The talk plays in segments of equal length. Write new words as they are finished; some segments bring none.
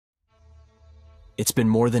It's been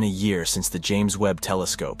more than a year since the James Webb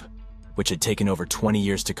Telescope, which had taken over 20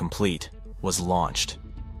 years to complete, was launched.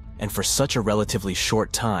 And for such a relatively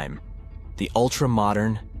short time, the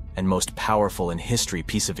ultra-modern and most powerful in history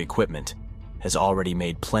piece of equipment has already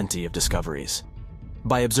made plenty of discoveries.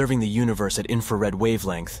 By observing the universe at infrared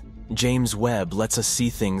wavelength, James Webb lets us see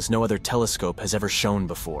things no other telescope has ever shown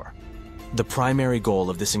before. The primary goal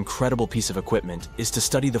of this incredible piece of equipment is to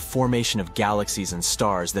study the formation of galaxies and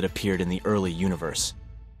stars that appeared in the early universe.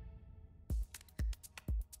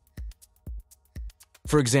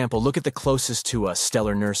 For example, look at the closest to us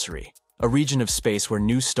stellar nursery, a region of space where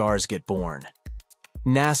new stars get born.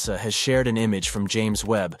 NASA has shared an image from James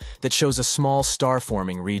Webb that shows a small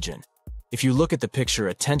star-forming region. If you look at the picture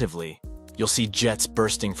attentively, you'll see jets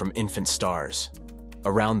bursting from infant stars.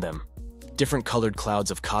 Around them, different colored clouds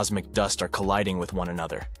of cosmic dust are colliding with one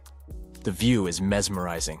another. The view is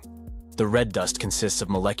mesmerizing. The red dust consists of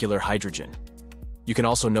molecular hydrogen. You can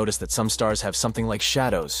also notice that some stars have something like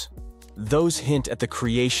shadows. Those hint at the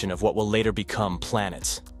creation of what will later become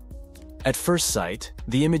planets. At first sight,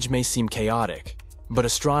 the image may seem chaotic, but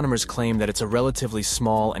astronomers claim that it's a relatively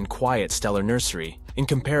small and quiet stellar nursery in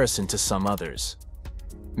comparison to some others.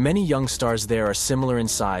 Many young stars there are similar in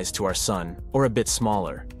size to our Sun, or a bit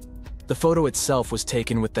smaller. The photo itself was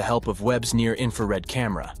taken with the help of Webb's near-infrared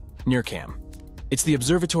camera, NIRCam. It's the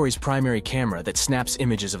observatory's primary camera that snaps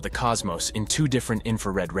images of the cosmos in two different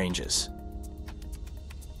infrared ranges.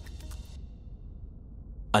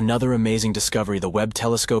 Another amazing discovery the Webb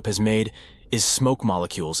telescope has made is smoke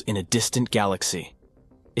molecules in a distant galaxy.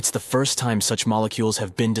 It's the first time such molecules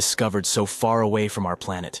have been discovered so far away from our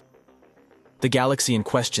planet. The galaxy in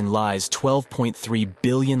question lies 12.3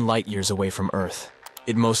 billion light-years away from Earth.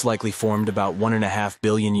 It most likely formed about 1.5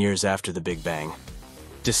 billion years after the Big Bang.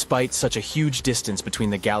 Despite such a huge distance between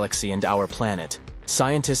the galaxy and our planet,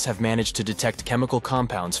 scientists have managed to detect chemical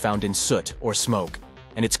compounds found in soot or smoke,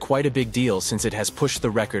 and it's quite a big deal since it has pushed the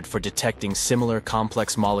record for detecting similar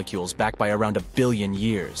complex molecules back by around 1 billion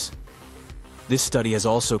years. This study has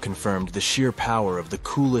also confirmed the sheer power of the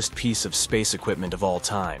coolest piece of space equipment of all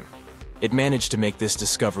time. It managed to make this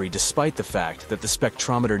discovery despite the fact that the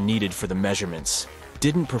spectrometer needed for the measurements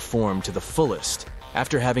didn't perform to the fullest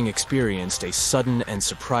after having experienced a sudden and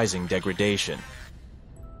surprising degradation.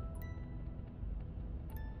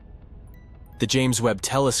 The James Webb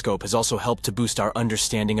Telescope has also helped to boost our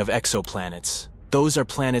understanding of exoplanets. Those are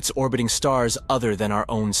planets orbiting stars other than our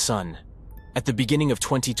own Sun. At the beginning of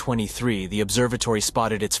 2023, the observatory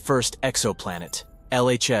spotted its first exoplanet,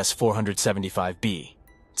 LHS 475b.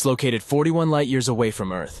 It's located 41 light-years away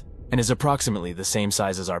from Earth and is approximately the same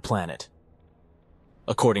size as our planet.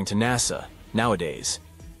 According to NASA, nowadays,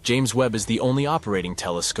 James Webb is the only operating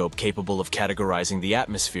telescope capable of categorizing the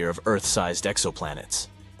atmosphere of Earth-sized exoplanets.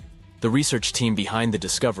 The research team behind the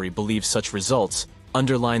discovery believes such results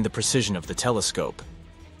underline the precision of the telescope.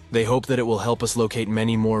 They hope that it will help us locate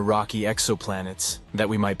many more rocky exoplanets that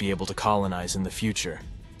we might be able to colonize in the future.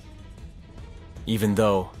 Even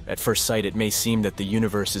though, at first sight, it may seem that the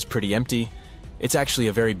universe is pretty empty, it's actually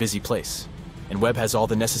a very busy place. And Webb has all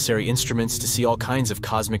the necessary instruments to see all kinds of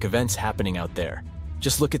cosmic events happening out there.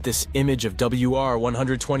 Just look at this image of WR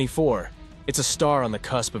 124. It's a star on the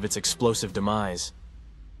cusp of its explosive demise.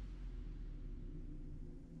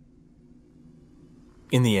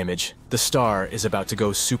 In the image, the star is about to go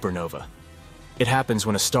supernova. It happens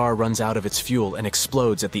when a star runs out of its fuel and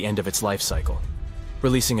explodes at the end of its life cycle,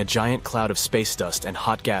 releasing a giant cloud of space dust and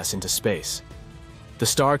hot gas into space. The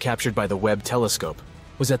star captured by the Webb telescope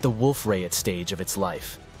was at the Wolf-Rayet stage of its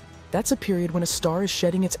life. That's a period when a star is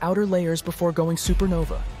shedding its outer layers before going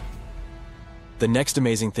supernova. The next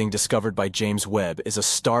amazing thing discovered by James Webb is a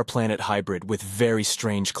star-planet hybrid with very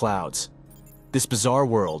strange clouds. This bizarre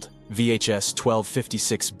world, VHS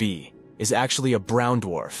 1256b, is actually a brown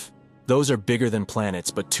dwarf. Those are bigger than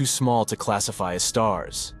planets but too small to classify as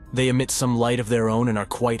stars. They emit some light of their own and are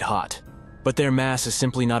quite hot, but their mass is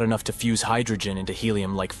simply not enough to fuse hydrogen into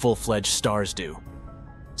helium like full-fledged stars do.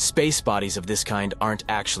 Space bodies of this kind aren't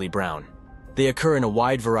actually brown. They occur in a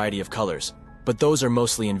wide variety of colors, but those are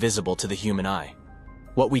mostly invisible to the human eye.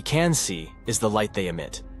 What we can see is the light they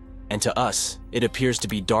emit, and to us, it appears to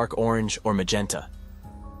be dark orange or magenta.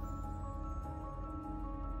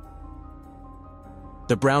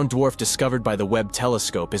 The brown dwarf discovered by the Webb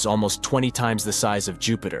telescope is almost 20 times the size of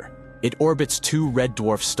Jupiter. It orbits 2 red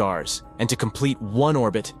dwarf stars, and to complete one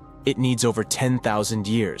orbit, it needs over 10,000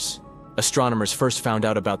 years. Astronomers first found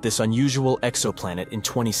out about this unusual exoplanet in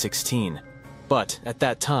 2016, but at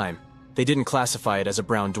that time, they didn't classify it as a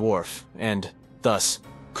brown dwarf, and, thus,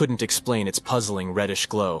 couldn't explain its puzzling reddish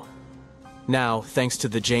glow. Now, thanks to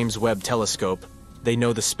the James Webb Telescope, they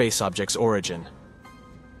know the space object's origin.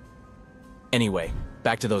 Anyway,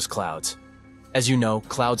 back to those clouds. As you know,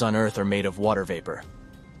 clouds on Earth are made of water vapor.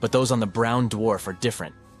 But those on the brown dwarf are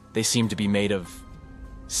different. They seem to be made of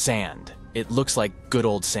sand. It looks like good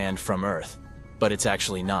old sand from Earth, but it's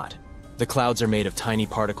actually not. The clouds are made of tiny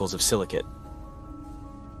particles of silicate.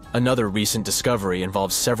 Another recent discovery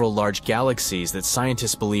involves several large galaxies that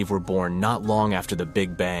scientists believe were born not long after the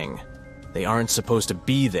Big Bang. They aren't supposed to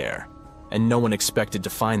be there, and no one expected to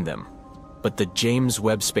find them. But the James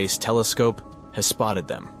Webb Space Telescope has spotted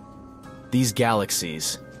them. These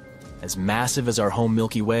galaxies, as massive as our home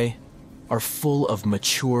Milky Way, are full of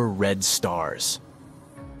mature red stars.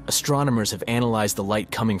 Astronomers have analyzed the light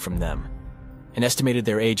coming from them and estimated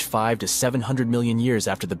their age 500 to 700 million years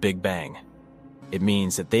after the Big Bang. It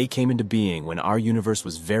means that they came into being when our universe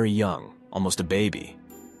was very young, almost a baby.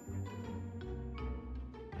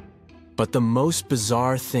 But the most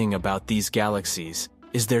bizarre thing about these galaxies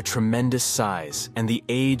is their tremendous size and the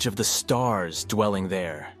age of the stars dwelling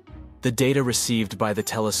there. The data received by the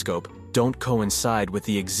telescope don't coincide with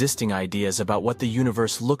the existing ideas about what the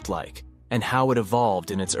universe looked like and how it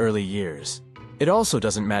evolved in its early years. It also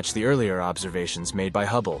doesn't match the earlier observations made by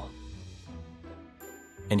Hubble.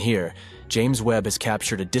 And here, James Webb has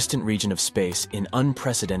captured a distant region of space in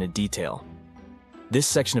unprecedented detail. This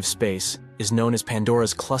section of space is known as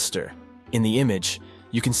Pandora's cluster. In the image,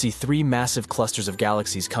 you can see 3 massive clusters of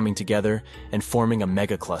galaxies coming together and forming a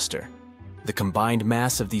megacluster. The combined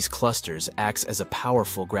mass of these clusters acts as a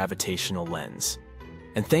powerful gravitational lens.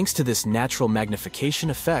 And thanks to this natural magnification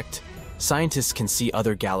effect, scientists can see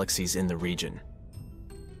other galaxies in the region.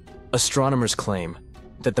 Astronomers claim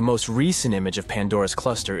that the most recent image of Pandora's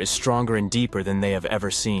cluster is stronger and deeper than they have ever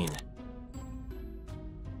seen.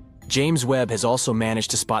 James Webb has also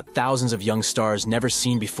managed to spot thousands of young stars never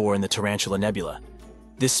seen before in the Tarantula Nebula.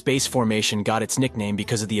 This space formation got its nickname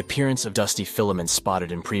because of the appearance of dusty filaments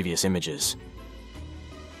spotted in previous images.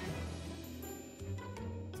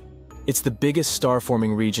 It's the biggest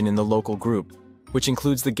star-forming region in the local group, which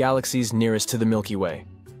includes the galaxies nearest to the Milky Way.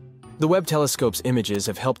 The Webb telescope's images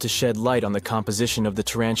have helped to shed light on the composition of the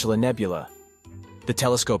Tarantula Nebula. The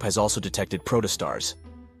telescope has also detected protostars,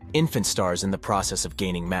 infant stars in the process of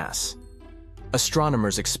gaining mass.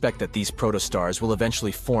 Astronomers expect that these protostars will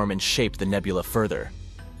eventually form and shape the nebula further.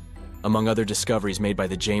 Among other discoveries made by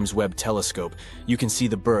the James Webb Telescope, you can see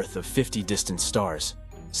the birth of 50 distant stars.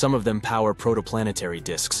 Some of them power protoplanetary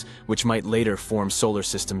disks, which might later form solar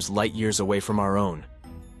systems light years away from our own.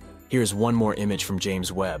 Here's one more image from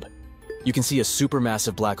James Webb. You can see a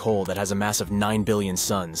supermassive black hole that has a mass of 9 billion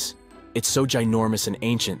suns. It's so ginormous and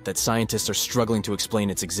ancient that scientists are struggling to explain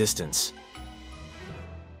its existence.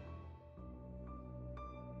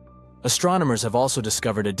 Astronomers have also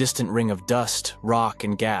discovered a distant ring of dust, rock,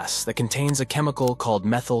 and gas that contains a chemical called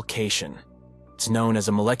methylcation. It's known as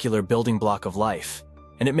a molecular building block of life,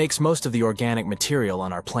 and it makes most of the organic material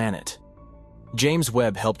on our planet. James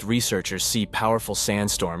Webb helped researchers see powerful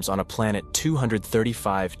sandstorms on a planet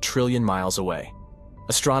 235 trillion miles away.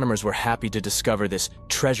 Astronomers were happy to discover this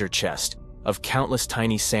treasure chest of countless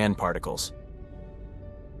tiny sand particles.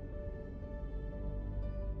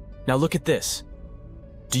 Now look at this.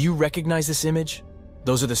 Do you recognize this image?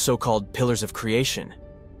 Those are the so-called pillars of creation.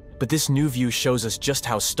 But this new view shows us just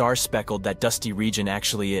how star-speckled that dusty region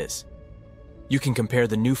actually is. You can compare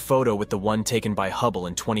the new photo with the one taken by Hubble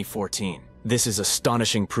in 2014. This is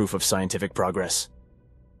astonishing proof of scientific progress.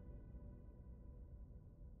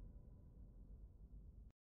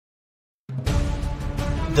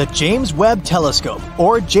 The James Webb Telescope,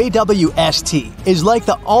 or JWST, is like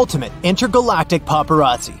the ultimate intergalactic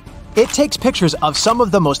paparazzi. It takes pictures of some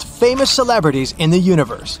of the most famous celebrities in the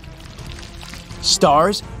universe.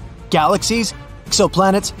 Stars, galaxies,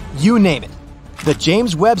 exoplanets, you name it. The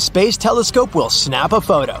James Webb Space Telescope will snap a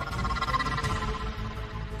photo.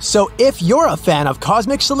 So if you're a fan of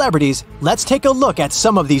cosmic celebrities, let's take a look at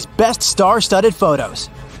some of these best star-studded photos.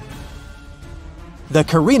 The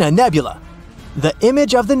Carina Nebula. The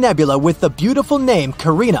image of the nebula with the beautiful name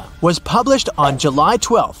Carina was published on July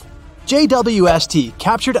 12th. JWST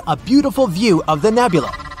captured a beautiful view of the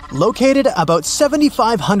nebula, located about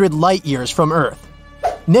 7,500 light-years from Earth.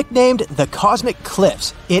 Nicknamed the Cosmic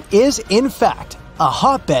Cliffs, it is, in fact, a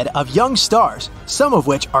hotbed of young stars, some of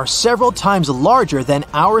which are several times larger than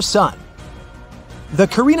our Sun. The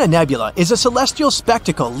Carina Nebula is a celestial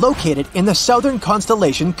spectacle located in the southern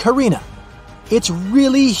constellation Carina. It's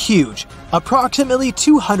really huge, approximately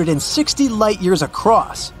 260 light-years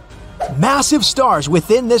across. Massive stars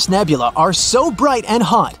within this nebula are so bright and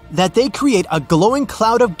hot that they create a glowing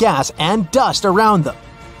cloud of gas and dust around them.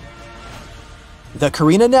 The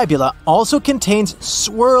Carina Nebula also contains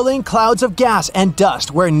swirling clouds of gas and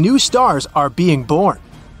dust where new stars are being born.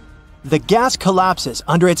 The gas collapses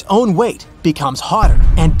under its own weight, becomes hotter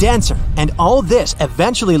and denser, and all this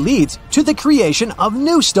eventually leads to the creation of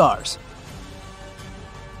new stars.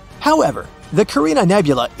 However, the Carina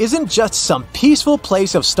Nebula isn't just some peaceful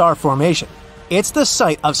place of star formation. It's the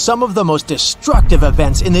site of some of the most destructive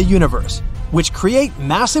events in the universe, which create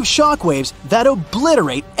massive shockwaves that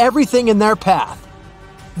obliterate everything in their path.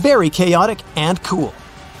 Very chaotic and cool.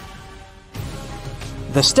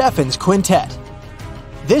 The Stefan's Quintet.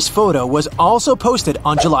 This photo was also posted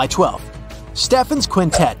on July 12th. Stefan's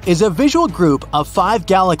Quintet is a visual group of 5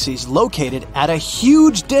 galaxies located at a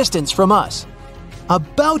huge distance from us,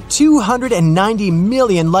 about 290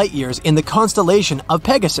 million light-years in the constellation of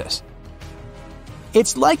Pegasus.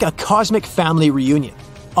 It's like a cosmic family reunion.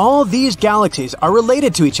 All these galaxies are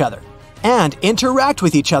related to each other and interact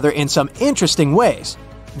with each other in some interesting ways.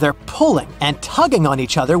 They're pulling and tugging on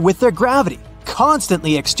each other with their gravity,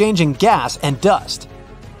 constantly exchanging gas and dust.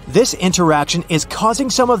 This interaction is causing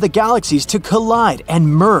some of the galaxies to collide and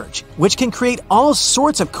merge, which can create all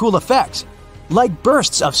sorts of cool effects, like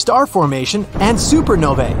bursts of star formation and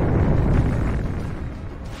supernovae.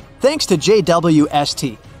 Thanks to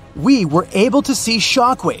JWST, we were able to see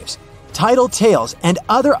shockwaves, tidal tails, and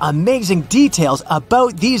other amazing details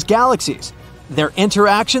about these galaxies. Their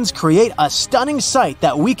interactions create a stunning sight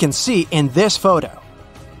that we can see in this photo.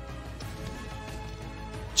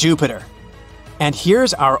 Jupiter. And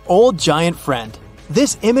here's our old giant friend.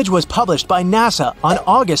 This image was published by NASA on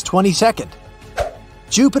August 22nd.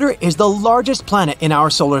 Jupiter is the largest planet in our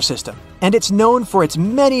solar system, and it's known for its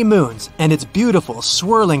many moons and its beautiful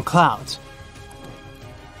swirling clouds.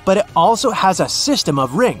 But it also has a system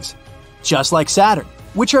of rings, just like Saturn,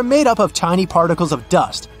 which are made up of tiny particles of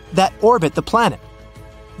dust that orbit the planet.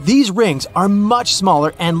 These rings are much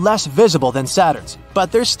smaller and less visible than Saturn's,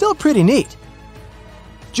 but they're still pretty neat.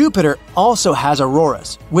 Jupiter also has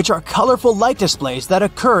auroras, which are colorful light displays that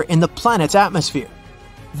occur in the planet's atmosphere.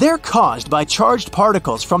 They're caused by charged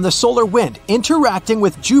particles from the solar wind interacting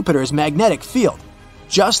with Jupiter's magnetic field.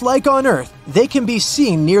 Just like on Earth, they can be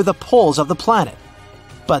seen near the poles of the planet.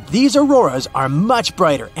 But these auroras are much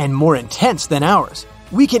brighter and more intense than ours.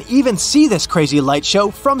 We can even see this crazy light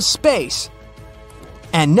show from space.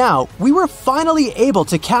 And now, we were finally able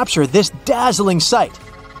to capture this dazzling sight.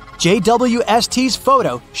 JWST's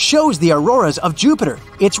photo shows the auroras of Jupiter,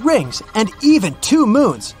 its rings, and even 2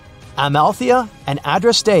 moons, Amalthea and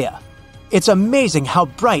Adrastea. It's amazing how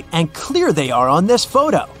bright and clear they are on this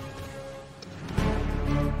photo.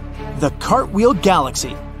 The Cartwheel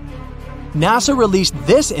Galaxy. NASA released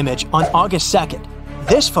this image on August 2nd.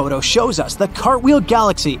 This photo shows us the Cartwheel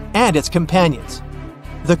Galaxy and its companions.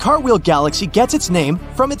 The Cartwheel Galaxy gets its name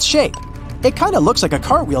from its shape. It kind of looks like a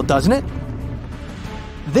cartwheel, doesn't it?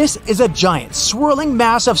 This is a giant swirling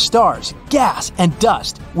mass of stars, gas, and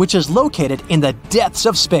dust, which is located in the depths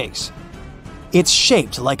of space. It's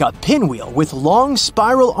shaped like a pinwheel with long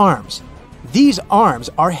spiral arms. These arms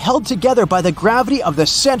are held together by the gravity of the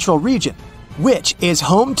central region, which is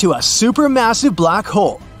home to a supermassive black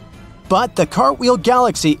hole. But the Cartwheel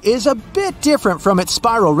Galaxy is a bit different from its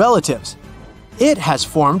spiral relatives. It has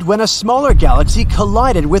formed when a smaller galaxy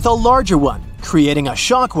collided with a larger one, creating a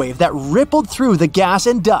shockwave that rippled through the gas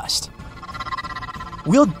and dust.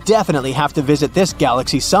 We'll definitely have to visit this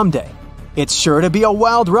galaxy someday. It's sure to be a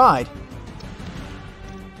wild ride.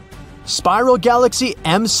 Spiral Galaxy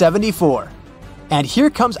M74. And here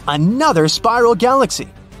comes another spiral galaxy.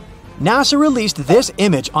 NASA released this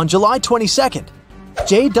image on July 22nd.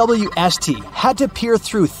 JWST had to peer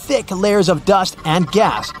through thick layers of dust and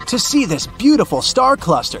gas to see this beautiful star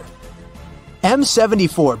cluster.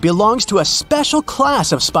 M74 belongs to a special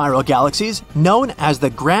class of spiral galaxies known as the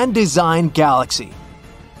Grand Design Galaxy.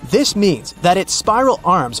 This means that its spiral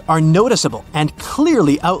arms are noticeable and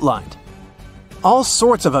clearly outlined. All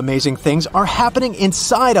sorts of amazing things are happening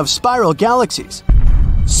inside of spiral galaxies.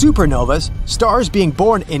 Supernovas, stars being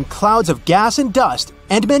born in clouds of gas and dust,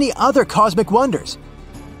 and many other cosmic wonders.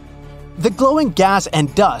 The glowing gas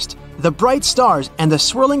and dust, the bright stars, and the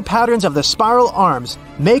swirling patterns of the spiral arms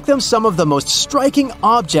make them some of the most striking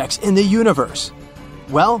objects in the universe.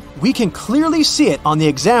 Well, we can clearly see it on the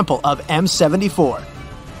example of M74.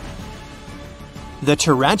 The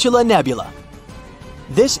Tarantula Nebula.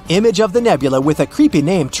 This image of the nebula with a creepy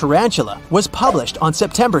name Tarantula was published on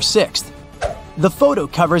September 6th. The photo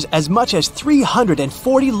covers as much as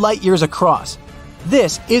 340 light-years across.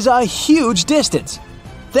 This is a huge distance.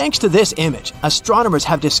 Thanks to this image, astronomers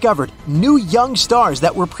have discovered new young stars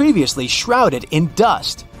that were previously shrouded in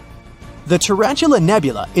dust. The Tarantula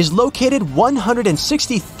Nebula is located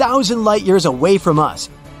 160,000 light-years away from us,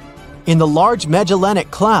 in the Large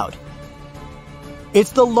Magellanic Cloud.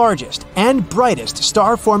 It's the largest and brightest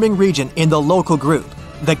star-forming region in the local group,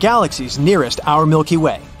 the galaxies nearest our Milky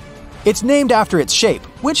Way. It's named after its shape,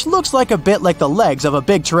 which looks like a bit like the legs of a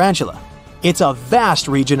big tarantula. It's a vast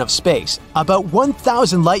region of space, about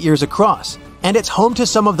 1,000 light-years across, and it's home to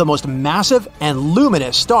some of the most massive and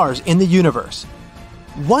luminous stars in the universe.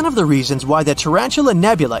 One of the reasons why the Tarantula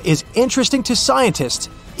Nebula is interesting to scientists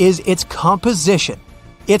is its composition.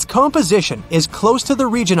 Its composition is close to the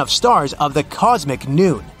region of stars of the cosmic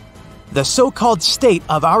noon, the so-called state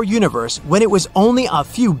of our universe when it was only a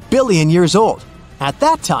few billion years old. At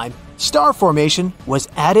that time, star formation was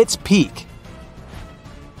at its peak.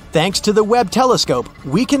 Thanks to the Webb telescope,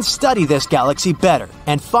 we can study this galaxy better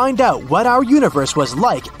and find out what our universe was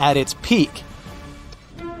like at its peak.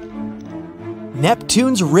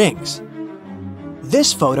 Neptune's rings.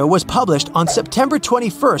 This photo was published on September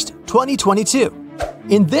 21st, 2022.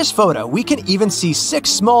 In this photo, we can even see 6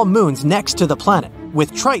 small moons next to the planet,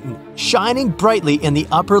 with Triton shining brightly in the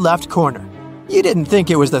upper left corner. You didn't think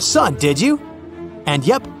it was the sun, did you? And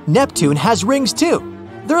yep, Neptune has rings too.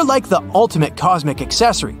 They're like the ultimate cosmic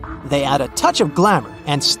accessory. They add a touch of glamour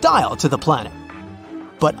and style to the planet.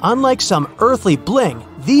 But unlike some earthly bling,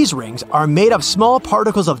 these rings are made of small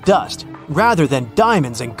particles of dust, rather than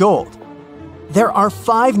diamonds and gold. There are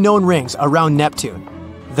 5 known rings around Neptune: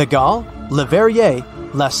 the Gall, Leverrier,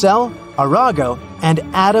 Lassell, Arago, and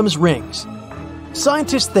Adam's rings.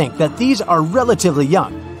 Scientists think that these are relatively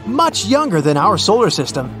young, much younger than our solar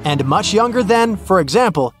system, and much younger than, for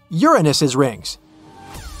example, Uranus's rings.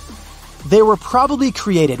 They were probably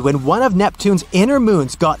created when one of Neptune's inner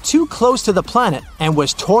moons got too close to the planet and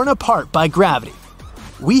was torn apart by gravity.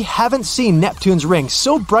 We haven't seen Neptune's rings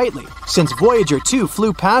so brightly since Voyager 2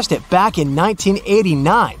 flew past it back in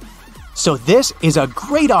 1989. So this is a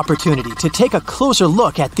great opportunity to take a closer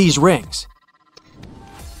look at these rings.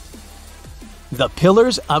 The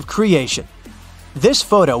Pillars of Creation. This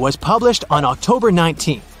photo was published on October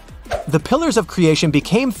 19th. The Pillars of Creation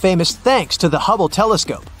became famous thanks to the Hubble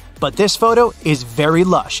Telescope, but this photo is very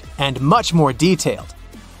lush and much more detailed.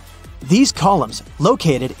 These columns,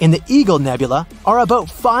 located in the Eagle Nebula, are about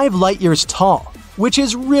 5 light-years tall, which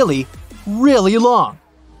is really, really long.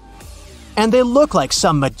 And they look like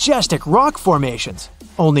some majestic rock formations,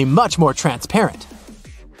 only much more transparent.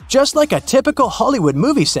 Just like a typical Hollywood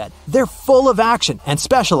movie set, they're full of action and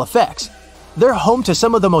special effects. They're home to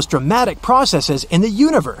some of the most dramatic processes in the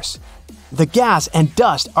universe. The gas and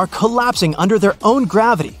dust are collapsing under their own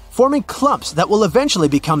gravity, forming clumps that will eventually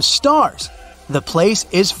become stars. The place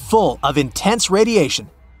is full of intense radiation,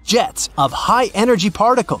 jets of high-energy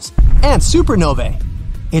particles, and supernovae.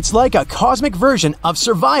 It's like a cosmic version of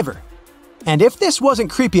Survivor. And if this wasn't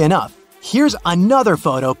creepy enough, here's another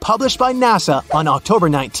photo published by NASA on October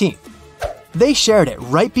 19th. They shared it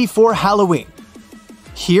right before Halloween.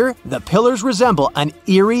 Here, the pillars resemble an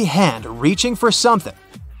eerie hand reaching for something.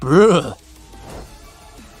 Brrr.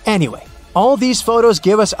 Anyway, all these photos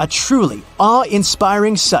give us a truly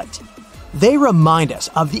awe-inspiring sight. They remind us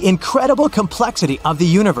of the incredible complexity of the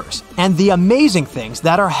universe and the amazing things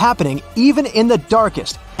that are happening even in the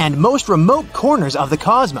darkest and most remote corners of the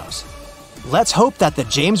cosmos. Let's hope that the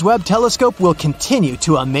James Webb Telescope will continue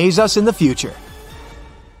to amaze us in the future.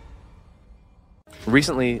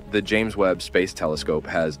 Recently, the James Webb Space Telescope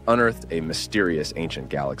has unearthed a mysterious ancient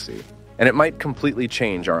galaxy, and it might completely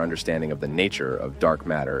change our understanding of the nature of dark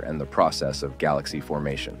matter and the process of galaxy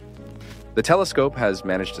formation. The telescope has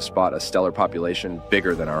managed to spot a stellar population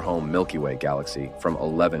bigger than our home Milky Way galaxy from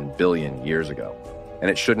 11 billion years ago, and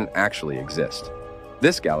it shouldn't actually exist.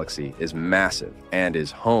 This galaxy is massive and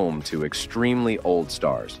is home to extremely old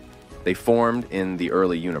stars. They formed in the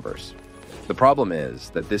early universe. The problem is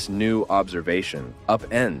that this new observation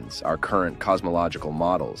upends our current cosmological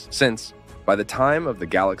models, since, by the time of the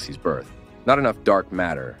galaxy's birth, not enough dark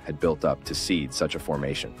matter had built up to seed such a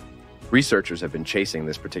formation. Researchers have been chasing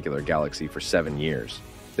this particular galaxy for 7 years.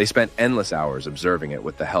 They spent endless hours observing it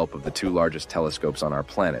with the help of the 2 largest telescopes on our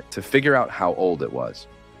planet to figure out how old it was.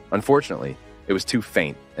 Unfortunately, it was too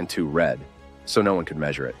faint and too red, so no one could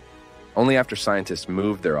measure it. Only after scientists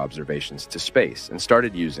moved their observations to space and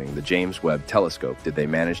started using the James Webb Telescope did they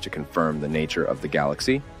manage to confirm the nature of the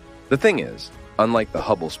galaxy. The thing is, unlike the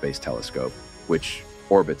Hubble Space Telescope, which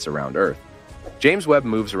orbits around Earth, James Webb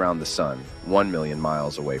moves around the Sun 1 million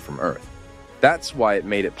miles away from Earth. That's why it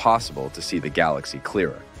made it possible to see the galaxy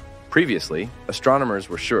clearer. Previously, astronomers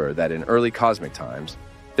were sure that in early cosmic times,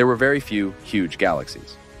 there were very few huge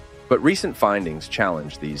galaxies. But recent findings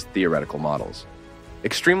challenge these theoretical models.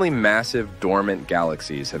 Extremely massive dormant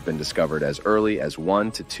galaxies have been discovered as early as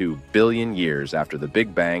 1 to 2 billion years after the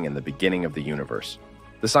Big Bang and the beginning of the universe.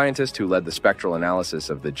 The scientist who led the spectral analysis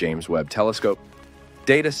of the James Webb Telescope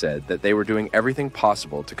data said that they were doing everything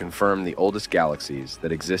possible to confirm the oldest galaxies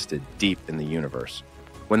that existed deep in the universe.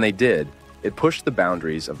 When they did, it pushed the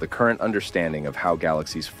boundaries of the current understanding of how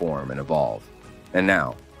galaxies form and evolve. And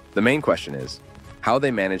now, the main question is, how they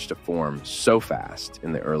managed to form so fast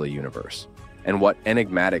in the early universe, and what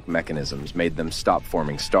enigmatic mechanisms made them stop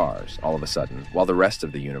forming stars all of a sudden while the rest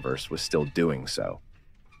of the universe was still doing so.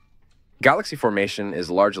 Galaxy formation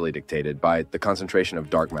is largely dictated by the concentration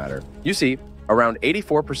of dark matter. You see, around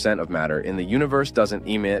 84% of matter in the universe doesn't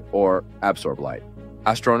emit or absorb light.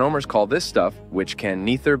 Astronomers call this stuff, which can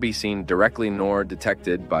neither be seen directly nor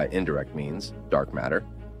detected by indirect means, dark matter.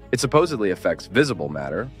 It supposedly affects visible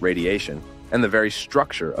matter, radiation, and the very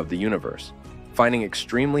structure of the universe. Finding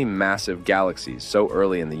extremely massive galaxies so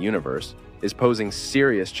early in the universe is posing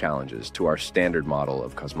serious challenges to our standard model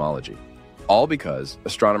of cosmology. All because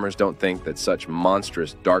astronomers don't think that such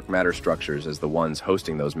monstrous dark matter structures as the ones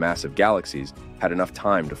hosting those massive galaxies had enough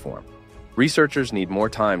time to form. Researchers need more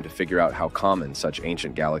time to figure out how common such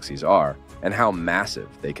ancient galaxies are and how massive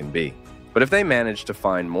they can be. But if they manage to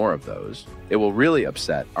find more of those, it will really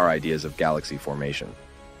upset our ideas of galaxy formation.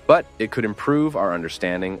 But it could improve our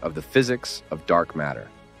understanding of the physics of dark matter.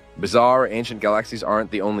 Bizarre ancient galaxies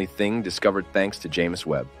aren't the only thing discovered thanks to James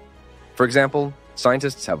Webb. For example,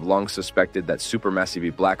 scientists have long suspected that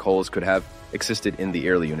supermassive black holes could have existed in the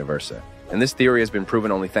early universe, and this theory has been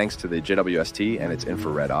proven only thanks to the JWST and its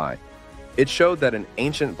infrared eye. It showed that an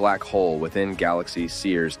ancient black hole within galaxy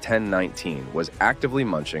Sears 1019 was actively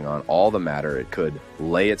munching on all the matter it could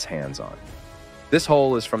lay its hands on. This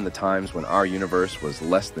hole is from the times when our universe was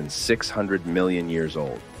less than 600 million years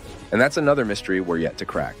old. And that's another mystery we're yet to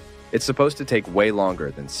crack. It's supposed to take way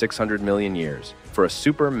longer than 600 million years for a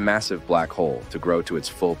supermassive black hole to grow to its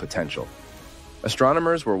full potential.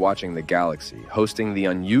 Astronomers were watching the galaxy hosting the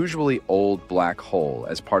unusually old black hole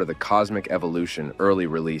as part of the Cosmic Evolution Early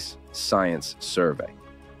Release Science Survey.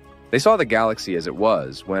 They saw the galaxy as it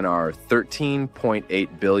was when our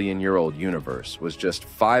 13.8 billion-year-old universe was just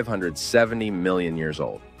 570 million years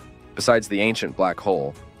old. Besides the ancient black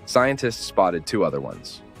hole, scientists spotted two other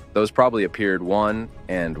ones. Those probably appeared 1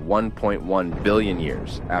 and 1.1 billion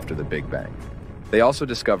years after the Big Bang. They also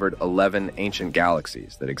discovered 11 ancient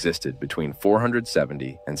galaxies that existed between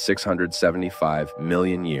 470 and 675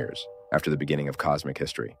 million years after the beginning of cosmic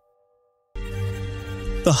history.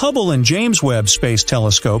 The Hubble and James Webb Space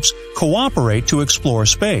Telescopes cooperate to explore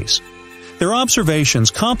space. Their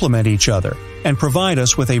observations complement each other and provide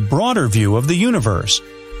us with a broader view of the universe.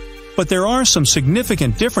 But there are some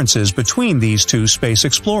significant differences between these two space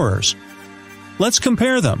explorers. Let's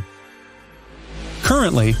compare them.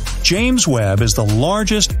 Currently, James Webb is the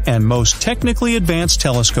largest and most technically advanced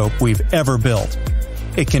telescope we've ever built.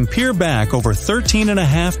 It can peer back over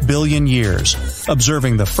 13.5 billion years,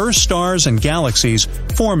 observing the first stars and galaxies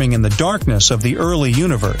forming in the darkness of the early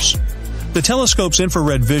universe. The telescope's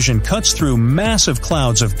infrared vision cuts through massive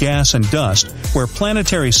clouds of gas and dust where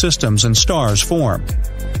planetary systems and stars form.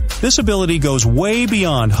 This ability goes way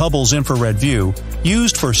beyond Hubble's infrared view,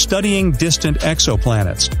 used for studying distant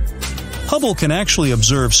exoplanets. Hubble can actually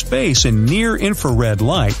observe space in near-infrared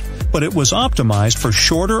light, but it was optimized for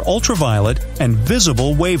shorter ultraviolet and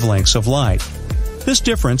visible wavelengths of light. This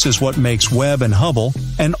difference is what makes Webb and Hubble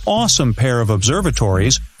an awesome pair of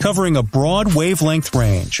observatories covering a broad wavelength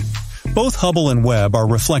range. Both Hubble and Webb are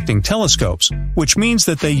reflecting telescopes, which means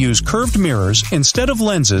that they use curved mirrors instead of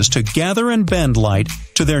lenses to gather and bend light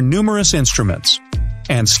to their numerous instruments.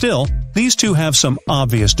 And still, these two have some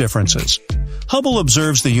obvious differences. Hubble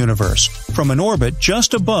observes the universe from an orbit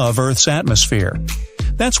just above Earth's atmosphere.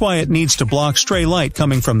 That's why it needs to block stray light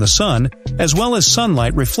coming from the sun, as well as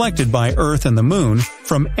sunlight reflected by Earth and the Moon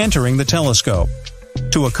from entering the telescope.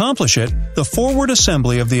 To accomplish it, the forward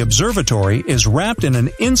assembly of the observatory is wrapped in an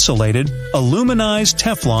insulated, aluminized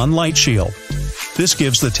Teflon light shield. This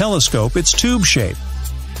gives the telescope its tube shape.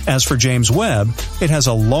 As for James Webb, it has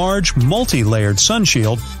a large, multi-layered sun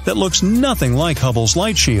shield that looks nothing like Hubble's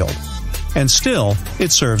light shield. And still,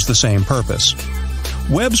 it serves the same purpose.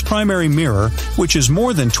 Webb's primary mirror, which is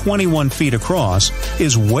more than 21 feet across,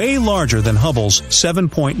 is way larger than Hubble's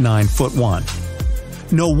 7.9-foot one.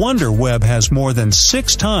 No wonder Webb has more than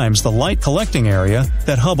 6 times the light collecting area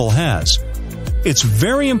that Hubble has. It's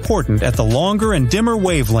very important at the longer and dimmer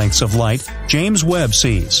wavelengths of light James Webb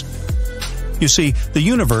sees. You see, the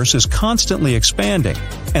universe is constantly expanding,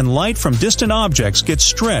 and light from distant objects gets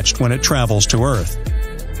stretched when it travels to Earth.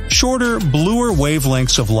 Shorter, bluer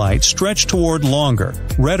wavelengths of light stretch toward longer,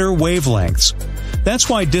 redder wavelengths. That's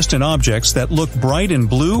why distant objects that look bright in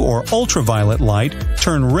blue or ultraviolet light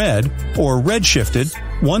turn red or redshifted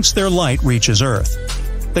once their light reaches Earth.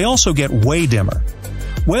 They also get way dimmer.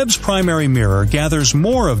 Webb's primary mirror gathers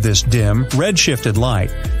more of this dim, redshifted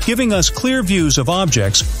light, giving us clear views of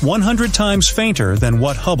objects 100 times fainter than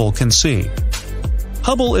what Hubble can see.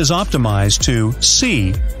 Hubble is optimized to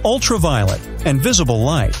see ultraviolet and visible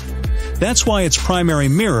light. That's why its primary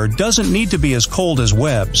mirror doesn't need to be as cold as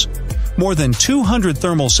Webb's. More than 200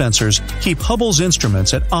 thermal sensors keep Hubble's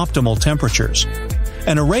instruments at optimal temperatures.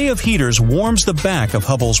 An array of heaters warms the back of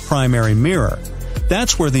Hubble's primary mirror.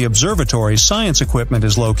 That's where the observatory's science equipment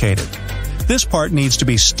is located. This part needs to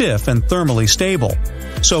be stiff and thermally stable.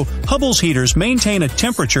 So Hubble's heaters maintain a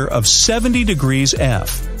temperature of 70 degrees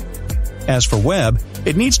F. As for Webb,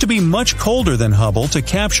 it needs to be much colder than Hubble to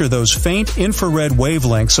capture those faint infrared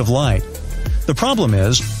wavelengths of light. The problem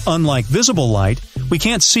is, unlike visible light, we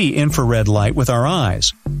can't see infrared light with our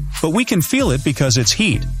eyes. But we can feel it because it's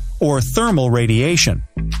heat, or thermal radiation.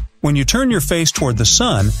 When you turn your face toward the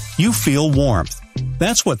sun, you feel warmth.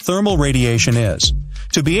 That's what thermal radiation is.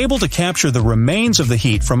 To be able to capture the remains of the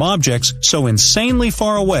heat from objects so insanely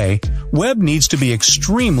far away, Webb needs to be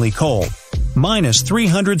extremely cold, minus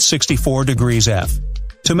 364 degrees F.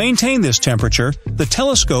 To maintain this temperature, the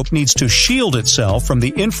telescope needs to shield itself from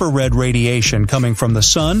the infrared radiation coming from the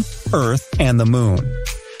Sun, Earth, and the Moon.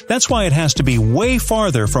 That's why it has to be way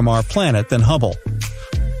farther from our planet than Hubble.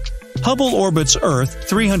 Hubble orbits Earth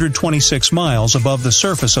 326 miles above the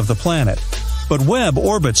surface of the planet, but Webb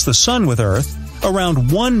orbits the Sun with Earth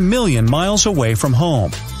around 1 million miles away from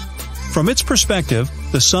home. From its perspective,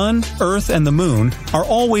 the Sun, Earth, and the Moon are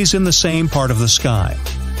always in the same part of the sky.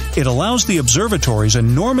 It allows the observatory's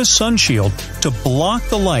enormous sun shield to block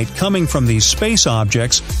the light coming from these space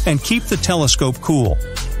objects and keep the telescope cool.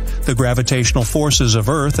 The gravitational forces of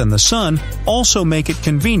Earth and the Sun also make it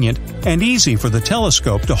convenient and easy for the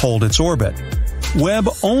telescope to hold its orbit. Webb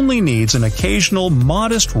only needs an occasional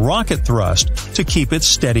modest rocket thrust to keep its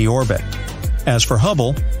steady orbit. As for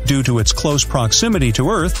Hubble, due to its close proximity to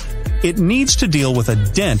Earth, it needs to deal with a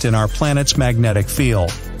dent in our planet's magnetic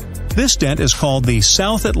field. This dent is called the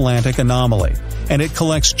South Atlantic Anomaly, and it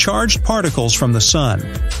collects charged particles from the Sun.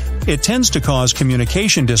 It tends to cause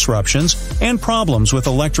communication disruptions and problems with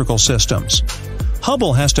electrical systems.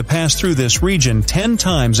 Hubble has to pass through this region 10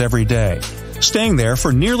 times every day, staying there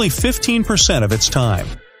for nearly 15% of its time.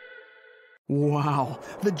 Wow,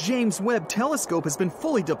 the James Webb Telescope has been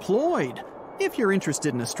fully deployed. If you're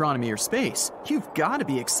interested in astronomy or space, you've got to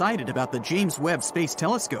be excited about the James Webb Space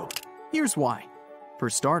Telescope. Here's why.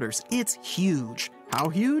 For starters, it's huge. How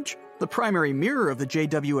huge? The primary mirror of the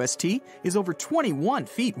JWST is over 21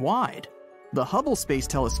 feet wide. The Hubble Space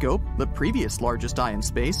Telescope, the previous largest eye in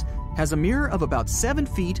space, has a mirror of about 7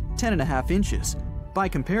 feet 10.5 inches. By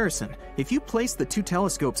comparison, if you place the two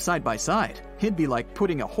telescopes side by side, it'd be like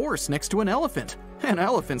putting a horse next to an elephant. And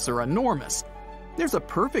elephants are enormous. There's a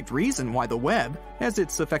perfect reason why the Webb, as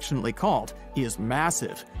it's affectionately called, is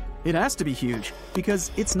massive. It has to be huge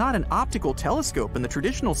because it's not an optical telescope in the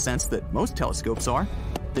traditional sense that most telescopes are.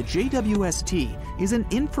 The JWST is an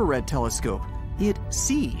infrared telescope. It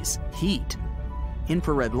sees heat.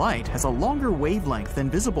 Infrared light has a longer wavelength than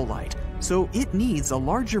visible light, so it needs a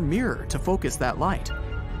larger mirror to focus that light.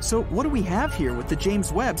 So what do we have here with the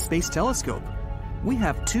James Webb Space Telescope? We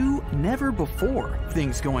have two never-before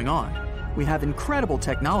things going on. We have incredible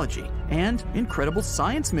technology and incredible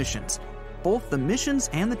science missions. Both the missions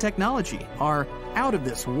and the technology are out of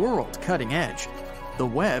this world cutting edge. The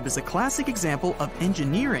Webb is a classic example of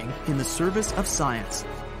engineering in the service of science.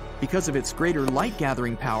 Because of its greater light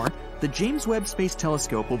gathering power, the James Webb Space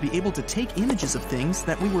Telescope will be able to take images of things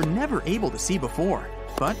that we were never able to see before,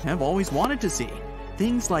 but have always wanted to see.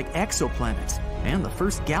 Things like exoplanets, and the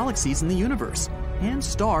first galaxies in the universe, and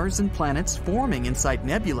stars and planets forming inside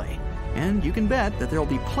nebulae. And you can bet that there will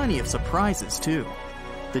be plenty of surprises too.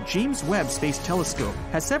 The James Webb Space Telescope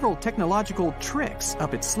has several technological tricks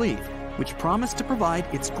up its sleeve, which promise to provide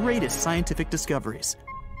its greatest scientific discoveries.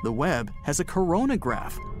 The Webb has a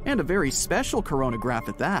coronagraph, and a very special coronagraph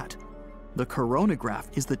at that. The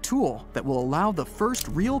coronagraph is the tool that will allow the first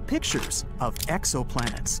real pictures of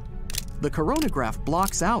exoplanets. The coronagraph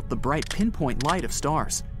blocks out the bright pinpoint light of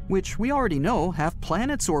stars, which we already know have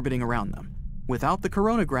planets orbiting around them. Without the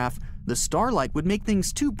coronagraph, the starlight would make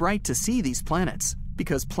things too bright to see these planets,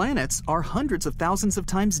 because planets are hundreds of thousands of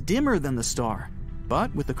times dimmer than the star.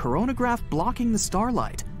 But with the coronagraph blocking the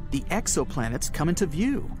starlight, the exoplanets come into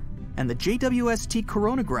view. and the JWST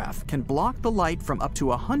coronagraph can block the light from up to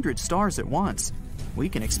 100 stars at once. We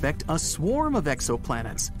can expect a swarm of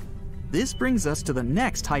exoplanets. This brings us to the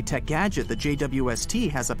next high-tech gadget the JWST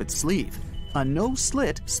has up its sleeve, a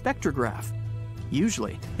no-slit spectrograph.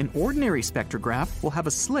 Usually, an ordinary spectrograph will have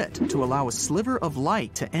a slit to allow a sliver of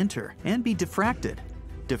light to enter and be diffracted.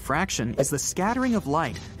 Diffraction is the scattering of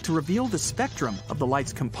light to reveal the spectrum of the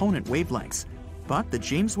light's component wavelengths. But the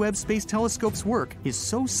James Webb Space Telescope's work is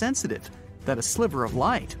so sensitive that a sliver of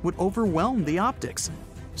light would overwhelm the optics.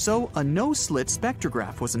 So a no-slit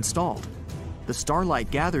spectrograph was installed. The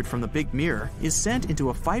starlight gathered from the big mirror is sent into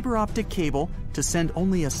a fiber optic cable to send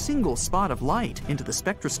only a single spot of light into the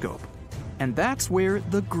spectroscope. And that's where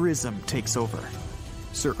the grism takes over.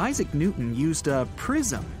 Sir Isaac Newton used a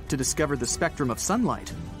prism to discover the spectrum of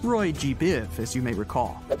sunlight, Roy G. Biv, as you may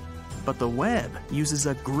recall. But the Webb uses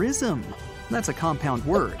a grism. That's a compound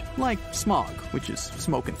word, like smog, which is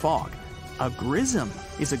smoke and fog. A grism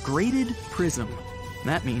is a graded prism.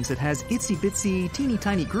 That means it has itsy-bitsy,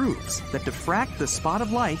 teeny-tiny grooves that diffract the spot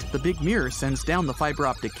of light the big mirror sends down the fiber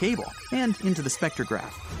optic cable and into the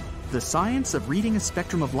spectrograph. The science of reading a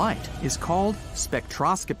spectrum of light is called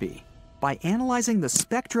spectroscopy. By analyzing the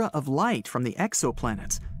spectra of light from the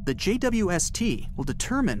exoplanets, the JWST will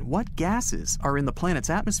determine what gases are in the planet's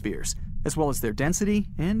atmospheres, as well as their density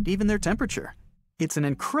and even their temperature. It's an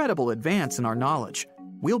incredible advance in our knowledge.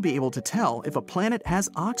 We'll be able to tell if a planet has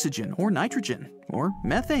oxygen or nitrogen, or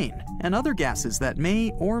methane, and other gases that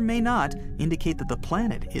may or may not indicate that the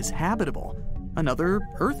planet is habitable. Another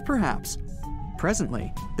Earth, perhaps.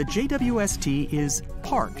 Presently, the JWST is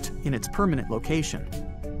parked in its permanent location.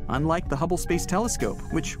 Unlike the Hubble Space Telescope,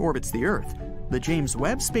 which orbits the Earth, the James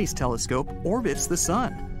Webb Space Telescope orbits the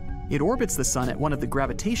Sun. It orbits the Sun at one of the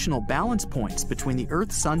gravitational balance points between the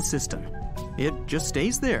Earth-Sun system. It just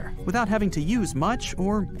stays there without having to use much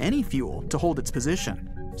or any fuel to hold its position.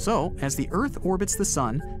 So, as the Earth orbits the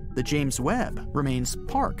Sun, the James Webb remains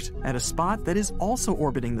parked at a spot that is also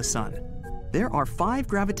orbiting the Sun. There are 5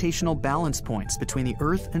 gravitational balance points between the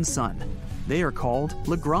Earth and Sun. They are called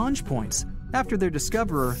Lagrange points, after their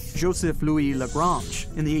discoverer, Joseph Louis Lagrange,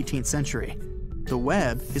 in the 18th century. The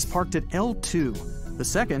Webb is parked at L2, the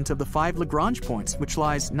second of the 5 Lagrange points, which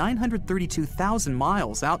lies 932,000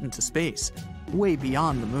 miles out into space, way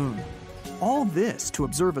beyond the Moon. All this to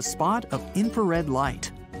observe a spot of infrared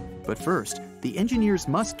light. But first, the engineers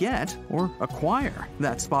must get, or acquire,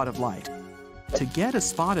 that spot of light. To get a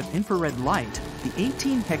spot of infrared light, the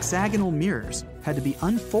 18 hexagonal mirrors had to be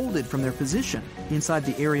unfolded from their position inside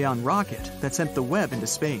the Ariane rocket that sent the Webb into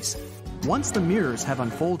space. Once the mirrors have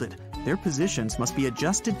unfolded, their positions must be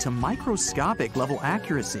adjusted to microscopic level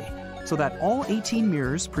accuracy so that all 18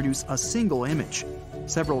 mirrors produce a single image.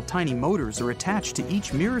 Several tiny motors are attached to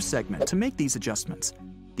each mirror segment to make these adjustments.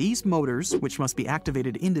 These motors, which must be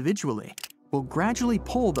activated individually, will gradually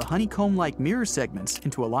pull the honeycomb-like mirror segments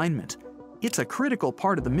into alignment. It's a critical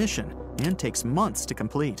part of the mission and takes months to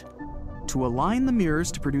complete. To align the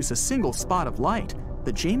mirrors to produce a single spot of light,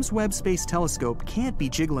 the James Webb Space Telescope can't be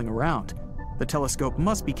jiggling around. The telescope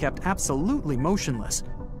must be kept absolutely motionless,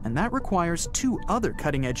 and that requires 2 other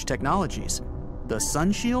cutting-edge technologies, the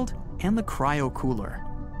sun shield and the cryocooler.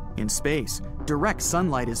 In space, direct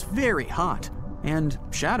sunlight is very hot, and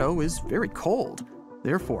shadow is very cold.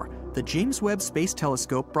 Therefore, the James Webb Space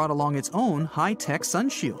Telescope brought along its own high-tech sun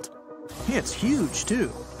shield. It's huge,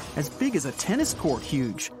 too, as big as a tennis court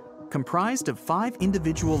huge, comprised of 5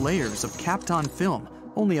 individual layers of Kapton film,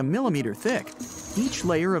 only a millimeter thick. Each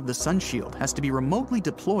layer of the sun shield has to be remotely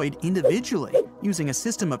deployed individually using a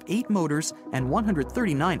system of 8 motors and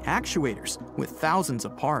 139 actuators with thousands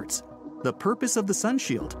of parts. The purpose of the sun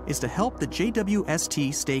shield is to help the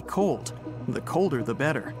JWST stay cold. The colder the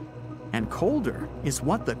better. And colder is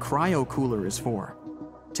what the cryocooler is for.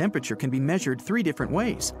 Temperature can be measured 3 different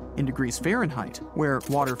ways: in degrees Fahrenheit, where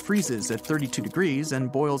water freezes at 32 degrees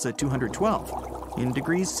and boils at 212; in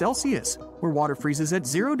degrees Celsius, where water freezes at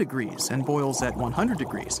 0 degrees and boils at 100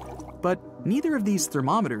 degrees. But neither of these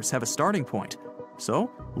thermometers have a starting point. So,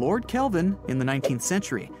 Lord Kelvin, in the 19th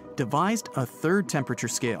century, devised a 3rd temperature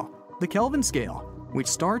scale, the Kelvin scale, which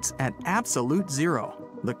starts at absolute 0,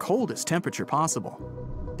 the coldest temperature possible.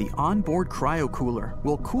 The onboard cryocooler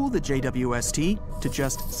will cool the JWST to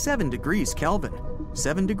just 7 degrees Kelvin,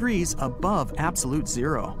 7 degrees above absolute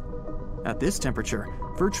 0. At this temperature,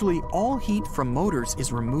 virtually all heat from motors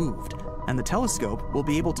is removed, and the telescope will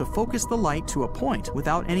be able to focus the light to a point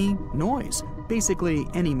without any noise, basically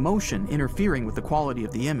any motion interfering with the quality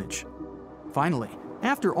of the image. Finally,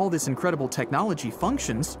 after all this incredible technology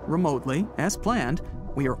functions remotely as planned,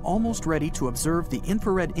 we are almost ready to observe the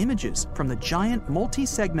infrared images from the giant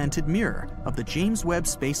multi-segmented mirror of the James Webb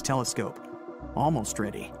Space Telescope. Almost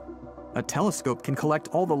ready. A telescope can collect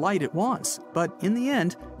all the light it wants, but in the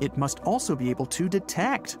end, it must also be able to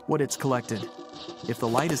detect what it's collected. If the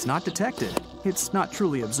light is not detected, it's not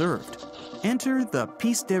truly observed. Enter the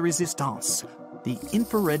pièce de résistance, the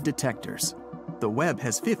infrared detectors. The Webb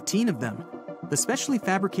has 15 of them. The specially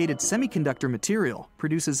fabricated semiconductor material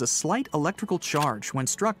produces a slight electrical charge when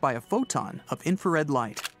struck by a photon of infrared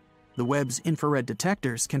light. The Webb's infrared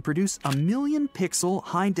detectors can produce a 1,000,000-pixel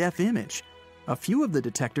high-def image. A few of the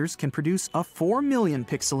detectors can produce a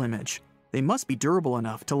 4,000,000-pixel image. They must be durable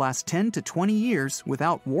enough to last 10 to 20 years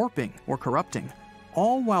without warping or corrupting,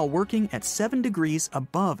 all while working at 7 degrees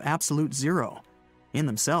above absolute zero. In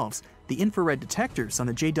themselves, the infrared detectors on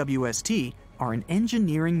the JWST are an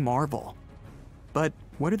engineering marvel. But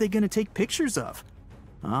what are they going to take pictures of?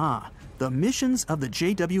 The missions of the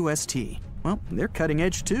JWST. Well, they're cutting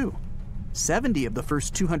edge too. 70 of the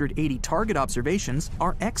first 280 target observations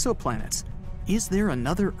are exoplanets. Is there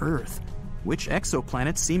another Earth? Which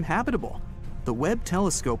exoplanets seem habitable? The Webb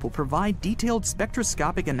telescope will provide detailed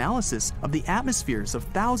spectroscopic analysis of the atmospheres of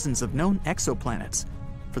thousands of known exoplanets.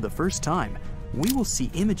 For the first time, we will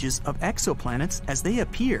see images of exoplanets as they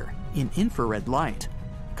appear in infrared light.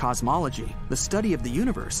 Cosmology, the study of the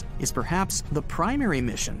universe, is perhaps the primary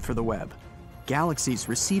mission for the Webb. Galaxies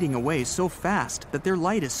receding away so fast that their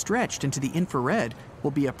light is stretched into the infrared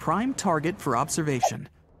will be a prime target for observation.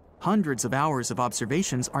 Hundreds of hours of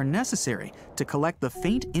observations are necessary to collect the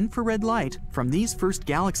faint infrared light from these first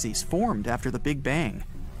galaxies formed after the Big Bang.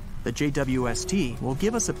 The JWST will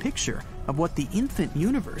give us a picture of what the infant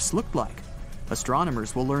universe looked like.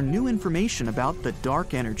 Astronomers will learn new information about the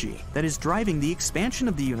dark energy that is driving the expansion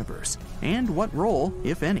of the universe and what role,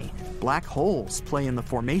 if any, black holes play in the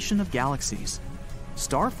formation of galaxies.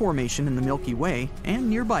 Star formation in the Milky Way and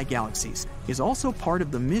nearby galaxies is also part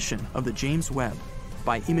of the mission of the James Webb.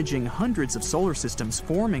 By imaging hundreds of solar systems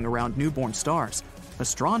forming around newborn stars,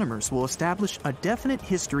 astronomers will establish a definite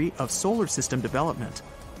history of solar system development.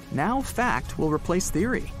 Now fact will replace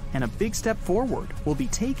theory, and a big step forward will be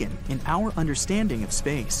taken in our understanding of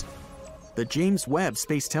space. The James Webb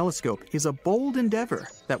Space Telescope is a bold endeavor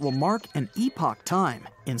that will mark an epoch time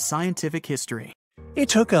in scientific history. It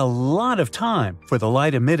took a lot of time for the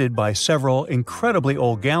light emitted by several incredibly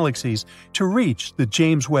old galaxies to reach the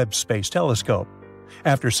James Webb Space Telescope.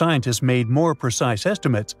 After scientists made more precise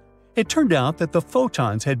estimates, it turned out that the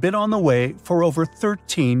photons had been on the way for over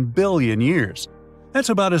 13 billion years. That's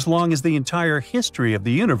about as long as the entire history of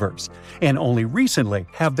the universe, and only recently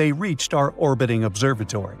have they reached our orbiting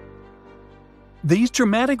observatory. These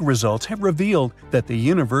dramatic results have revealed that the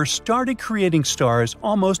universe started creating stars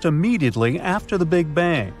almost immediately after the Big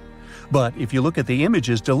Bang. But if you look at the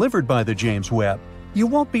images delivered by the James Webb, you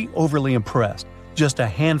won't be overly impressed. Just a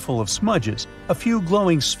handful of smudges, a few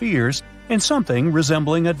glowing spheres, and something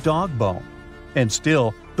resembling a dog bone. And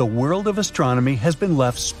still, the world of astronomy has been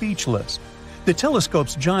left speechless. The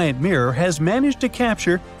telescope's giant mirror has managed to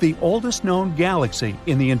capture the oldest known galaxy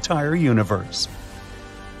in the entire universe.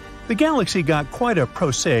 The galaxy got quite a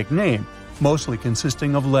prosaic name, mostly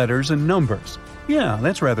consisting of letters and numbers. Yeah,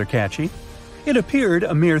 that's rather catchy. It appeared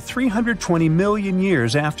a mere 320 million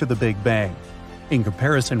years after the Big Bang. In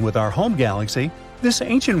comparison with our home galaxy, this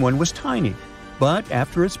ancient one was tiny. But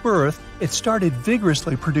after its birth, it started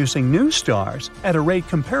vigorously producing new stars at a rate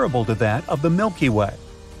comparable to that of the Milky Way.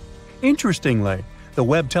 Interestingly, the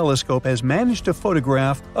Webb telescope has managed to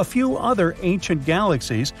photograph a few other ancient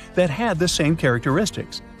galaxies that had the same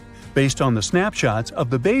characteristics. Based on the snapshots of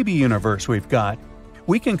the baby universe we've got,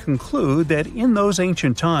 we can conclude that in those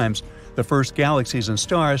ancient times, the first galaxies and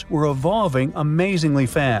stars were evolving amazingly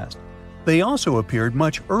fast. They also appeared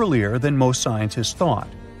much earlier than most scientists thought.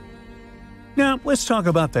 Now, let's talk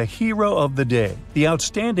about the hero of the day, the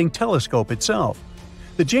outstanding telescope itself.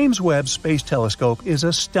 The James Webb Space Telescope is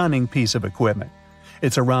a stunning piece of equipment.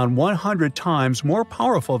 It's around 100 times more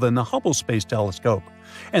powerful than the Hubble Space Telescope,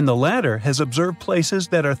 and the latter has observed places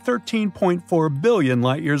that are 13.4 billion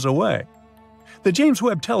light-years away. The James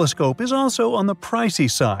Webb Telescope is also on the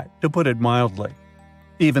pricey side, to put it mildly.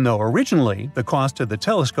 Even though originally the cost of the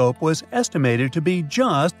telescope was estimated to be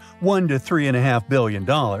just $1 to $3.5 billion,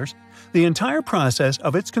 the entire process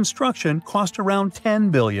of its construction cost around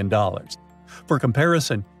 $10 billion. For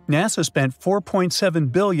comparison, NASA spent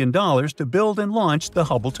 $4.7 billion to build and launch the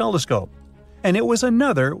Hubble Telescope, and it was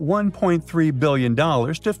another $1.3 billion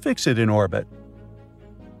to fix it in orbit.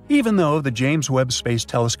 Even though the James Webb Space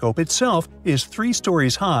Telescope itself is 3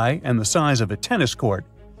 stories high and the size of a tennis court,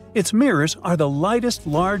 Its mirrors are the lightest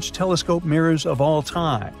large telescope mirrors of all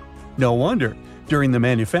time. No wonder, during the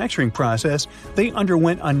manufacturing process, they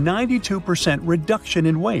underwent a 92% reduction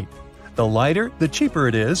in weight. The lighter, the cheaper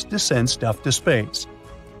it is to send stuff to space.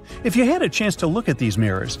 If you had a chance to look at these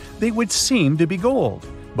mirrors, they would seem to be gold,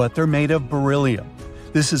 but they're made of beryllium.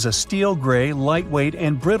 This is a steel gray, lightweight,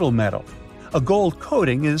 and brittle metal. A gold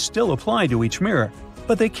coating is still applied to each mirror,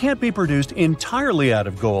 but they can't be produced entirely out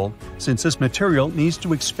of gold since this material needs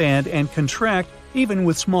to expand and contract even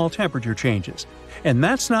with small temperature changes. And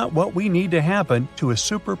that's not what we need to happen to a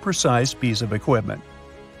super precise piece of equipment.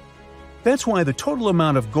 That's why the total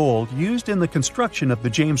amount of gold used in the construction of the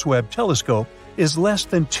James Webb Telescope is less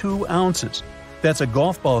than 2 ounces. That's a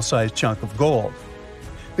golf ball-sized chunk of gold.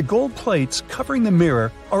 The gold plates covering the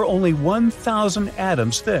mirror are only 1,000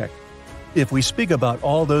 atoms thick. If we speak about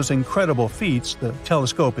all those incredible feats the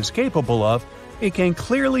telescope is capable of, it can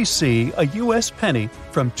clearly see a U.S. penny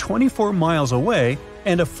from 24 miles away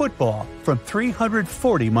and a football from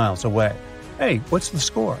 340 miles away. Hey, what's the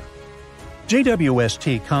score?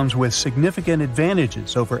 JWST comes with significant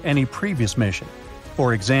advantages over any previous mission.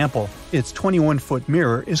 For example, its 21-foot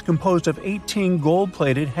mirror is composed of 18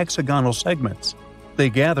 gold-plated hexagonal segments. They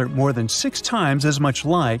gather more than 6 times as much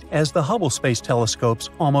light as the Hubble Space Telescope's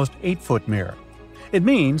almost 8-foot mirror. It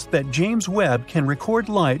means that James Webb can record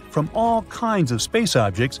light from all kinds of space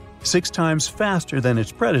objects 6 times faster than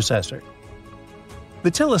its predecessor. The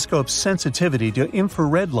telescope's sensitivity to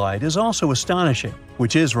infrared light is also astonishing,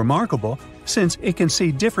 which is remarkable since it can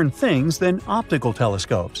see different things than optical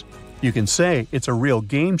telescopes. You can say it's a real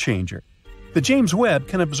game changer. The James Webb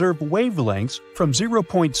can observe wavelengths from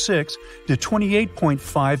 0.6 to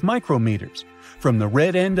 28.5 micrometers, from the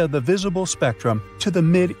red end of the visible spectrum to the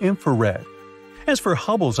mid-infrared. As for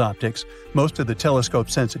Hubble's optics, most of the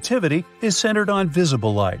telescope's sensitivity is centered on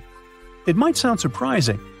visible light. It might sound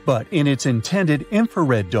surprising, but in its intended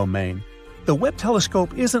infrared domain, the Webb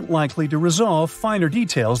telescope isn't likely to resolve finer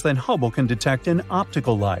details than Hubble can detect in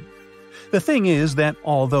optical light. The thing is that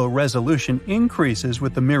although resolution increases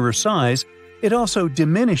with the mirror size, it also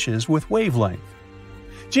diminishes with wavelength.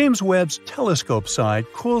 James Webb's telescope side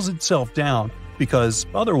cools itself down because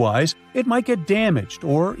otherwise it might get damaged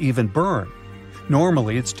or even burned.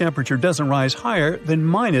 Normally its temperature doesn't rise higher than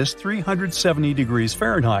minus 370 degrees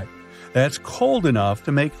Fahrenheit. That's cold enough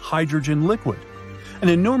to make hydrogen liquid. An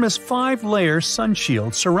enormous 5-layer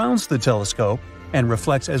sunshield surrounds the telescope and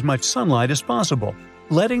reflects as much sunlight as possible,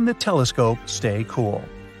 letting the telescope stay cool.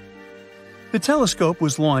 The telescope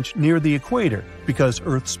was launched near the equator because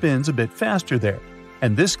Earth spins a bit faster there,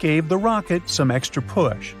 and this gave the rocket some extra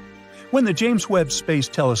push. When the James Webb Space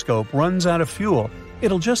Telescope runs out of fuel,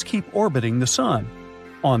 it'll just keep orbiting the Sun.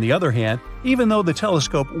 On the other hand, even though the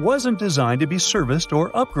telescope wasn't designed to be serviced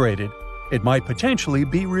or upgraded, it might potentially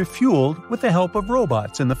be refueled with the help of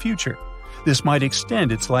robots in the future. This might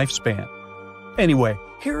extend its lifespan. Anyway,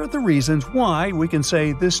 here are the reasons why we can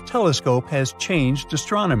say this telescope has changed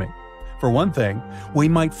astronomy. For one thing, we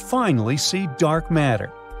might finally see dark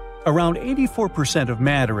matter. Around 84% of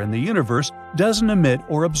matter in the universe doesn't emit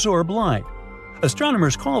or absorb light.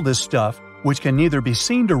 Astronomers call this stuff, which can neither be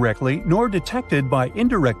seen directly nor detected by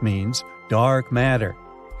indirect means, dark matter.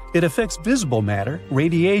 It affects visible matter,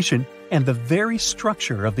 radiation, and the very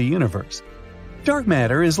structure of the universe. Dark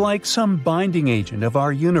matter is like some binding agent of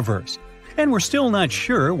our universe, and we're still not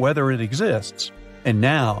sure whether it exists. And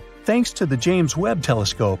now, thanks to the James Webb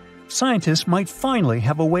Telescope, scientists might finally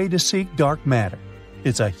have a way to seek dark matter.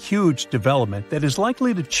 It's a huge development that is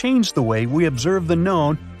likely to change the way we observe the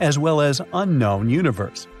known as well as unknown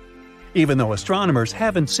universe. Even though astronomers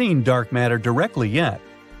haven't seen dark matter directly yet,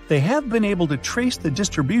 they have been able to trace the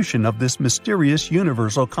distribution of this mysterious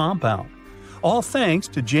universal compound, all thanks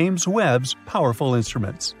to James Webb's powerful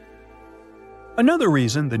instruments. Another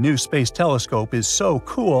reason the new space telescope is so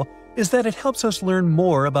cool is that it helps us learn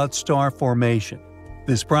more about star formation.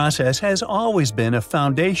 This process has always been a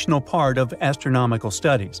foundational part of astronomical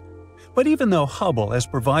studies. But even though Hubble has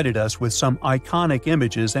provided us with some iconic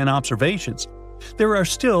images and observations, there are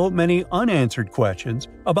still many unanswered questions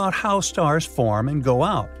about how stars form and go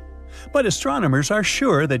out. But astronomers are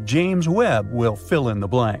sure that James Webb will fill in the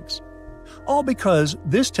blanks. All because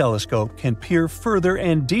this telescope can peer further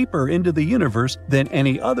and deeper into the universe than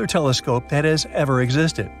any other telescope that has ever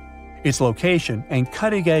existed. Its location and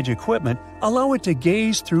cutting-edge equipment allow it to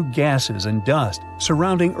gaze through gases and dust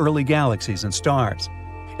surrounding early galaxies and stars.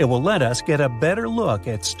 It will let us get a better look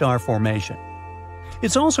at star formation.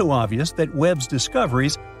 It's also obvious that Webb's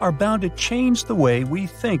discoveries are bound to change the way we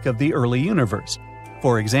think of the early universe.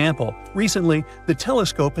 For example, recently, the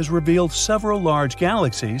telescope has revealed several large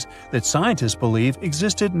galaxies that scientists believe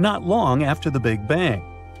existed not long after the Big Bang.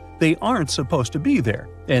 They aren't supposed to be there,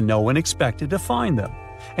 and no one expected to find them.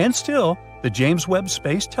 And still, the James Webb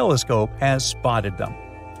Space Telescope has spotted them.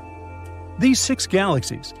 These 6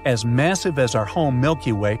 galaxies, as massive as our home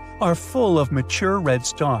Milky Way, are full of mature red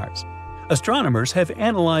stars. Astronomers have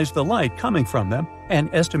analyzed the light coming from them and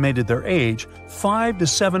estimated their age 5 to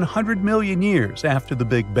 700 million years after the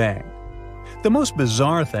Big Bang. The most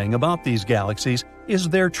bizarre thing about these galaxies is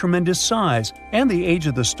their tremendous size and the age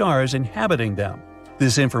of the stars inhabiting them.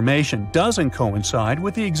 This information doesn't coincide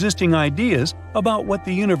with the existing ideas about what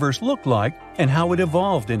the universe looked like and how it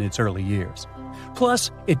evolved in its early years.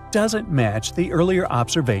 Plus, it doesn't match the earlier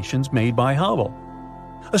observations made by Hubble.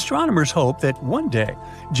 Astronomers hope that one day,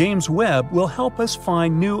 James Webb will help us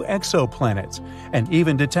find new exoplanets and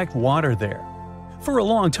even detect water there. For a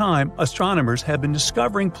long time, astronomers have been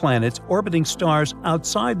discovering planets orbiting stars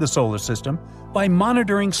outside the solar system by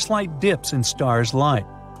monitoring slight dips in stars' light.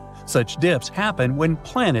 Such dips happen when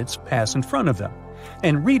planets pass in front of them,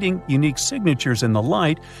 and reading unique signatures in the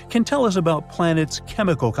light can tell us about planets'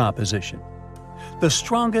 chemical composition. The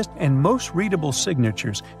strongest and most readable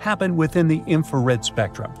signatures happen within the infrared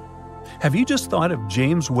spectrum. Have you just thought of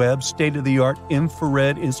James Webb's state-of-the-art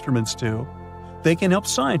infrared instruments too? They can help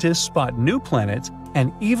scientists spot new planets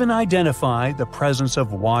and even identify the presence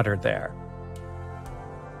of water there.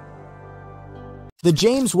 The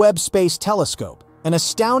James Webb Space Telescope, an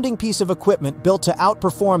astounding piece of equipment built to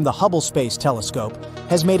outperform the Hubble Space Telescope,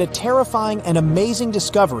 has made a terrifying and amazing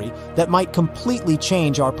discovery that might completely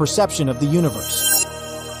change our perception of the universe.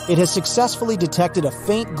 It has successfully detected a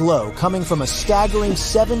faint glow coming from a staggering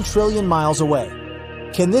 7 trillion miles away.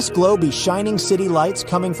 Can this glow be shining city lights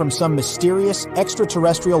coming from some mysterious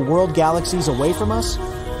extraterrestrial world galaxies away from us?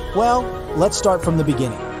 Well, let's start from the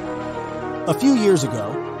beginning. A few years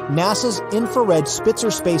ago, NASA's infrared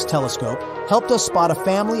Spitzer Space Telescope helped us spot a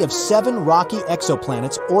family of 7 rocky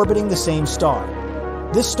exoplanets orbiting the same star.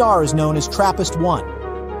 This star is known as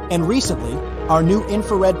TRAPPIST-1, and recently, our new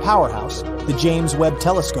infrared powerhouse, the James Webb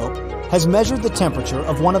Telescope, has measured the temperature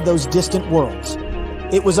of one of those distant worlds.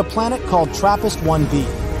 It was a planet called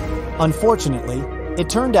TRAPPIST-1b. Unfortunately, it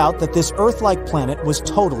turned out that this Earth-like planet was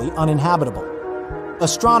totally uninhabitable.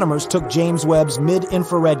 Astronomers took James Webb's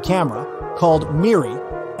mid-infrared camera, called MIRI,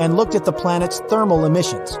 and looked at the planet's thermal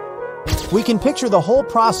emissions. We can picture the whole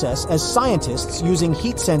process as scientists using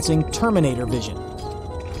heat-sensing Terminator vision.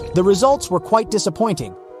 The results were quite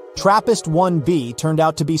disappointing. TRAPPIST-1b turned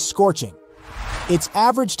out to be scorching. Its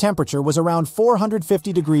average temperature was around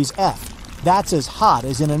 450 degrees F. That's as hot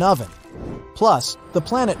as in an oven. Plus, the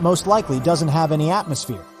planet most likely doesn't have any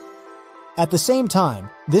atmosphere. At the same time,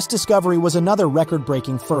 this discovery was another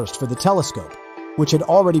record-breaking first for the telescope, which had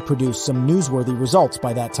already produced some newsworthy results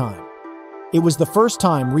by that time. It was the first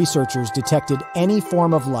time researchers detected any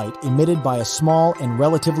form of light emitted by a small and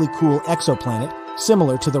relatively cool exoplanet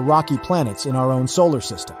similar to the rocky planets in our own solar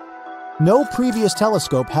system. No previous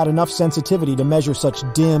telescope had enough sensitivity to measure such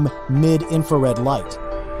dim, mid-infrared light.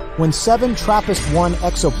 When 7 TRAPPIST-1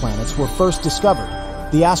 exoplanets were first discovered,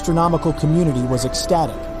 the astronomical community was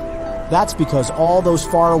ecstatic. That's because all those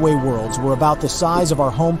faraway worlds were about the size of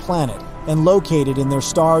our home planet and located in their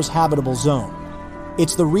star's habitable zone.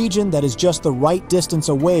 It's the region that is just the right distance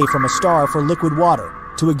away from a star for liquid water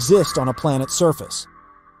to exist on a planet's surface.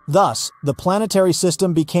 Thus, the planetary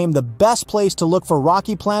system became the best place to look for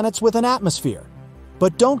rocky planets with an atmosphere.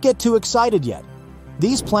 But don't get too excited yet.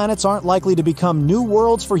 These planets aren't likely to become new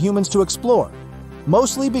worlds for humans to explore,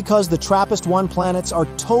 mostly because the TRAPPIST-1 planets are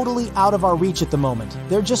totally out of our reach at the moment.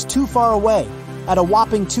 They're just too far away, at a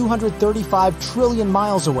whopping 235 trillion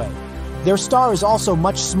miles away. Their star is also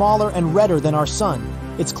much smaller and redder than our Sun.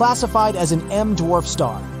 It's classified as an M-dwarf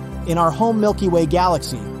star. In our home Milky Way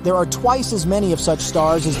galaxy, there are twice as many of such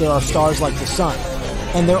stars as there are stars like the Sun,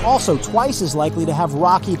 and they're also twice as likely to have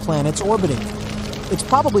rocky planets orbiting them. It's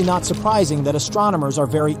probably not surprising that astronomers are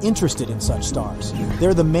very interested in such stars.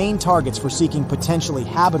 They're the main targets for seeking potentially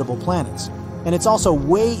habitable planets, and it's also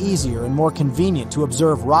way easier and more convenient to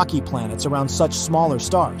observe rocky planets around such smaller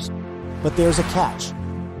stars. But there's a catch.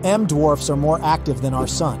 M-dwarfs are more active than our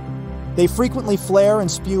Sun. They frequently flare and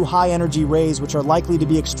spew high-energy rays which are likely to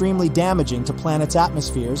be extremely damaging to planets'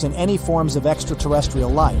 atmospheres and any forms of extraterrestrial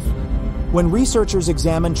life. When researchers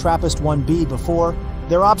examined TRAPPIST-1b before,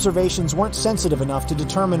 their observations weren't sensitive enough to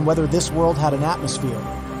determine whether this world had an atmosphere,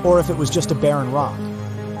 or if it was just a barren rock.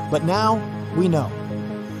 But now, we know.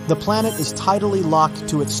 The planet is tidally locked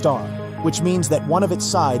to its star, which means that one of its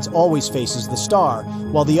sides always faces the star,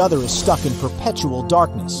 while the other is stuck in perpetual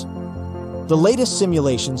darkness. The latest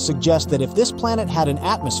simulations suggest that if this planet had an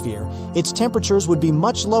atmosphere, its temperatures would be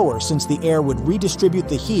much lower since the air would redistribute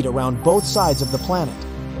the heat around both sides of the planet.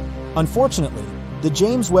 Unfortunately, the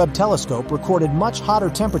James Webb Telescope recorded much hotter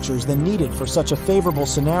temperatures than needed for such a favorable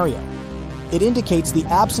scenario. It indicates the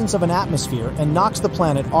absence of an atmosphere and knocks the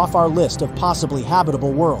planet off our list of possibly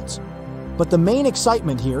habitable worlds. But the main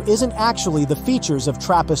excitement here isn't actually the features of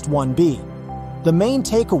TRAPPIST-1b. The main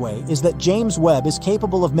takeaway is that James Webb is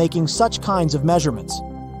capable of making such kinds of measurements.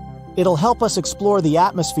 It'll help us explore the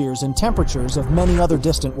atmospheres and temperatures of many other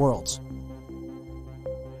distant worlds.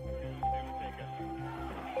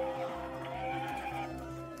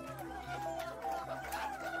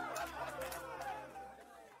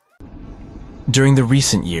 During the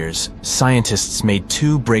recent years, scientists made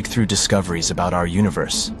 2 breakthrough discoveries about our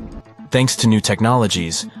universe. Thanks to new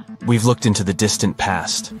technologies, we've looked into the distant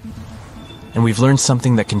past. And we've learned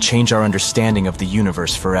something that can change our understanding of the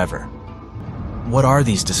universe forever. What are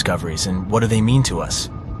these discoveries and what do they mean to us?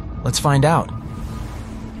 Let's find out.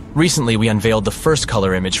 Recently, we unveiled the first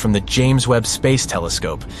color image from the James Webb Space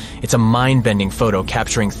Telescope. It's a mind-bending photo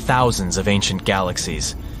capturing thousands of ancient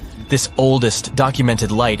galaxies. This oldest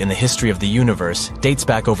documented light in the history of the universe dates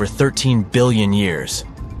back over 13 billion years.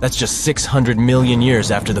 That's just 600 million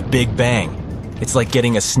years after the Big Bang. It's like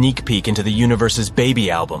getting a sneak peek into the universe's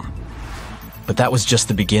baby album. But that was just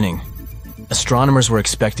the beginning. Astronomers were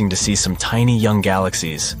expecting to see some tiny young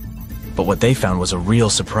galaxies. But what they found was a real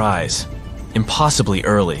surprise. Impossibly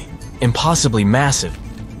early, impossibly massive,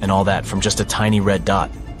 and all that from just a tiny red dot.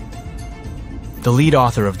 The lead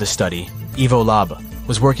author of the study, Ivo Laba,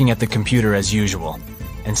 was working at the computer as usual,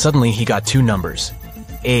 and suddenly he got 2 numbers.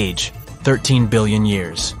 Age, 13 billion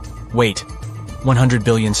years. Weight, 100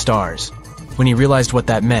 billion stars. When he realized what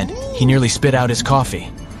that meant, he nearly spit out his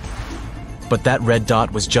coffee. But that red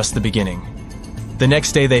dot was just the beginning. The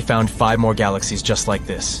next day they found 5 more galaxies just like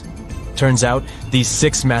this. Turns out, these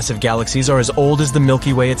 6 massive galaxies are as old as the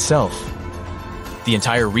Milky Way itself. The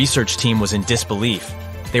entire research team was in disbelief.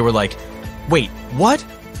 They were like, wait, what?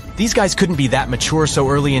 These guys couldn't be that mature so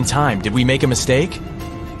early in time. Did we make a mistake?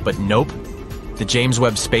 But nope. The James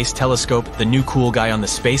Webb Space Telescope, the new cool guy on the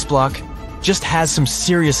space block, just has some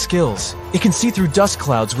serious skills. It can see through dust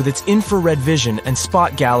clouds with its infrared vision and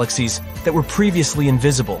spot galaxies that were previously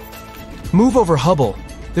invisible. Move over Hubble.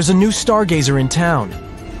 There's a new stargazer in town.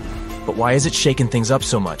 But why is it shaking things up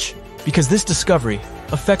so much? Because this discovery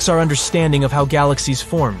affects our understanding of how galaxies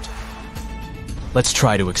formed. Let's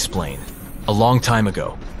try to explain. A long time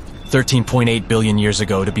ago, 13.8 billion years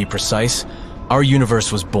ago to be precise, our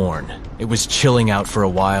universe was born. It was chilling out for a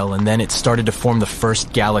while, and then it started to form the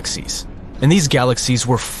first galaxies. And these galaxies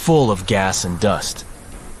were full of gas and dust.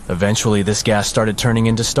 Eventually, this gas started turning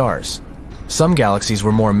into stars. Some galaxies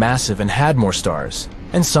were more massive and had more stars,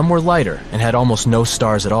 and some were lighter and had almost no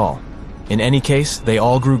stars at all. In any case, they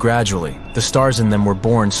all grew gradually. The stars in them were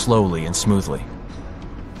born slowly and smoothly.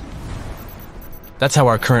 That's how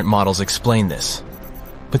our current models explain this.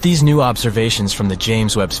 But these new observations from the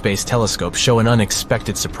James Webb Space Telescope show an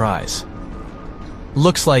unexpected surprise.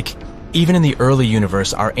 Looks like, even in the early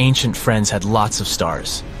universe, our ancient friends had lots of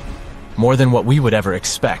stars. More than what we would ever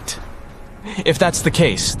expect. If that's the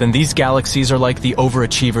case, then these galaxies are like the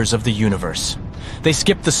overachievers of the universe. They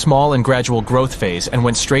skipped the small and gradual growth phase and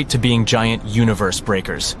went straight to being giant universe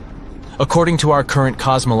breakers. According to our current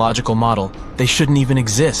cosmological model, they shouldn't even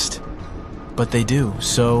exist. But they do,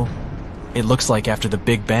 so it looks like after the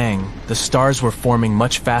Big Bang, the stars were forming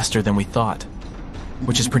much faster than we thought.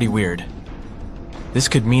 Which is pretty weird. This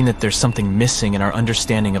could mean that there's something missing in our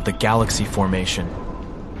understanding of the galaxy formation.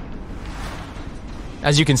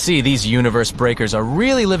 As you can see, these universe breakers are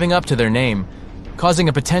really living up to their name, causing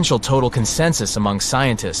a potential total consensus among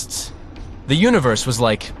scientists. The universe was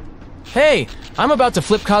like, hey, I'm about to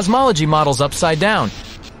flip cosmology models upside down.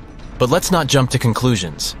 But let's not jump to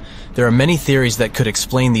conclusions. There are many theories that could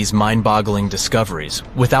explain these mind-boggling discoveries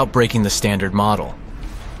without breaking the standard model.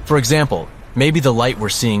 For example, maybe the light we're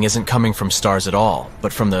seeing isn't coming from stars at all,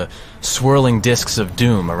 but from the swirling disks of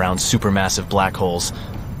doom around supermassive black holes.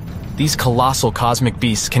 These colossal cosmic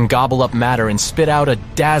beasts can gobble up matter and spit out a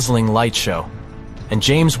dazzling light show. And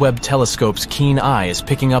James Webb Telescope's keen eye is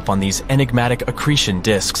picking up on these enigmatic accretion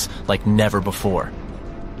disks like never before.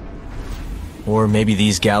 Or maybe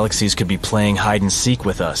these galaxies could be playing hide-and-seek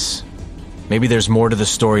with us. Maybe there's more to the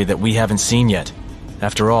story that we haven't seen yet.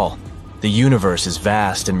 After all, the universe is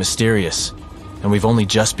vast and mysterious, and we've only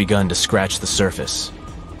just begun to scratch the surface.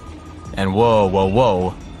 And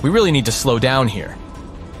whoa, we really need to slow down here.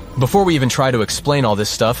 Before we even try to explain all this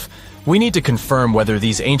stuff, we need to confirm whether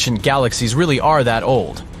these ancient galaxies really are that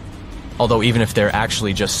old. Although even if they're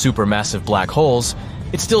actually just supermassive black holes,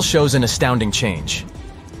 it still shows an astounding change.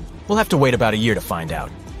 We'll have to wait about a year to find out.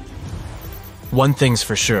 One thing's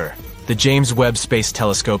for sure, the James Webb Space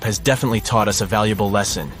Telescope has definitely taught us a valuable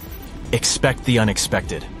lesson. Expect the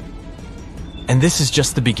unexpected. And this is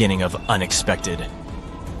just the beginning of unexpected.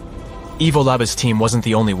 Evolaba's team wasn't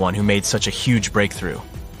the only one who made such a huge breakthrough.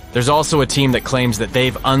 There's also a team that claims that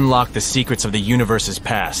they've unlocked the secrets of the universe's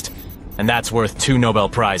past, and that's worth 2 Nobel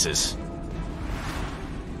Prizes.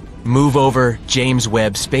 Move over James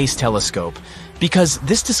Webb Space Telescope, because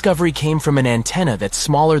this discovery came from an antenna that's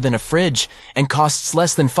smaller than a fridge and costs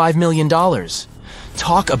less than $5 million.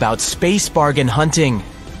 Talk about space bargain hunting!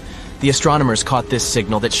 The astronomers caught this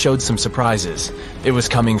signal that showed some surprises. It was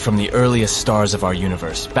coming from the earliest stars of our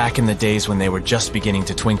universe, back in the days when they were just beginning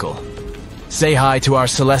to twinkle. Say hi to our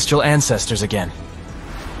celestial ancestors again.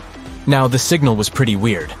 Now, the signal was pretty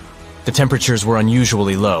weird. The temperatures were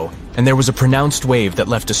unusually low, and there was a pronounced wave that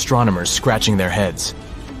left astronomers scratching their heads.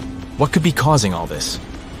 What could be causing all this?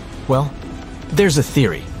 Well, there's a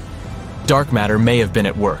theory. Dark matter may have been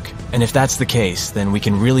at work, and if that's the case, then we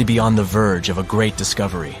can really be on the verge of a great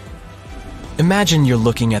discovery. Imagine you're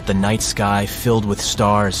looking at the night sky filled with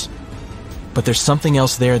stars, but there's something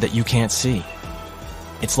else there that you can't see.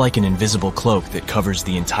 It's like an invisible cloak that covers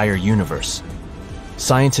the entire universe.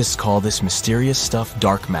 Scientists call this mysterious stuff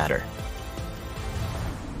dark matter.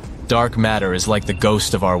 Dark matter is like the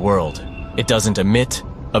ghost of our world. It doesn't emit,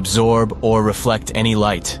 absorb, or reflect any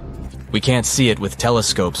light. We can't see it with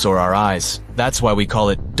telescopes or our eyes. That's why we call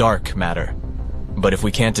it dark matter. But if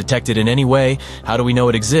we can't detect it in any way, how do we know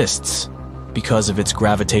it exists? Because of its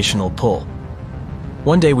gravitational pull.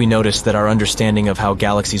 One day we noticed that our understanding of how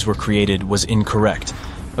galaxies were created was incorrect.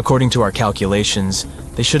 According to our calculations,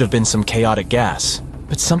 they should have been some chaotic gas,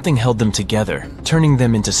 but something held them together, turning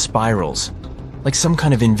them into spirals, like some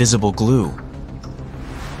kind of invisible glue.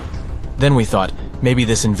 Then we thought, maybe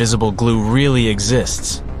this invisible glue really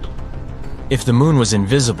exists. If the moon was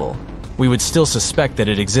invisible, we would still suspect that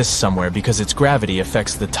it exists somewhere because its gravity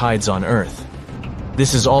affects the tides on Earth.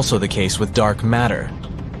 This is also the case with dark matter.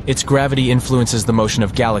 Its gravity influences the motion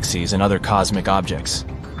of galaxies and other cosmic objects.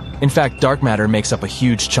 In fact, dark matter makes up a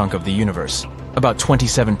huge chunk of the universe, about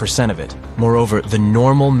 27% of it. Moreover, the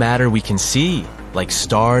normal matter we can see, like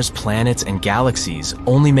stars, planets, and galaxies,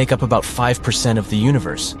 only make up about 5% of the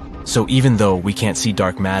universe. So even though we can't see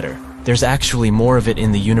dark matter, there's actually more of it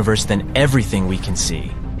in the universe than everything we can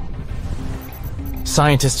see.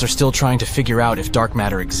 Scientists are still trying to figure out if dark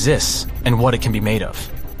matter exists and what it can be made of.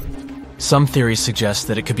 Some theories suggest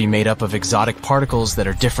that it could be made up of exotic particles that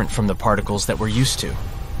are different from the particles that we're used to.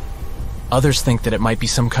 Others think that it might be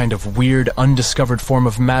some kind of weird, undiscovered form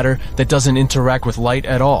of matter that doesn't interact with light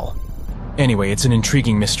at all. Anyway, it's an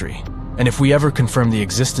intriguing mystery, and if we ever confirm the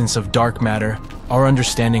existence of dark matter, our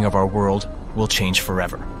understanding of our world will change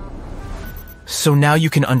forever. So now you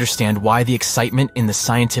can understand why the excitement in the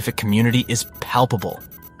scientific community is palpable.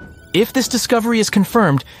 If this discovery is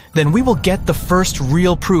confirmed, then we will get the first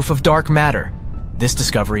real proof of dark matter. This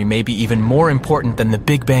discovery may be even more important than the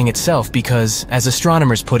Big Bang itself because, as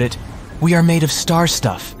astronomers put it, we are made of star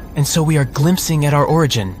stuff, and so we are glimpsing at our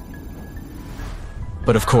origin.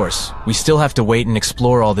 But of course, we still have to wait and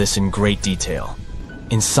explore all this in great detail.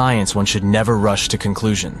 In science, one should never rush to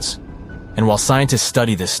conclusions. And while scientists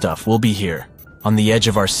study this stuff, we'll be here, on the edge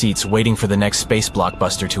of our seats waiting for the next space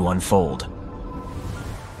blockbuster to unfold.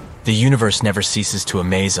 The universe never ceases to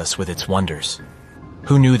amaze us with its wonders.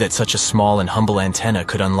 Who knew that such a small and humble antenna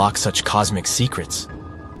could unlock such cosmic secrets?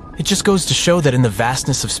 It just goes to show that in the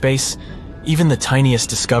vastness of space, even the tiniest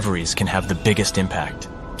discoveries can have the biggest impact.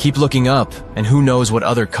 Keep looking up, and who knows what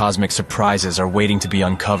other cosmic surprises are waiting to be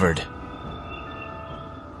uncovered.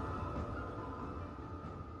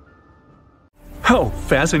 Oh,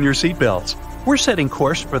 fasten your seatbelts. We're setting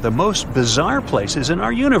course for the most bizarre places in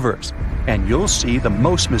our universe, and you'll see the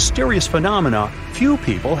most mysterious phenomena few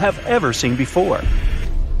people have ever seen before.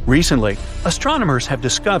 Recently, astronomers have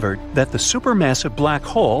discovered that the supermassive black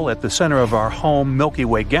hole at the center of our home Milky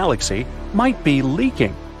Way galaxy might be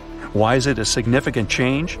leaking. Why is it a significant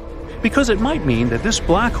change? Because it might mean that this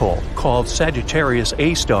black hole, called Sagittarius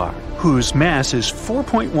A star, whose mass is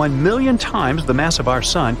 4.1 million times the mass of our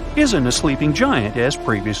Sun, isn't a sleeping giant as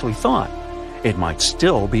previously thought. It might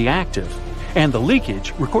still be active. And the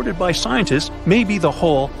leakage, recorded by scientists, may be the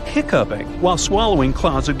hole hiccuping while swallowing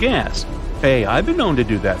clouds of gas. Hey, I've been known to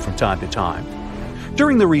do that from time to time.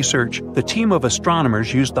 During the research, the team of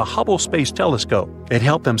astronomers used the Hubble Space Telescope. It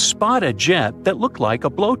helped them spot a jet that looked like a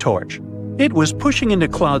blowtorch. It was pushing into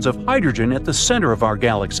clouds of hydrogen at the center of our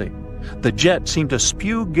galaxy. The jet seemed to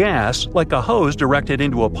spew gas like a hose directed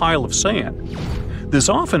into a pile of sand. This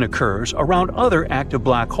often occurs around other active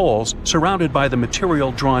black holes surrounded by the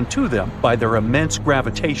material drawn to them by their immense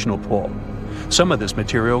gravitational pull. Some of this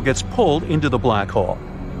material gets pulled into the black hole,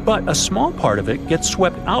 but a small part of it gets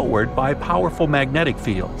swept outward by powerful magnetic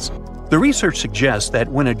fields. The research suggests that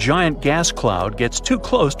when a giant gas cloud gets too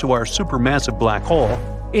close to our supermassive black hole,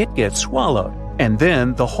 it gets swallowed, and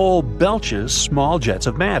then the hole belches small jets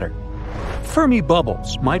of matter. Fermi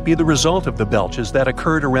bubbles might be the result of the belches that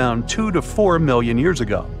occurred around 2 to 4 million years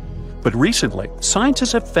ago. But recently,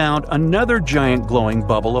 scientists have found another giant glowing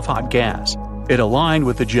bubble of hot gas. It aligned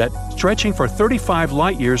with the jet stretching for 35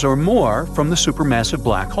 light-years or more from the supermassive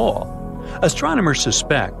black hole. Astronomers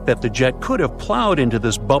suspect that the jet could have plowed into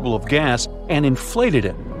this bubble of gas and inflated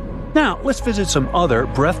it. Now, let's visit some other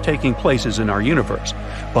breathtaking places in our universe.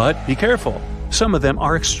 But be careful, some of them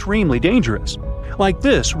are extremely dangerous. Like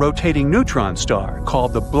this rotating neutron star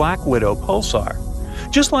called the Black Widow pulsar.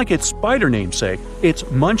 Just like its spider namesake, it's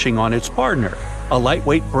munching on its partner, a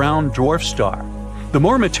lightweight brown dwarf star. The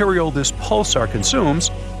more material this pulsar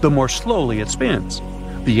consumes, the more slowly it spins.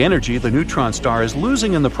 The energy the neutron star is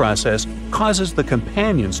losing in the process causes the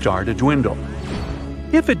companion star to dwindle.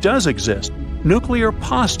 If it does exist, nuclear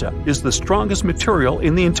pasta is the strongest material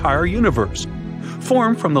in the entire universe.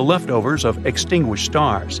 Formed from the leftovers of extinguished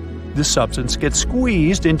stars, this substance gets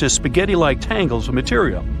squeezed into spaghetti-like tangles of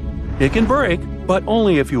material. It can break, but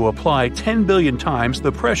only if you apply 10 billion times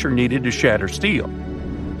the pressure needed to shatter steel.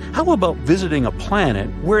 How about visiting a planet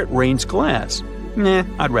where it rains glass? Nah,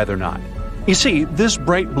 I'd rather not. You see, this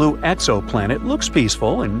bright blue exoplanet looks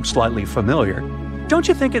peaceful and slightly familiar. Don't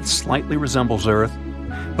you think it slightly resembles Earth?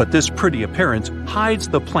 But this pretty appearance hides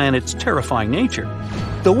the planet's terrifying nature.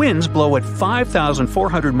 The winds blow at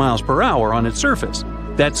 5,400 miles per hour on its surface.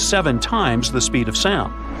 That's 7 times the speed of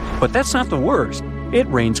sound. But that's not the worst. It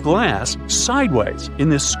rains glass sideways in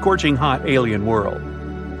this scorching hot alien world.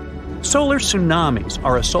 Solar tsunamis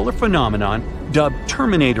are a solar phenomenon dubbed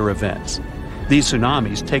Terminator events. These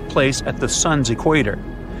tsunamis take place at the sun's equator.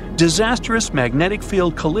 Disastrous magnetic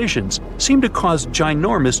field collisions seem to cause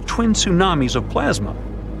ginormous twin tsunamis of plasma.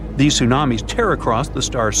 These tsunamis tear across the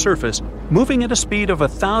star's surface, moving at a speed of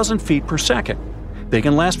 1,000 feet per second. They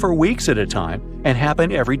can last for weeks at a time and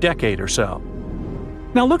happen every decade or so.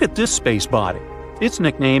 Now look at this space body. Its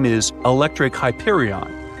nickname is Electric Hyperion.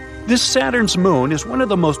 This Saturn's moon is one of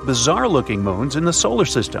the most bizarre-looking moons in the solar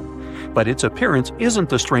system, but its appearance isn't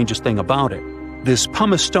the strangest thing about it. This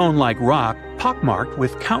pumice stone-like rock, pockmarked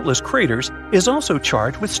with countless craters, is also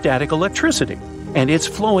charged with static electricity, and it's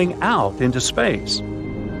flowing out into space.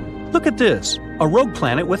 Look at this, a rogue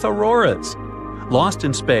planet with auroras. Lost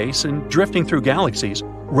in space and drifting through galaxies,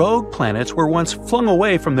 rogue planets were once flung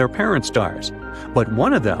away from their parent stars. But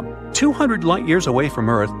one of them, 200 light-years away from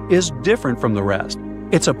Earth, is different from the rest.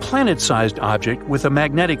 It's a planet-sized object with a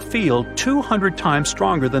magnetic field 200 times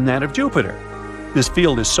stronger than that of Jupiter. This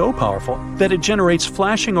field is so powerful that it generates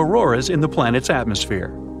flashing auroras in the planet's atmosphere.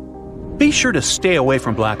 Be sure to stay away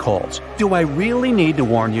from black holes. Do I really need to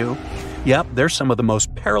warn you? Yep, they're some of the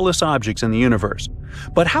most perilous objects in the universe.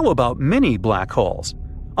 But how about mini black holes?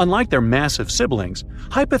 Unlike their massive siblings,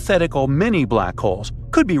 hypothetical mini black holes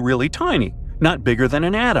could be really tiny, not bigger than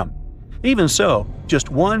an atom. Even so,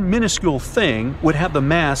 just one minuscule thing would have the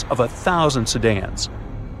mass of 1,000 sedans.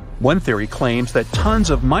 One theory claims that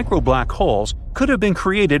tons of micro black holes could have been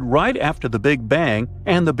created right after the Big Bang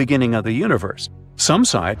and the beginning of the universe. Some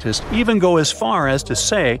scientists even go as far as to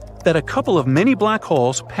say that a couple of mini black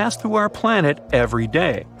holes pass through our planet every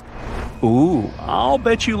day. Ooh, I'll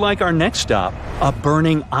bet you like our next stop, a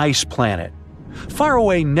burning ice planet.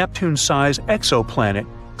 Faraway Neptune-sized exoplanet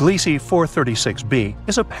Gliese 436b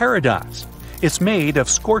is a paradox. It's made of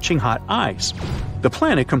scorching hot ice. The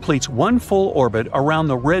planet completes one full orbit around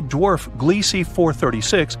the red dwarf Gliese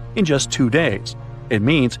 436 in just 2 days. It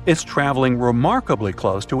means it's traveling remarkably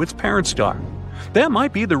close to its parent star. That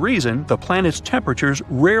might be the reason the planet's temperatures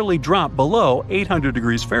rarely drop below 800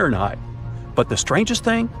 degrees Fahrenheit. But the strangest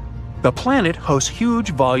thing? The planet hosts huge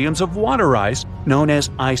volumes of water ice known as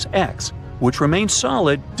Ice X, which remains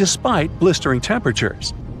solid despite blistering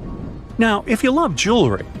temperatures. Now, if you love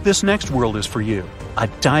jewelry, this next world is for you, a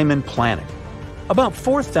diamond planet. About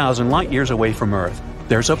 4,000 light-years away from Earth,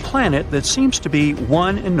 there's a planet that seems to be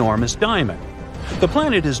one enormous diamond. The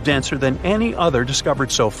planet is denser than any other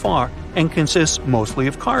discovered so far and consists mostly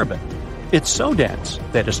of carbon. It's so dense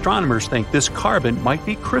that astronomers think this carbon might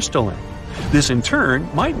be crystalline. This in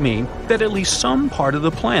turn might mean that at least some part of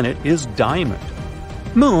the planet is diamond.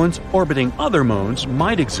 Moons orbiting other moons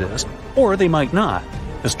might exist, or they might not.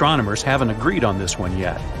 Astronomers haven't agreed on this one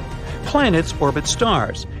yet. Planets orbit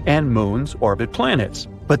stars, and moons orbit planets.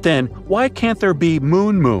 But then, why can't there be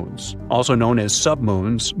moons, also known as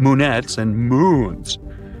submoons, moonettes, and moons?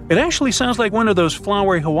 It actually sounds like one of those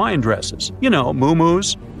flowery Hawaiian dresses,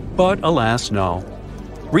 moo-moos. But alas, no.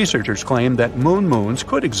 Researchers claim that moons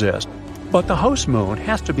could exist, but the host moon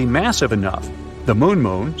has to be massive enough, the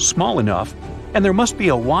moon small enough, and there must be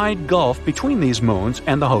a wide gulf between these moons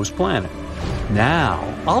and the host planet. Now,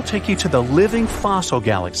 I'll take you to the living fossil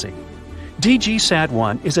galaxy.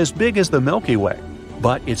 DGSat-1 is as big as the Milky Way,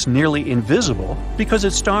 but it's nearly invisible because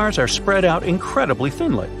its stars are spread out incredibly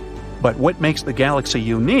thinly. But what makes the galaxy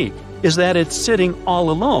unique is that it's sitting all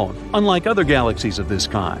alone, unlike other galaxies of this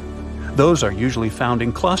kind. Those are usually found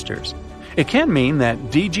in clusters. It can mean that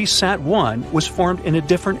DGSat-1 was formed in a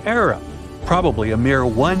different era, probably a mere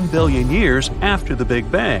 1 billion years after the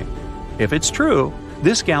Big Bang. If it's true,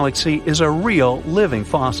 this galaxy is a real living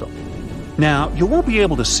fossil. Now, you won't be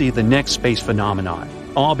able to see the next space phenomenon,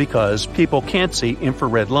 all because people can't see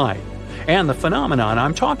infrared light. And the phenomenon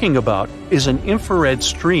I'm talking about is an infrared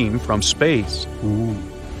stream from space. Ooh.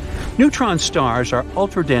 Neutron stars are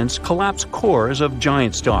ultra-dense collapsed cores of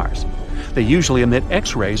giant stars. They usually emit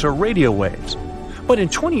X-rays or radio waves. But in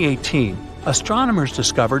 2018, astronomers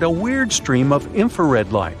discovered a weird stream of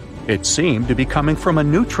infrared light. It seemed to be coming from a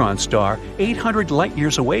neutron star 800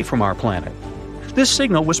 light-years away from our planet. This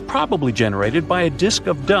signal was probably generated by a disk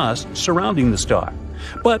of dust surrounding the star,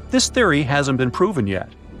 but this theory hasn't been proven yet.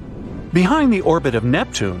 Behind the orbit of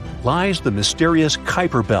Neptune lies the mysterious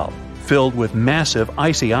Kuiper Belt, filled with massive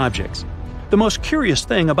icy objects. The most curious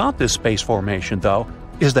thing about this space formation, though,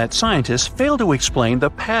 is that scientists fail to explain the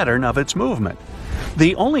pattern of its movement.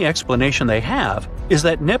 The only explanation they have is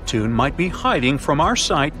that Neptune might be hiding from our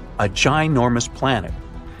sight a ginormous planet.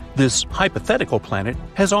 This hypothetical planet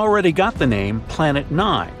has already got the name Planet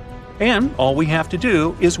 9, and all we have to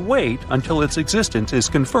do is wait until its existence is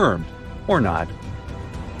confirmed, or not.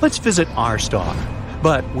 Let's visit our star,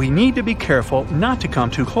 but we need to be careful not to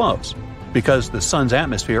come too close, because the Sun's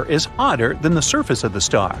atmosphere is hotter than the surface of the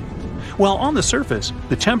star. While on the surface,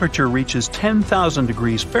 the temperature reaches 10,000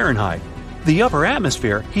 degrees Fahrenheit, the upper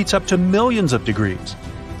atmosphere heats up to millions of degrees.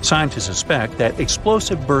 Scientists suspect that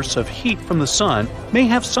explosive bursts of heat from the Sun may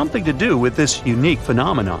have something to do with this unique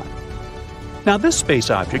phenomenon. Now, this space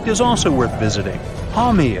object is also worth visiting.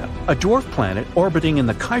 Haumea, a dwarf planet orbiting in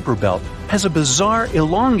the Kuiper Belt, has a bizarre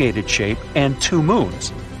elongated shape and 2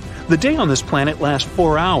 moons. The day on this planet lasts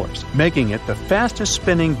 4 hours, making it the fastest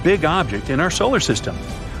spinning big object in our solar system.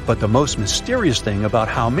 But the most mysterious thing about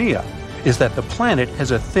Haumea is that the planet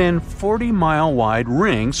has a thin 40-mile wide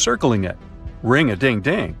ring circling it.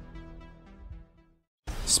 Ring-a-ding-ding.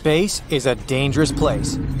 Space is a dangerous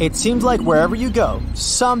place. It seems like wherever you go,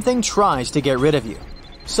 something tries to get rid of you.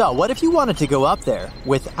 So what if you wanted to go up there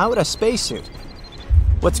without a spacesuit?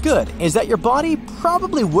 What's good is that your body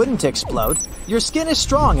probably wouldn't explode. Your skin is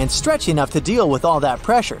strong and stretchy enough to deal with all that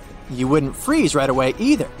pressure. You wouldn't freeze right away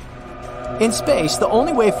either. In space, the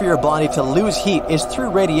only way for your body to lose heat is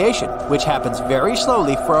through radiation, which happens very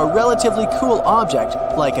slowly for a relatively cool object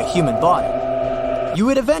like a human body. You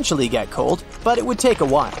would eventually get cold, but it would take a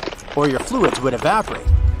while, or your fluids would evaporate.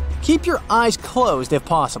 Keep your eyes closed if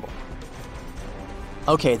possible.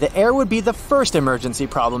 Okay, the air would be the first emergency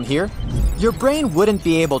problem here. Your brain wouldn't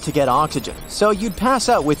be able to get oxygen, so you'd pass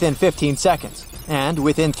out within 15 seconds, and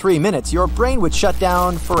within 3 minutes your brain would shut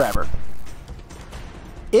down forever.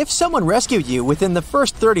 If someone rescued you within the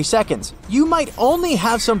first 30 seconds, you might only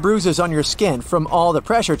have some bruises on your skin from all the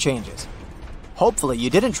pressure changes. Hopefully you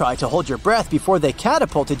didn't try to hold your breath before they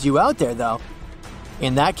catapulted you out there, though.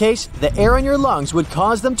 In that case, the air in your lungs would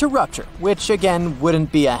cause them to rupture, which again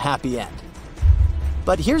wouldn't be a happy end.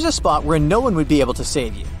 But here's a spot where no one would be able to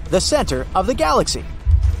save you: the center of the galaxy.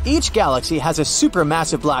 Each galaxy has a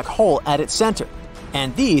supermassive black hole at its center,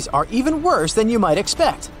 and these are even worse than you might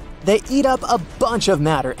expect. They eat up a bunch of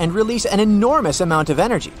matter and release an enormous amount of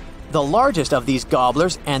energy. The largest of these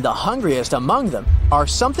gobblers, and the hungriest among them, are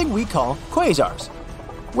something we call quasars.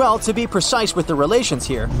 Well, to be precise with the relations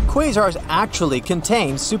here, quasars actually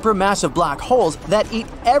contain supermassive black holes that eat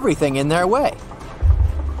everything in their way.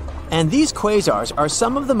 And these quasars are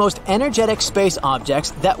some of the most energetic space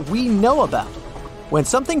objects that we know about. When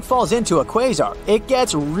something falls into a quasar, it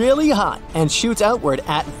gets really hot and shoots outward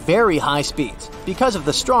at very high speeds because of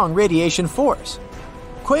the strong radiation force.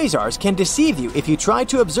 Quasars can deceive you if you try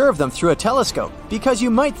to observe them through a telescope because you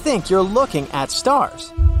might think you're looking at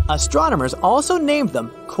stars. Astronomers also named them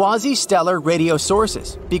quasi-stellar radio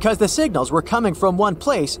sources because the signals were coming from one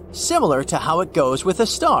place, similar to how it goes with a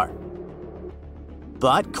star.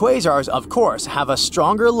 But quasars, of course, have a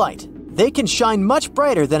stronger light, they can shine much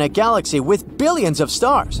brighter than a galaxy with billions of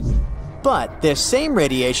stars. But this same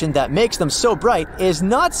radiation that makes them so bright is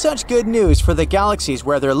not such good news for the galaxies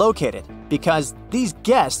where they're located, because these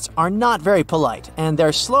guests are not very polite and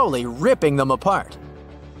they're slowly ripping them apart.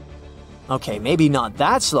 Okay, maybe not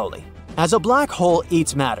that slowly. As a black hole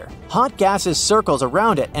eats matter, hot gases circles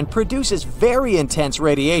around it and produces very intense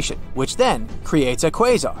radiation, which then creates a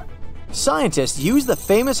quasar. Scientists use the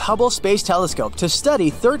famous Hubble Space Telescope to study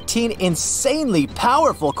 13 insanely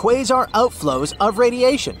powerful quasar outflows of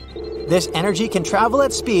radiation. This energy can travel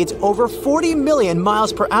at speeds over 40 million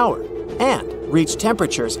miles per hour and reach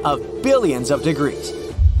temperatures of billions of degrees.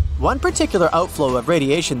 One particular outflow of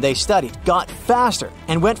radiation they studied got faster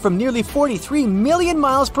and went from nearly 43 million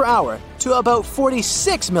miles per hour to about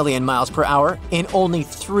 46 million miles per hour in only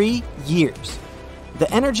 3 years.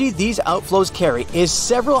 The energy these outflows carry is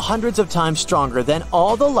several hundreds of times stronger than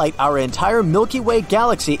all the light our entire Milky Way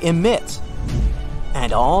galaxy emits.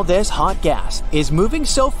 And all this hot gas is moving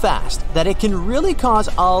so fast that it can really cause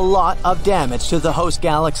a lot of damage to the host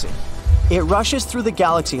galaxy. It rushes through the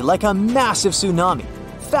galaxy like a massive tsunami,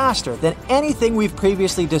 faster than anything we've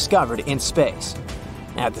previously discovered in space.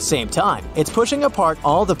 At the same time, it's pushing apart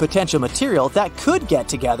all the potential material that could get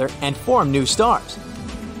together and form new stars.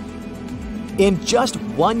 In just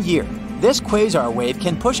 1 year, this quasar wave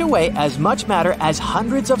can push away as much matter as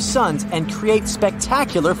hundreds of suns and create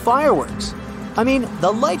spectacular fireworks. I mean,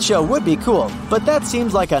 the light show would be cool, but that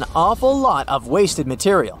seems like an awful lot of wasted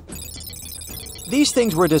material. These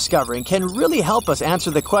things we're discovering can really help us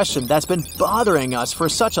answer the question that's been bothering us for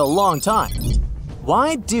such a long time.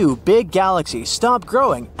 Why do big galaxies stop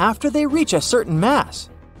growing after they reach a certain mass?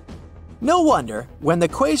 No wonder when the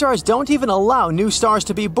quasars don't even allow new stars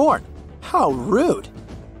to be born. How rude!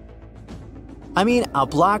 I mean, a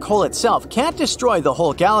black hole itself can't destroy the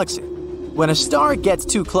whole galaxy. When a star gets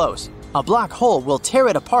too close, a black hole will tear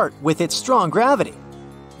it apart with its strong gravity.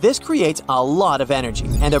 This creates a lot of energy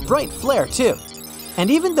and a bright flare too. And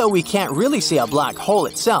even though we can't really see a black hole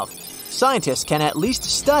itself, scientists can at least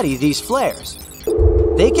study these flares.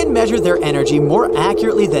 They can measure their energy more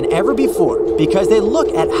accurately than ever before because they look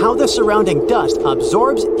at how the surrounding dust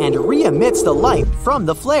absorbs and re-emits the light from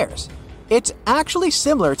the flares. It's actually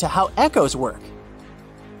similar to how echoes work.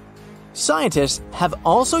 Scientists have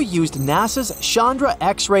also used NASA's Chandra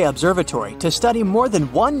X-ray Observatory to study more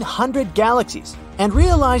than 100 galaxies and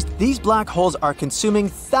realized these black holes are consuming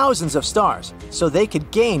thousands of stars, so they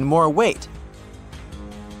could gain more weight.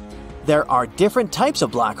 There are different types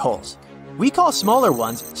of black holes. We call smaller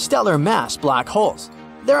ones stellar mass black holes.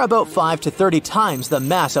 They're about 5 to 30 times the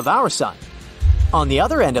mass of our Sun. On the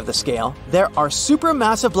other end of the scale, there are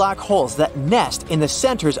supermassive black holes that nest in the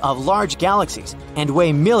centers of large galaxies and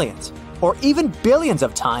weigh millions, or even billions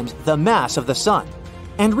of times the mass of the Sun.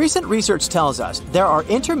 And recent research tells us there are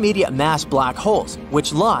intermediate mass black holes,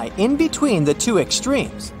 which lie in between the two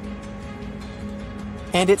extremes.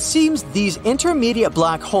 And it seems these intermediate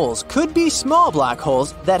black holes could be small black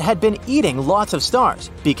holes that had been eating lots of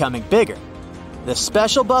stars, becoming bigger. The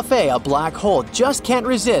special buffet a black hole just can't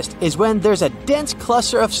resist is when there's a dense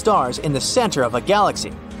cluster of stars in the center of a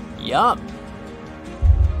galaxy. Yum!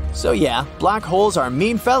 So yeah, black holes are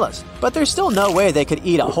mean fellas, but there's still no way they could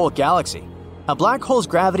eat a whole galaxy. A black hole's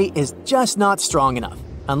gravity is just not strong enough,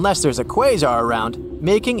 unless there's a quasar around,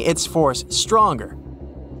 making its force stronger.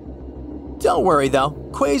 Don't worry though,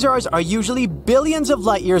 quasars are usually billions of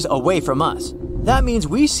light years away from us. That means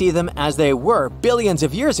we see them as they were billions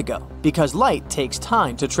of years ago, because light takes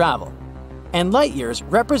time to travel. And light years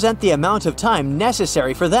represent the amount of time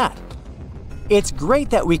necessary for that. It's great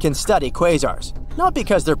that we can study quasars, not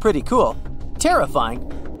because they're pretty cool, terrifying,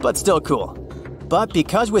 but still cool, but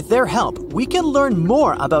because with their help, we can learn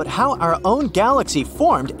more about how our own galaxy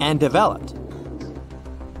formed and developed.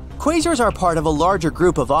 Quasars are part of a larger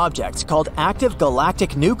group of objects called active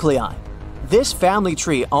galactic nuclei. This family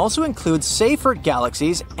tree also includes Seyfert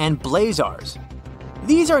galaxies and blazars.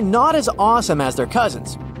 These are not as awesome as their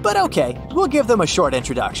cousins, but okay, we'll give them a short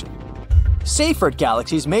introduction. Seyfert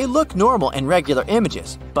galaxies may look normal in regular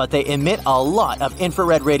images, but they emit a lot of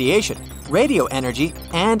infrared radiation, radio energy,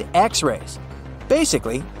 and X-rays.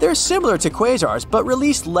 Basically, they're similar to quasars but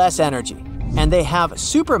release less energy, and they have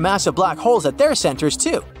supermassive black holes at their centers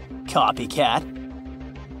too. Copycat.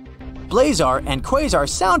 Blazar and quasar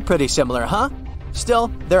sound pretty similar, huh?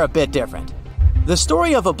 Still, they're a bit different. The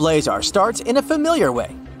story of a blazar starts in a familiar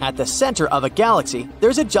way. At the center of a galaxy,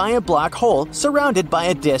 there's a giant black hole surrounded by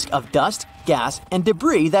a disk of dust, gas, and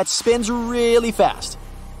debris that spins really fast.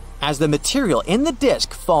 As the material in the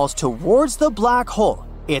disk falls towards the black hole,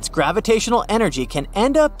 its gravitational energy can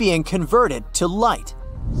end up being converted to light.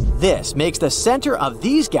 This makes the center of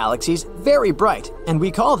these galaxies very bright, and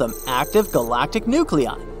we call them active galactic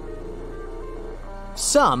nuclei.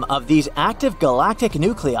 Some of these active galactic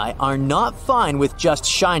nuclei are not fine with just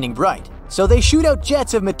shining bright, so they shoot out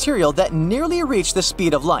jets of material that nearly reach the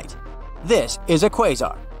speed of light. This is a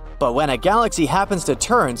quasar. But when a galaxy happens to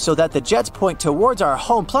turn so that the jets point towards our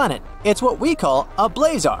home planet, it's what we call a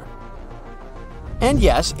blazar. And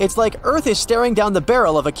yes, it's like Earth is staring down the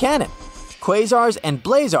barrel of a cannon. Quasars and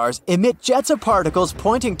blazars emit jets of particles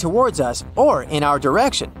pointing towards us or in our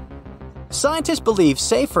direction. Scientists believe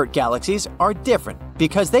Seyfert galaxies are different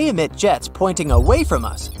because they emit jets pointing away from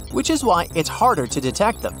us, which is why it's harder to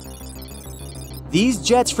detect them. These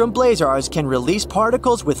jets from blazars can release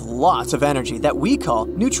particles with lots of energy that we call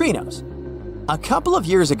neutrinos. A couple of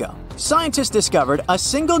years ago, scientists discovered a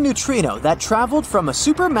single neutrino that traveled from a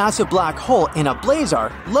supermassive black hole in a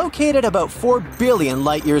blazar located about 4 billion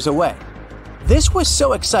light-years away. This was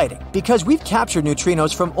so exciting because we've captured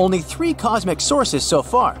neutrinos from only 3 cosmic sources so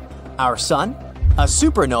far: our Sun, a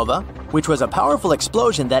supernova, which was a powerful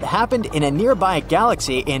explosion that happened in a nearby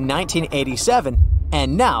galaxy in 1987,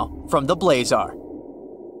 and now from the blazar.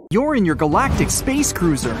 You're in your galactic space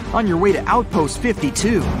cruiser on your way to Outpost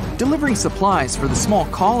 52, delivering supplies for the small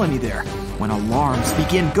colony there, when alarms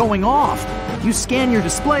begin going off. You scan your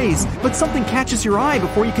displays, but something catches your eye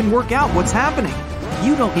before you can work out what's happening.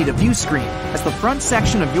 You don't need a view screen, as the front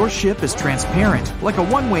section of your ship is transparent, like a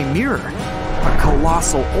one-way mirror. A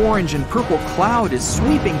colossal orange and purple cloud is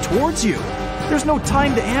sweeping towards you. There's no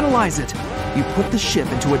time to analyze it. You put the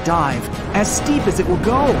ship into a dive, as steep as it will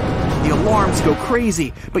go. The alarms go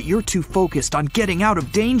crazy, but you're too focused on getting out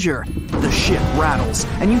of danger. The ship rattles,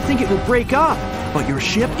 and you think it will break up, but your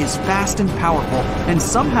ship is fast and powerful, and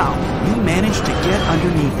somehow you manage to get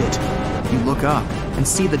underneath it. You look up and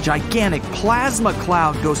see the gigantic plasma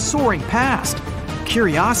cloud go soaring past.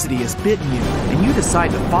 Curiosity has bitten you, and you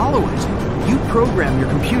decide to follow it. You program your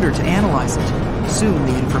computer to analyze it. Soon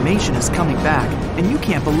the information is coming back, and you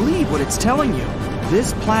can't believe what it's telling you.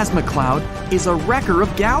 This plasma cloud is a wrecker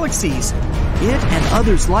of galaxies. It and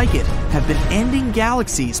others like it have been ending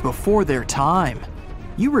galaxies before their time.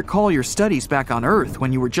 You recall your studies back on Earth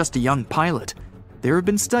when you were just a young pilot. There have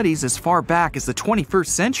been studies as far back as the 21st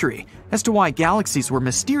century as to why galaxies were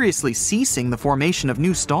mysteriously ceasing the formation of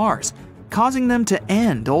new stars, causing them to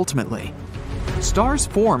end ultimately. Stars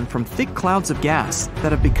form from thick clouds of gas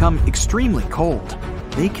that have become extremely cold.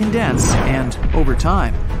 They condense and, over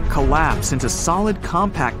time, collapse into solid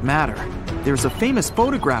compact matter. There's a famous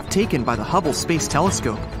photograph taken by the Hubble Space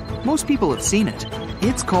Telescope. Most people have seen it.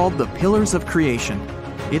 It's called the Pillars of Creation.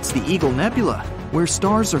 It's the Eagle Nebula, where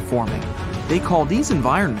stars are forming. They call these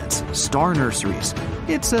environments star nurseries.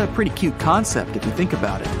 It's a pretty cute concept if you think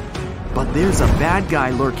about it. But there's a bad guy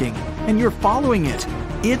lurking, and you're following it.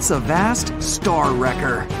 It's a vast star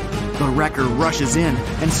wrecker. The wrecker rushes in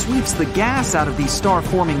and sweeps the gas out of these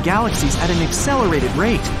star-forming galaxies at an accelerated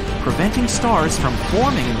rate, preventing stars from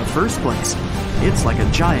forming in the first place. It's like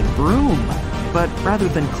a giant broom. But rather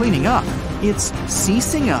than cleaning up, it's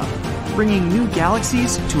ceasing up, bringing new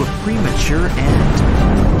galaxies to a premature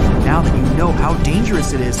end. Now that you know how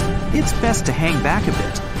dangerous it is, it's best to hang back a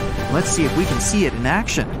bit. Let's see if we can see it in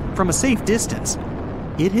action from a safe distance.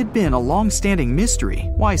 It had been a long-standing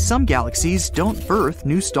mystery why some galaxies don't birth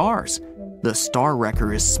new stars. The star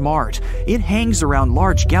wrecker is smart. It hangs around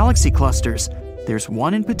large galaxy clusters. There's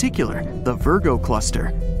one in particular, the Virgo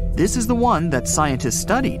cluster. This is the one that scientists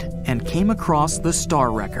studied and came across the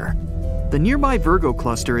star wrecker. The nearby Virgo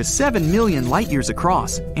cluster is 7 million light-years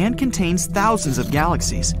across and contains thousands of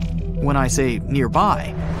galaxies. When I say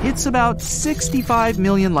nearby, it's about 65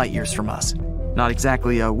 million light-years from us. Not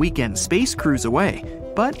exactly a weekend space cruise away,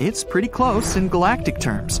 but it's pretty close in galactic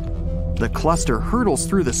terms. The cluster hurtles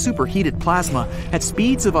through the superheated plasma at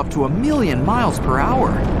speeds of up to 1 million miles per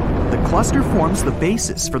hour. The cluster forms the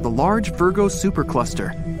basis for the large Virgo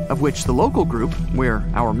supercluster, of which the local group, where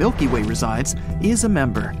our Milky Way resides, is a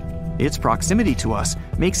member. Its proximity to us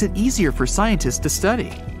makes it easier for scientists to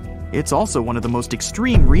study. It's also one of the most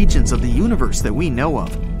extreme regions of the universe that we know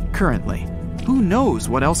of, currently. Who knows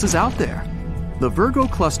what else is out there? The Virgo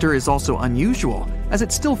cluster is also unusual, as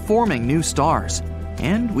it's still forming new stars,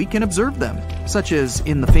 and we can observe them, such as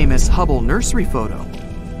in the famous Hubble nursery photo.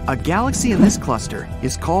 A galaxy in this cluster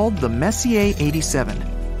is called the Messier 87.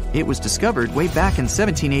 It was discovered way back in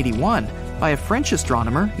 1781 by a French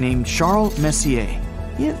astronomer named Charles Messier.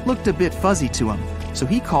 It looked a bit fuzzy to him, so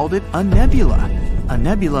he called it a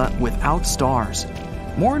nebula without stars.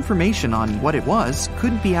 More information on what it was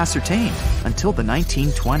couldn't be ascertained until the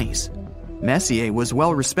 1920s. Messier was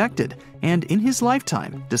well respected and in his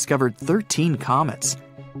lifetime discovered 13 comets.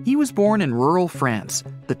 He was born in rural France,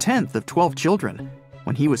 the 10th of 12 children.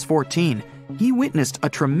 When he was 14, he witnessed a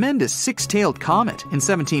tremendous six-tailed comet in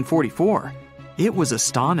 1744. It was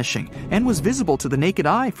astonishing and was visible to the naked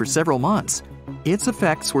eye for several months. Its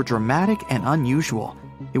effects were dramatic and unusual.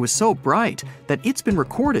 It was so bright that it's been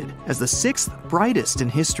recorded as the sixth brightest in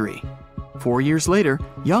history. 4 years later,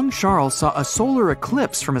 young Charles saw a solar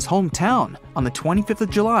eclipse from his hometown on the 25th of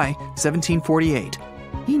July, 1748.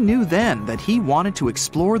 He knew then that he wanted to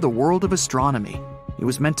explore the world of astronomy. It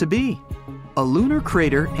was meant to be. A lunar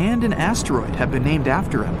crater and an asteroid have been named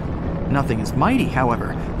after him. Nothing is mighty,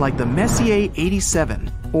 however, like the Messier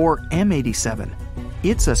 87, or M87.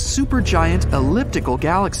 It's a supergiant elliptical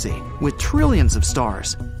galaxy with trillions of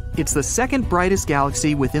stars. It's the second brightest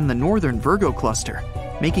galaxy within the northern Virgo cluster,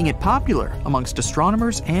 making it popular amongst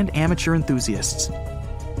astronomers and amateur enthusiasts.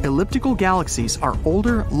 Elliptical galaxies are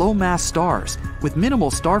older, low-mass stars with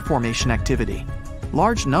minimal star formation activity.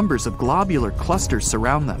 Large numbers of globular clusters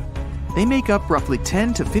surround them. They make up roughly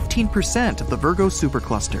 10 to 15% of the Virgo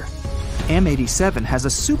supercluster. M87 has a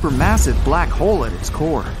supermassive black hole at its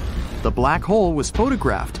core. The black hole was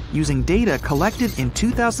photographed using data collected in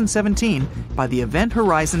 2017 by the Event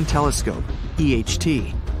Horizon Telescope,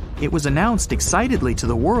 EHT. It was announced excitedly to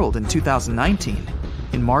the world in 2019.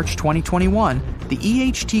 In March 2021, the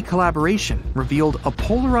EHT collaboration revealed a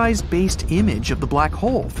polarized-based image of the black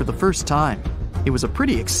hole for the first time. It was a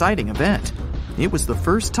pretty exciting event. It was the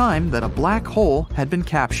first time that a black hole had been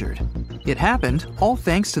captured. It happened all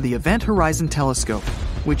thanks to the Event Horizon Telescope,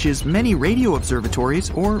 which is many radio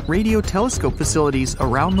observatories or radio telescope facilities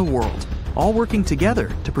around the world, all working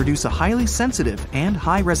together to produce a highly sensitive and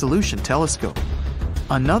high-resolution telescope.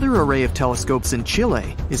 Another array of telescopes in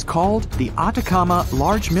Chile is called the Atacama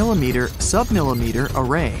Large Millimeter Submillimeter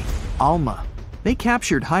Array, ALMA. They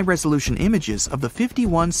captured high-resolution images of the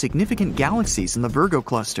 51 significant galaxies in the Virgo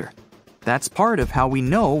cluster. That's part of how we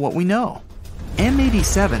know what we know.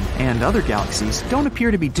 M87 and other galaxies don't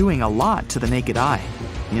appear to be doing a lot to the naked eye.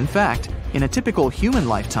 In fact, in a typical human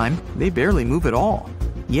lifetime, they barely move at all.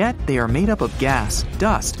 Yet they are made up of gas,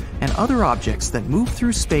 dust, and other objects that move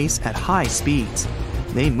through space at high speeds.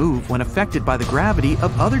 They move when affected by the gravity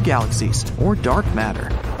of other galaxies, or dark matter,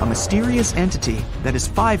 a mysterious entity that is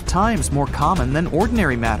 5 times more common than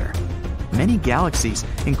ordinary matter. Many galaxies,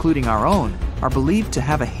 including our own, are believed to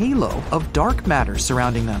have a halo of dark matter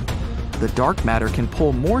surrounding them. The dark matter can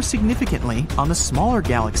pull more significantly on the smaller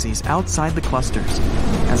galaxies outside the clusters.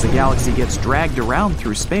 As the galaxy gets dragged around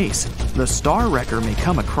through space, the star wrecker may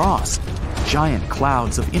come across. Giant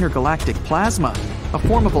clouds of intergalactic plasma, a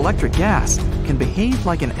form of electric gas, can behave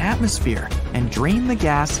like an atmosphere and drain the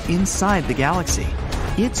gas inside the galaxy.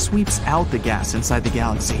 It sweeps out the gas inside the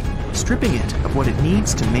galaxy, stripping it of what it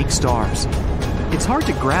needs to make stars. It's hard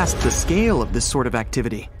to grasp the scale of this sort of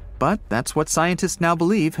activity, but that's what scientists now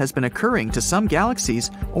believe has been occurring to some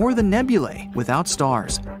galaxies or the nebulae without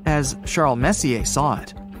stars, as Charles Messier saw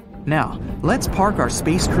it. Now, let's park our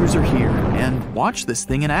space cruiser here and watch this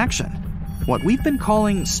thing in action. What we've been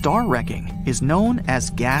calling star wrecking is known as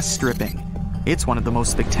gas stripping. It's one of the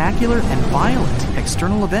most spectacular and violent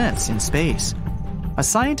external events in space. A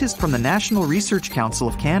scientist from the National Research Council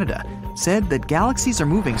of Canada said that galaxies are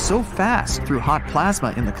moving so fast through hot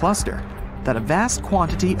plasma in the cluster that a vast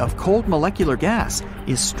quantity of cold molecular gas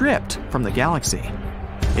is stripped from the galaxy.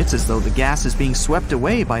 It's as though the gas is being swept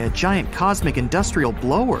away by a giant cosmic industrial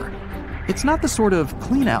blower. It's not the sort of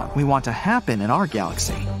clean-out we want to happen in our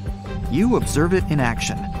galaxy. You observe it in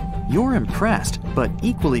action. You're impressed, but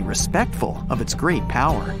equally respectful of its great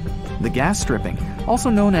power. The gas stripping, also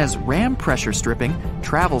known as ram pressure stripping,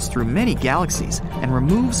 travels through many galaxies and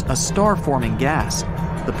removes a star-forming gas.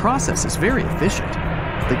 The process is very efficient.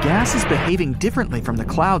 The gas is behaving differently from the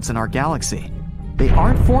clouds in our galaxy. They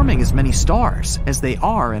aren't forming as many stars as they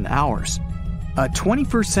are in ours. A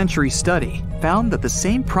 21st century study found that the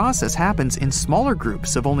same process happens in smaller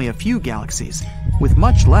groups of only a few galaxies, with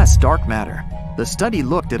much less dark matter. The study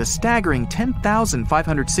looked at a staggering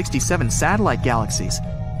 10,567 satellite galaxies.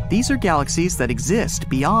 These are galaxies that exist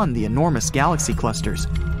beyond the enormous galaxy clusters.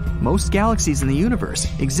 Most galaxies in the universe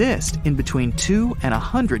exist in between 2 and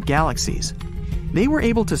 100 galaxies. They were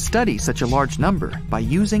able to study such a large number by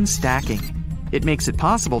using stacking. It makes it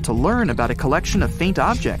possible to learn about a collection of faint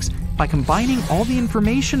objects by combining all the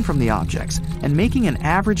information from the objects and making an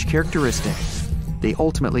average characteristic. They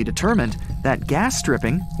ultimately determined that gas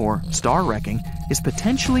stripping, or star wrecking, is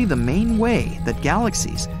potentially the main way that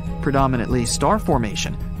galaxies, predominantly star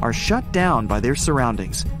formation, are shut down by their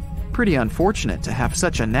surroundings. Pretty unfortunate to have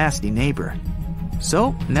such a nasty neighbor.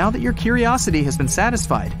 So, now that your curiosity has been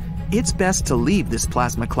satisfied, it's best to leave this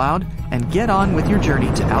plasma cloud and get on with your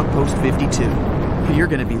journey to Outpost 52. You're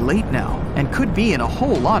going to be late now and could be in a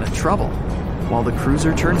whole lot of trouble. While the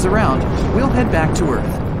cruiser turns around, we'll head back to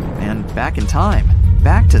Earth. And back in time,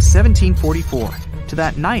 back to 1744, to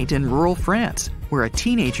that night in rural France, where a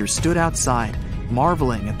teenager stood outside,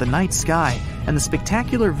 marveling at the night sky and the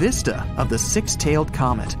spectacular vista of the six-tailed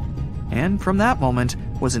comet. And from that moment,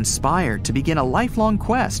 was inspired to begin a lifelong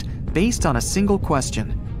quest based on a single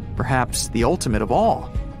question, perhaps the ultimate of all: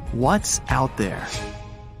 what's out there?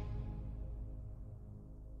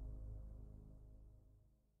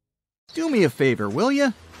 Do me a favor, will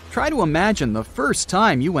ya? Try to imagine the first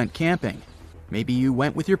time you went camping. Maybe you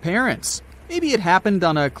went with your parents. Maybe it happened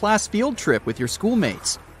on a class field trip with your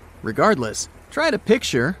schoolmates. Regardless, try to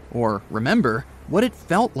picture, or remember, what it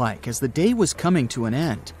felt like as the day was coming to an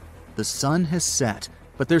end. The sun has set,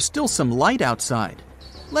 but there's still some light outside.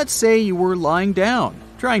 Let's say you were lying down,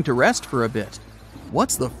 trying to rest for a bit.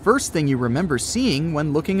 What's the first thing you remember seeing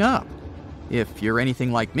when looking up? If you're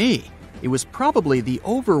anything like me, it was probably the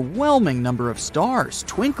overwhelming number of stars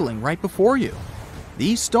twinkling right before you.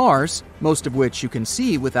 These stars, most of which you can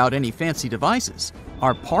see without any fancy devices,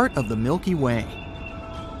 are part of the Milky Way.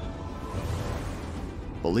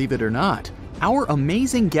 Believe it or not, our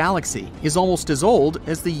amazing galaxy is almost as old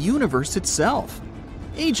as the universe itself.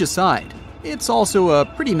 Age aside, it's also a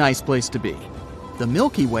pretty nice place to be. The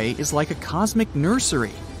Milky Way is like a cosmic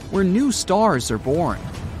nursery where new stars are born.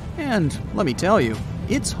 And let me tell you,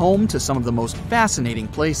 it's home to some of the most fascinating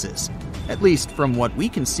places, at least from what we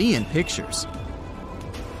can see in pictures.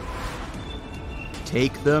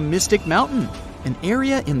 Take the Mystic Mountain, an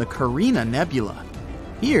area in the Carina Nebula.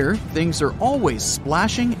 Here, things are always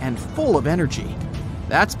splashing and full of energy.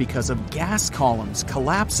 That's because of gas columns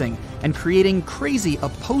collapsing and creating crazy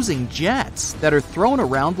opposing jets that are thrown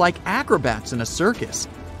around like acrobats in a circus.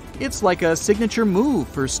 It's like a signature move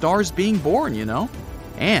for stars being born, you know?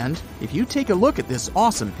 And if you take a look at this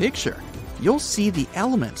awesome picture, you'll see the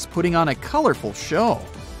elements putting on a colorful show.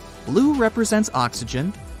 Blue represents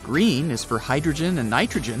oxygen, green is for hydrogen and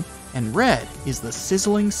nitrogen, and red is the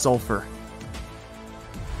sizzling sulfur.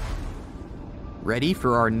 Ready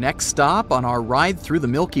for our next stop on our ride through the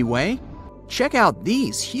Milky Way? Check out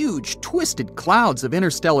these huge, twisted clouds of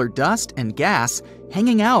interstellar dust and gas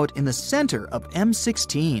hanging out in the center of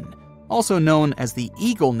M16, also known as the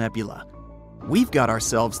Eagle Nebula. We've got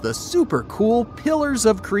ourselves the super cool Pillars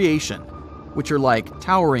of Creation, which are like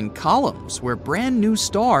towering columns where brand new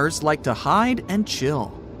stars like to hide and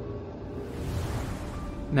chill.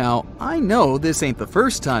 Now, I know this ain't the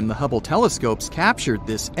first time the Hubble telescopes captured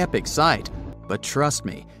this epic sight, but trust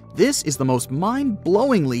me, this is the most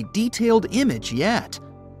mind-blowingly detailed image yet.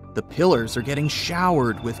 The pillars are getting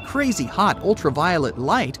showered with crazy hot ultraviolet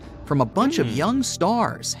light from a bunch of young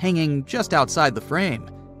stars hanging just outside the frame.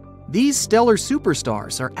 These stellar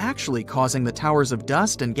superstars are actually causing the towers of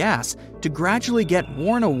dust and gas to gradually get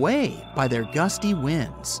worn away by their gusty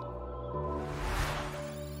winds.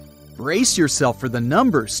 Brace yourself for the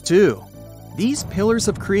numbers, too. These pillars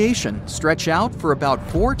of creation stretch out for about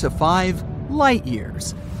 4 to 5 light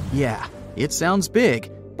years. Yeah, it sounds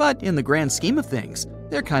big, but in the grand scheme of things,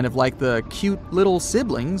 they're kind of like the cute little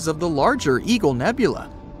siblings of the larger Eagle Nebula,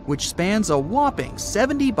 which spans a whopping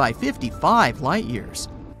 70 by 55 light years.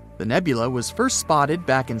 The nebula was first spotted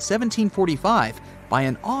back in 1745 by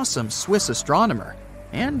an awesome Swiss astronomer,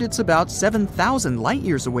 and it's about 7,000 light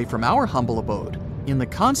years away from our humble abode, in the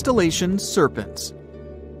constellation Serpens.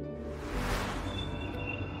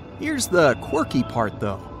 Here's the quirky part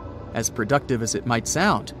though. As productive as it might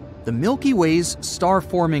sound, the Milky Way's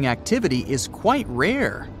star-forming activity is quite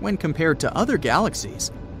rare when compared to other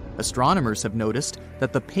galaxies. Astronomers have noticed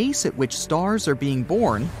that the pace at which stars are being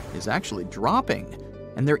born is actually dropping,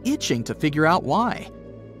 and they're itching to figure out why.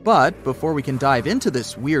 But before we can dive into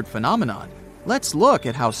this weird phenomenon, let's look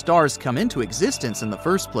at how stars come into existence in the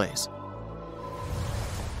first place.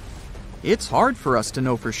 It's hard for us to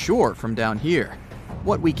know for sure from down here.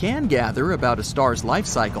 What we can gather about a star's life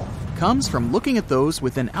cycle comes from looking at those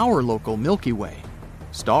within our local Milky Way.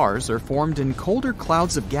 Stars are formed in colder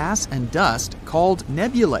clouds of gas and dust called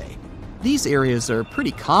nebulae. These areas are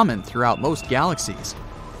pretty common throughout most galaxies.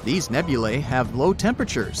 These nebulae have low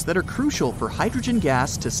temperatures that are crucial for hydrogen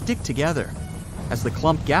gas to stick together. As the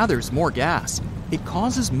clump gathers more gas, it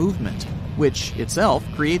causes movement, which itself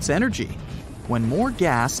creates energy. When more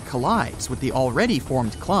gas collides with the already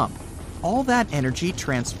formed clump, all that energy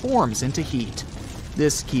transforms into heat.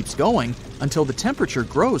 This keeps going until the temperature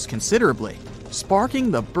grows considerably,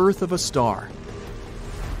 sparking the birth of a star.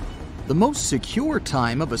 The most secure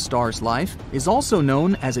time of a star's life is also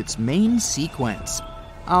known as its main sequence.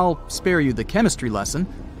 I'll spare you the chemistry lesson,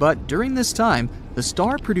 but during this time, the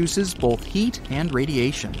star produces both heat and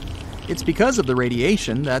radiation. It's because of the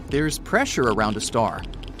radiation that there's pressure around a star,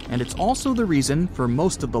 and it's also the reason for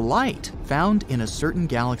most of the light found in a certain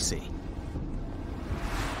galaxy.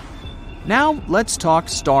 Now let's talk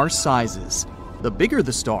star sizes. The bigger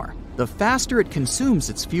the star, the faster it consumes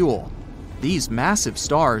its fuel. These massive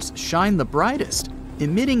stars shine the brightest,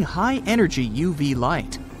 emitting high-energy UV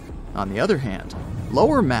light. On the other hand,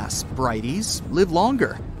 lower-mass brighties live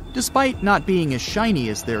longer, despite not being as shiny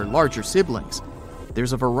as their larger siblings.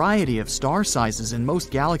 There's a variety of star sizes in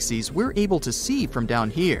most galaxies we're able to see from down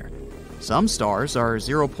here. Some stars are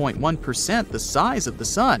 0.1% the size of the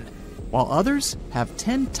Sun, while others have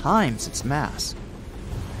 10 times its mass.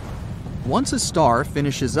 Once a star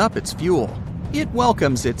finishes up its fuel, it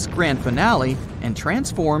welcomes its grand finale and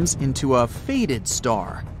transforms into a faded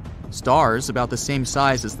star. Stars about the same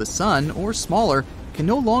size as the Sun or smaller can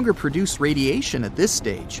no longer produce radiation at this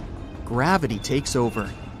stage. Gravity takes over,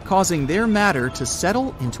 causing their matter to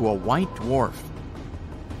settle into a white dwarf.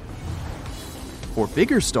 For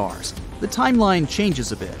bigger stars, the timeline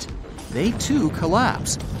changes a bit. They too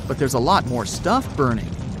collapse, but there's a lot more stuff burning,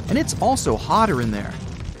 and it's also hotter in there.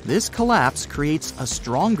 This collapse creates a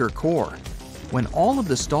stronger core. When all of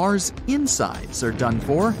the star's insides are done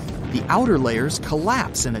for, the outer layers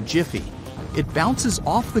collapse in a jiffy. It bounces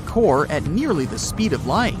off the core at nearly the speed of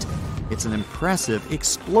light. It's an impressive,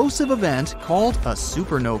 explosive event called a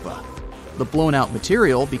supernova. The blown-out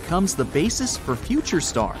material becomes the basis for future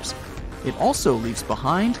stars. It also leaves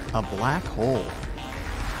behind a black hole.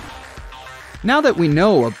 Now that we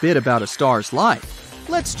know a bit about a star's life,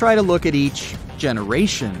 let's try to look at each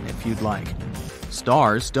generation, if you'd like.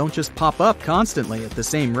 Stars don't just pop up constantly at the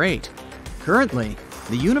same rate. Currently,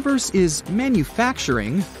 the universe is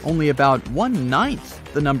manufacturing only about 1/9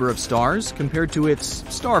 the number of stars compared to its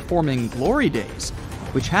star-forming glory days,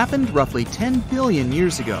 which happened roughly 10 billion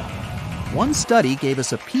years ago. One study gave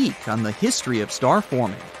us a peek on the history of star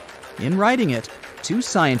forming. In writing it, 2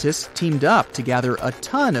 scientists teamed up to gather a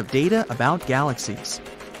ton of data about galaxies.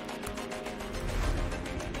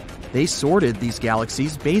 They sorted these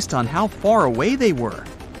galaxies based on how far away they were.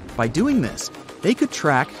 By doing this, they could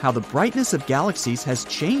track how the brightness of galaxies has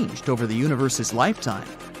changed over the universe's lifetime.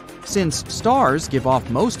 Since stars give off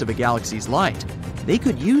most of a galaxy's light, they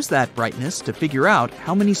could use that brightness to figure out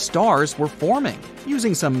how many stars were forming,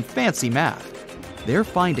 using some fancy math. Their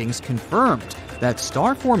findings confirmed that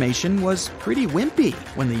star formation was pretty wimpy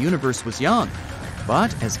when the universe was young.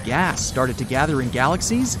 But as gas started to gather in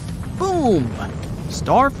galaxies, boom!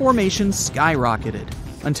 Star formation skyrocketed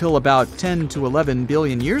until about 10 to 11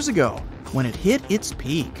 billion years ago, when it hit its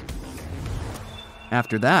peak.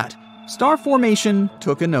 After that, star formation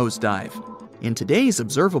took a nosedive. In today's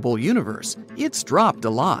observable universe, it's dropped a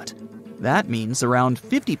lot. That means around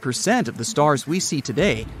 50% of the stars we see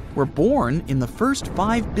today were born in the first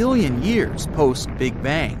 5 billion years post-Big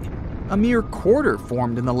Bang. A mere quarter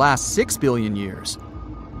formed in the last 6 billion years.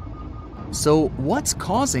 So what's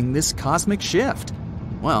causing this cosmic shift?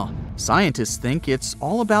 Well, scientists think it's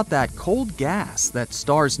all about that cold gas that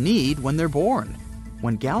stars need when they're born.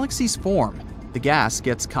 When galaxies form, the gas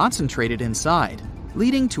gets concentrated inside,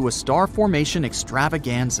 leading to a star formation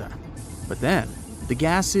extravaganza. But then, the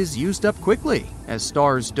gas is used up quickly as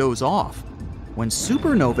stars doze off. When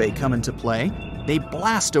supernovae come into play, they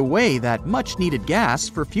blast away that much-needed gas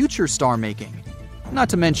for future star making. Not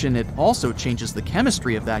to mention, it also changes the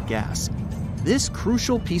chemistry of that gas. This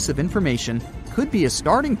crucial piece of information could be a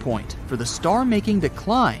starting point for the star-making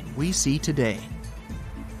decline we see today.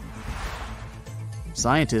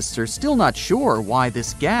 Scientists are still not sure why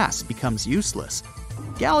this gas becomes useless.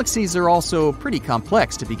 Galaxies are also pretty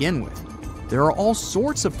complex to begin with. There are all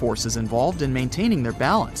sorts of forces involved in maintaining their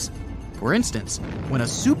balance. For instance, when a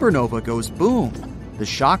supernova goes boom, the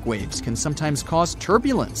shock waves can sometimes cause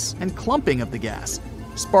turbulence and clumping of the gas,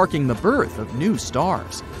 sparking the birth of new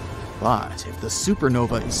stars. But if the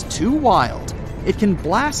supernova is too wild, it can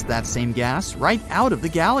blast that same gas right out of the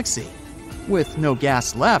galaxy. With no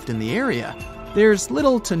gas left in the area, there's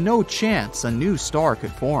little to no chance a new star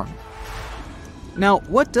could form. Now,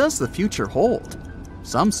 what does the future hold?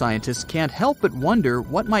 Some scientists can't help but wonder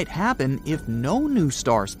what might happen if no new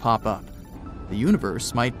stars pop up. The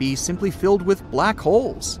universe might be simply filled with black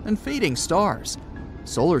holes and fading stars.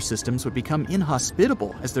 Solar systems would become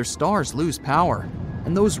inhospitable as their stars lose power,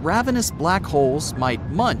 and those ravenous black holes might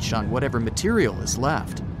munch on whatever material is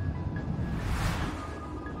left.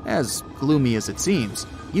 As gloomy as it seems,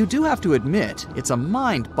 you do have to admit it's a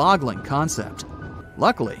mind-boggling concept.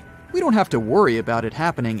 Luckily, we don't have to worry about it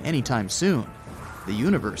happening anytime soon. The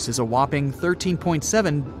universe is a whopping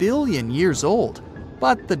 13.7 billion years old,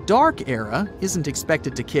 but the dark era isn't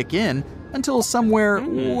expected to kick in until somewhere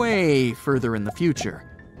way further in the future.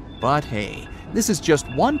 But hey, this is just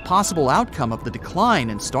one possible outcome of the decline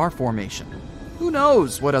in star formation. Who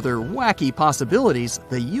knows what other wacky possibilities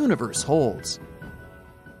the universe holds?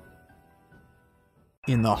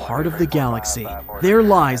 In the heart of the galaxy, there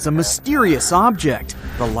lies a mysterious object,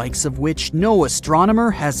 the likes of which no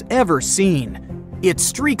astronomer has ever seen. It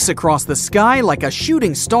streaks across the sky like a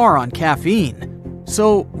shooting star on caffeine.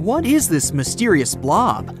 So, what is this mysterious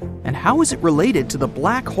blob? And how is it related to the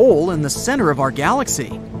black hole in the center of our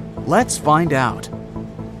galaxy? Let's find out.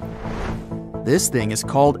 This thing is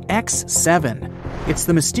called X7. It's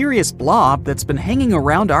the mysterious blob that's been hanging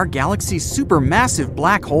around our galaxy's supermassive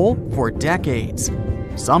black hole for decades.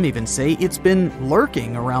 Some even say it's been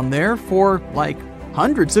lurking around there for, like,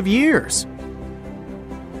 hundreds of years.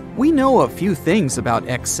 We know a few things about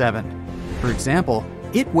X7. For example,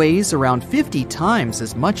 it weighs around 50 times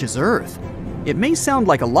as much as Earth. It may sound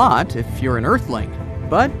like a lot if you're an Earthling,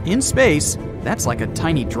 but in space, that's like a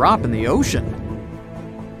tiny drop in the ocean.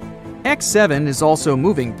 X7 is also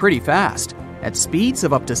moving pretty fast, at speeds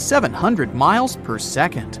of up to 700 miles per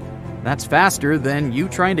second. That's faster than you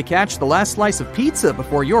trying to catch the last slice of pizza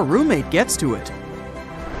before your roommate gets to it.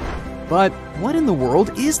 But what in the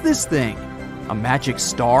world is this thing? A magic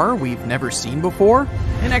star we've never seen before?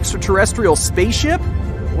 An extraterrestrial spaceship?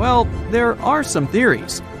 Well, there are some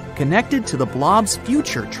theories connected to the blob's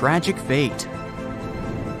future tragic fate.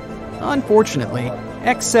 Unfortunately,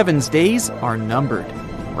 X7's days are numbered.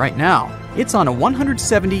 Right now, it's on a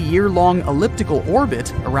 170-year-long elliptical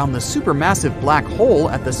orbit around the supermassive black hole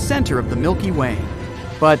at the center of the Milky Way.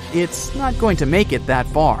 But it's not going to make it that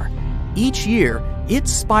far. Each year,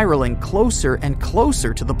 it's spiraling closer and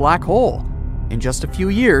closer to the black hole. In just a few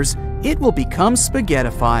years, it will become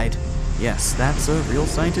spaghettified. Yes, that's a real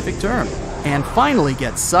scientific term. And finally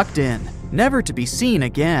get sucked in, never to be seen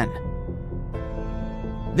again.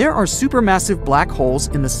 There are supermassive black holes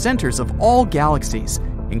in the centers of all galaxies,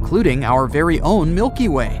 including our very own Milky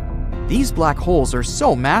Way. These black holes are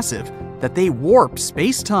so massive that they warp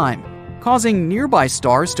space-time, causing nearby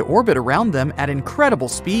stars to orbit around them at incredible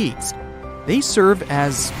speeds. They serve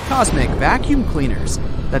as cosmic vacuum cleaners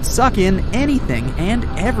that suck in anything and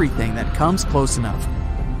everything that comes close enough.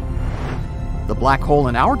 The black hole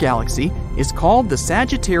in our galaxy is called the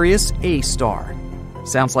Sagittarius A star.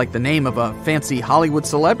 Sounds like the name of a fancy Hollywood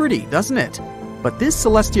celebrity, doesn't it? But this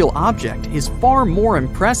celestial object is far more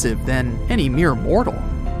impressive than any mere mortal.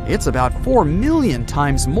 It's about 4 million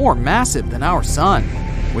times more massive than our sun,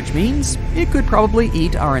 which means it could probably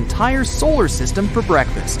eat our entire solar system for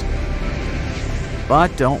breakfast.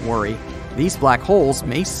 But don't worry, these black holes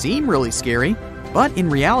may seem really scary, but in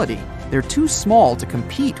reality, they're too small to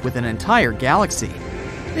compete with an entire galaxy.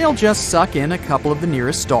 They'll just suck in a couple of the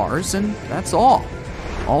nearest stars, and that's all.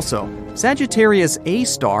 Also, Sagittarius A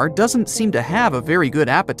star doesn't seem to have a very good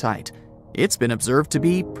appetite. It's been observed to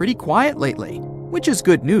be pretty quiet lately, which is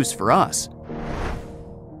good news for us.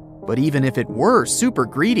 But even if it were super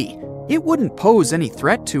greedy, it wouldn't pose any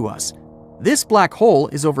threat to us. This black hole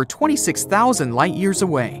is over 26,000 light years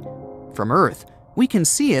away. From Earth, we can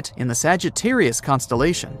see it in the Sagittarius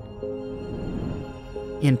constellation.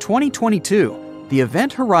 In 2022, the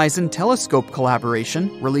Event Horizon Telescope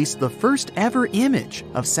collaboration released the first ever image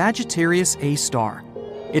of Sagittarius A star.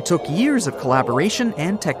 It took years of collaboration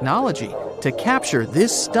and technology to capture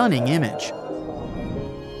this stunning image.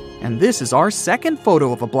 And this is our second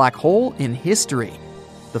photo of a black hole in history.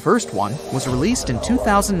 The first one was released in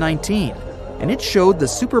 2019, and it showed the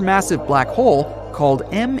supermassive black hole called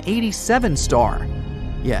M87 star.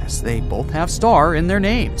 Yes, they both have star in their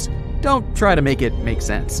names. Don't try to make it make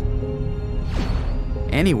sense.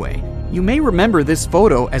 Anyway, you may remember this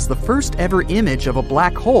photo as the first ever image of a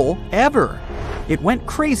black hole ever. It went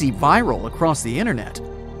crazy viral across the internet.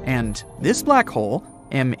 And this black hole,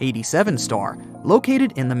 M87 star,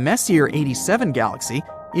 located in the Messier 87 galaxy,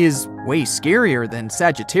 is way scarier than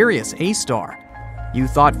Sagittarius A star. You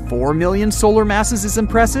thought 4 million solar masses is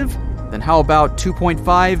impressive? Then how about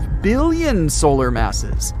 2.5 billion solar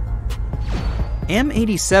masses?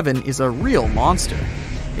 M87 is a real monster.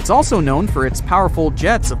 It's also known for its powerful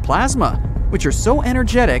jets of plasma, which are so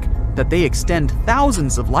energetic that they extend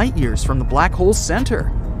thousands of light years from the black hole's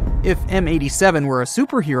center. If M87 were a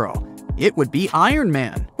superhero, it would be Iron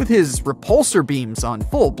Man, with his repulsor beams on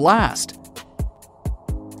full blast.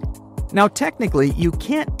 Now technically, you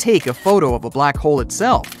can't take a photo of a black hole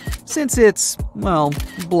itself, since it's, well,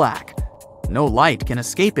 black. No light can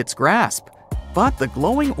escape its grasp. But the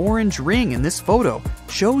glowing orange ring in this photo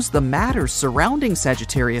shows the matter surrounding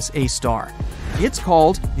Sagittarius A star. It's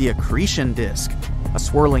called the accretion disk, a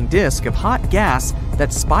swirling disk of hot gas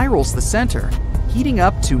that spirals the center, heating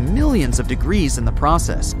up to millions of degrees in the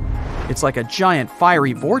process. It's like a giant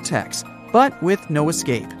fiery vortex, but with no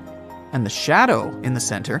escape. And the shadow in the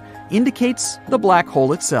center indicates the black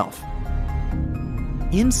hole itself.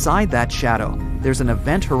 Inside that shadow, there's an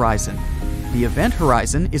event horizon. The event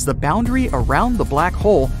horizon is the boundary around the black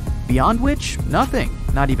hole, beyond which nothing,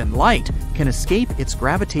 not even light, can escape its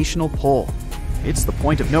gravitational pull. It's the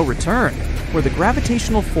point of no return, where the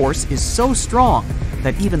gravitational force is so strong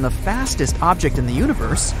that even the fastest object in the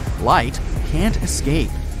universe, light, can't escape.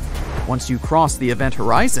 Once you cross the event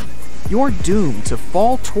horizon, you're doomed to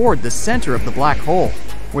fall toward the center of the black hole,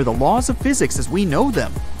 where the laws of physics as we know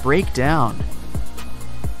them break down.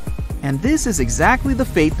 And this is exactly the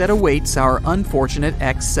fate that awaits our unfortunate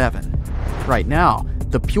X7. Right now,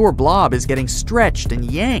 the pure blob is getting stretched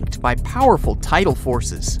and yanked by powerful tidal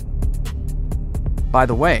forces. By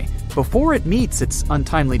the way, before it meets its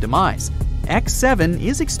untimely demise, X7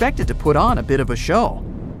 is expected to put on a bit of a show.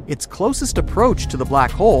 Its closest approach to the black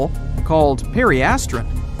hole, called periastron,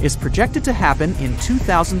 is projected to happen in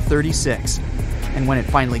 2036. And when it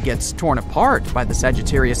finally gets torn apart by the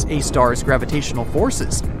Sagittarius A star's gravitational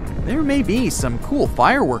forces, there may be some cool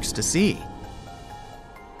fireworks to see.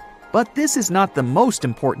 But this is not the most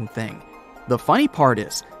important thing. The funny part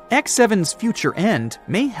is, X7's future end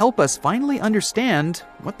may help us finally understand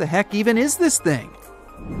what the heck even is this thing.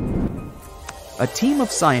 A team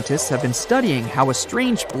of scientists have been studying how a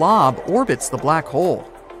strange blob orbits the black hole.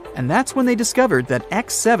 And that's when they discovered that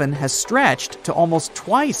X7 has stretched to almost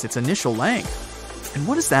twice its initial length. And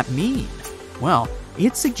what does that mean? Well,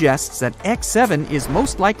 it suggests that X7 is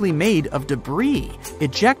most likely made of debris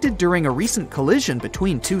ejected during a recent collision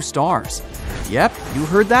between two stars. Yep, you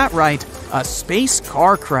heard that right, a space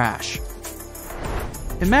car crash.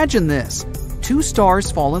 Imagine this. Two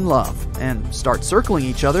stars fall in love and start circling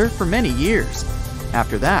each other for many years.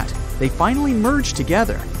 After that, they finally merge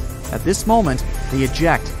together. At this moment, they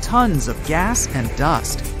eject tons of gas and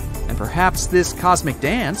dust. And perhaps this cosmic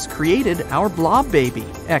dance created our blob baby,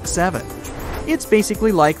 X7. It's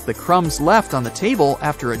basically like the crumbs left on the table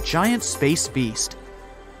after a giant space feast.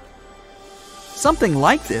 Something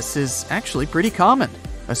like this is actually pretty common,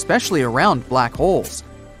 especially around black holes.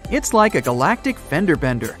 It's like a galactic fender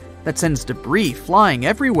bender that sends debris flying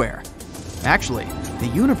everywhere. Actually,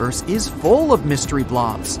 the universe is full of mystery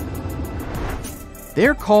blobs.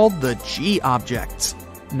 They're called the G objects.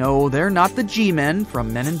 No, they're not the G-men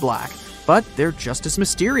from Men in Black, but they're just as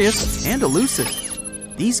mysterious and elusive.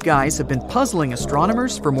 These guys have been puzzling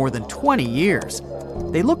astronomers for more than 20 years.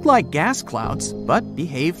 They look like gas clouds, but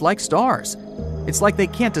behave like stars. It's like they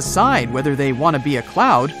can't decide whether they want to be a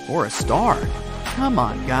cloud or a star. Come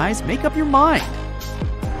on, guys, make up your mind.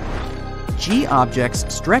 G objects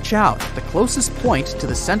stretch out the closest point to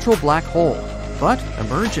the central black hole, but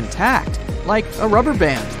emerge intact, like a rubber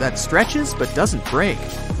band that stretches but doesn't break.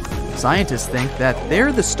 Scientists think that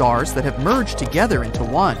they're the stars that have merged together into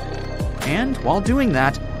one. And while doing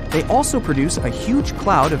that, they also produce a huge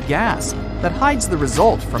cloud of gas that hides the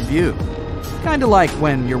result from view. Kinda like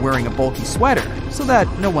when you're wearing a bulky sweater, so that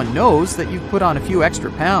no one knows that you've put on a few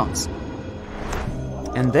extra pounds.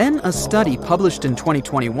 And then a study published in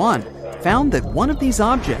 2021 found that one of these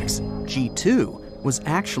objects, G2, was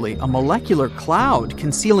actually a molecular cloud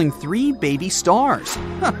concealing 3 baby stars.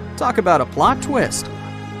 Talk about a plot twist.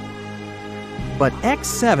 But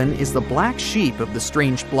X7 is the black sheep of the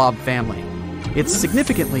strange blob family. It's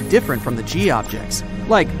significantly different from the G objects,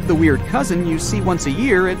 like the weird cousin you see once a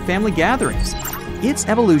year at family gatherings. Its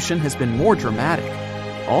evolution has been more dramatic.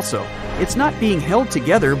 Also, it's not being held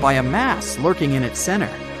together by a mass lurking in its center.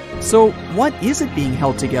 So what is it being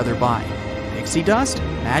held together by? Pixie dust?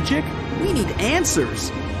 Magic? We need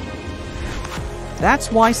answers!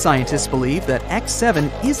 That's why scientists believe that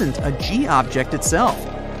X7 isn't a G object itself,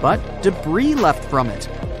 but debris left from it.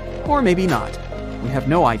 Or maybe not. We have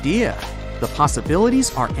no idea. The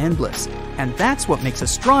possibilities are endless, and that's what makes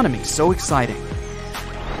astronomy so exciting.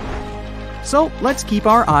 So let's keep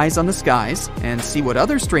our eyes on the skies and see what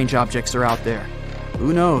other strange objects are out there.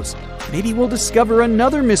 Who knows? Maybe we'll discover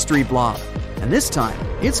another mystery blob, and this time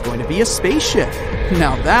it's going to be a spaceship.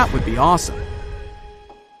 Now that would be awesome.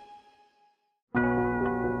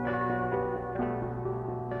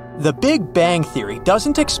 The Big Bang Theory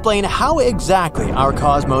doesn't explain how exactly our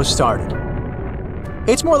cosmos started.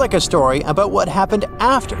 It's more like a story about what happened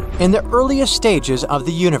after, in the earliest stages of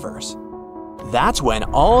the universe. That's when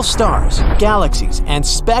all stars, galaxies, and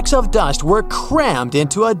specks of dust were crammed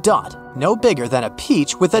into a dot. no bigger than a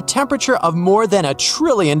peach with a temperature of more than 1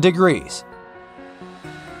 trillion degrees.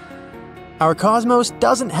 Our cosmos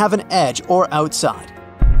doesn't have an edge or outside.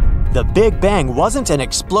 The Big Bang wasn't an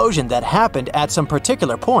explosion that happened at some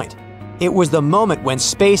particular point. It was the moment when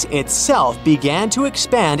space itself began to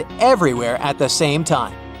expand everywhere at the same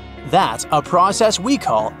time. That's a process we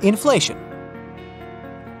call inflation.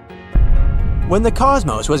 When the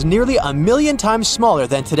cosmos was nearly 1 million times smaller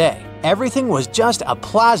than today, everything was just a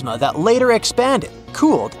plasma that later expanded,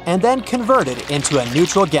 cooled, and then converted into a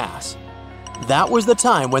neutral gas. That was the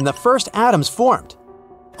time when the first atoms formed.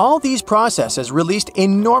 All these processes released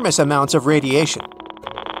enormous amounts of radiation.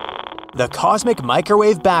 The cosmic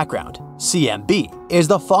microwave background, CMB, is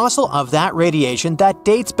the fossil of that radiation that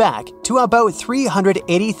dates back to about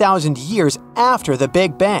 380,000 years after the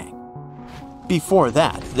Big Bang. Before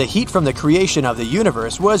that, the heat from the creation of the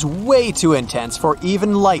universe was way too intense for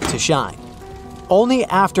even light to shine. Only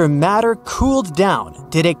after matter cooled down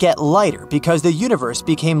did it get lighter because the universe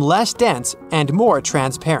became less dense and more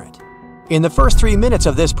transparent. In the first 3 minutes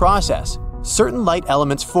of this process, certain light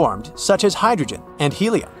elements formed, such as hydrogen and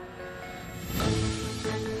helium.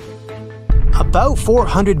 About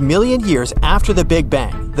 400 million years after the Big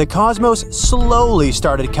Bang, the cosmos slowly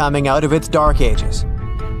started coming out of its dark ages.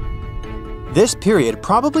 This period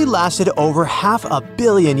probably lasted over 500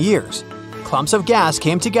 million years. Clumps of gas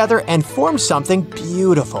came together and formed something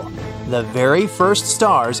beautiful, the very first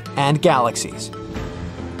stars and galaxies.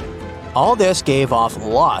 All this gave off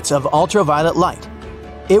lots of ultraviolet light.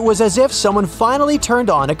 It was as if someone finally turned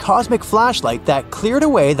on a cosmic flashlight that cleared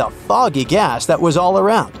away the foggy gas that was all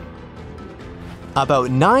around.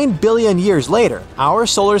 About 9 billion years later, our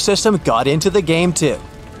solar system got into the game too.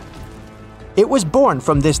 It was born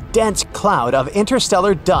from this dense cloud of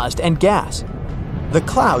interstellar dust and gas. The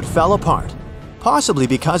cloud fell apart, possibly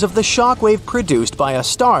because of the shockwave produced by a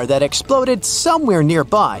star that exploded somewhere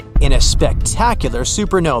nearby in a spectacular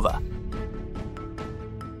supernova.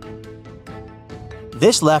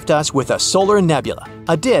 This left us with a solar nebula,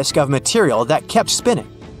 a disk of material that kept spinning.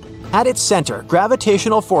 At its center,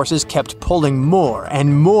 gravitational forces kept pulling more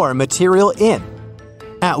and more material in.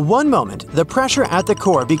 At one moment, the pressure at the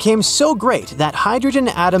core became so great that hydrogen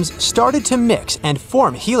atoms started to mix and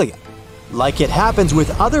form helium. Like it happens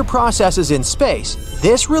with other processes in space,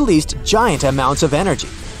 this released giant amounts of energy.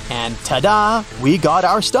 And ta-da, we got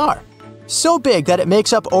our star. So big that it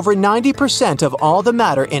makes up over 90% of all the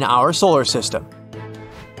matter in our solar system.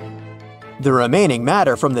 The remaining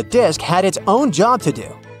matter from the disk had its own job to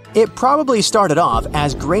do. It probably started off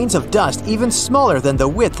as grains of dust even smaller than the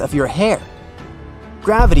width of your hair.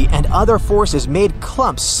 Gravity and other forces made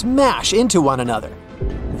clumps smash into one another.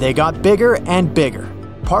 They got bigger and bigger.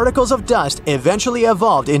 Particles of dust eventually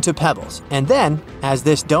evolved into pebbles, and then, as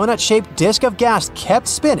this donut-shaped disk of gas kept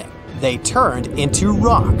spinning, they turned into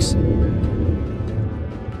rocks.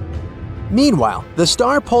 Meanwhile, the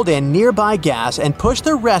star pulled in nearby gas and pushed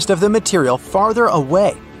the rest of the material farther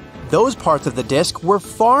away. Those parts of the disk were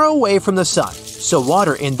far away from the sun, so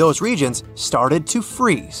water in those regions started to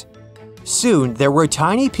freeze. Soon, there were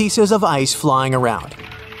tiny pieces of ice flying around,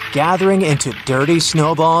 gathering into dirty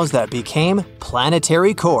snowballs that became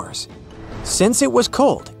planetary cores. Since it was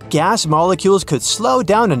cold, gas molecules could slow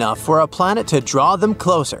down enough for a planet to draw them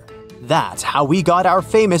closer. That's how we got our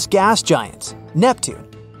famous gas giants, Neptune,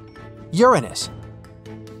 Uranus,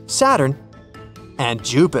 Saturn, and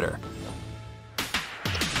Jupiter.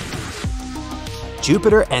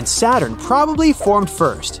 Jupiter and Saturn probably formed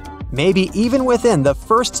first, maybe even within the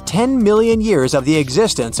first 10 million years of the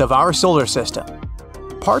existence of our solar system.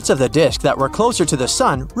 Parts of the disk that were closer to the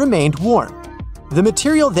sun remained warm. The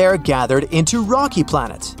material there gathered into rocky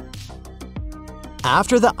planets.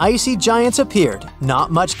 After the icy giants appeared,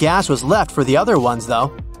 not much gas was left for the other ones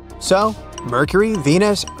though. So, Mercury,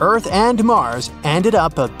 Venus, Earth, and Mars ended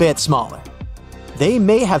up a bit smaller. They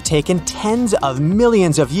may have taken tens of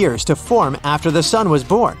millions of years to form after the sun was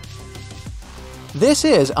born. This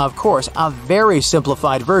is, of course, a very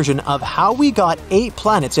simplified version of how we got 8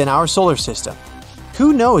 planets in our solar system.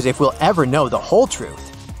 Who knows if we'll ever know the whole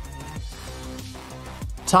truth?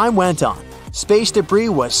 Time went on. Space debris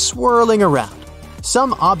was swirling around.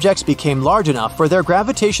 Some objects became large enough for their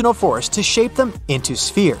gravitational force to shape them into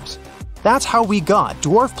spheres. That's how we got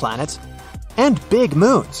dwarf planets and big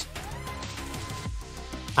moons.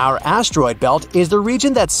 Our asteroid belt is the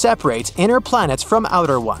region that separates inner planets from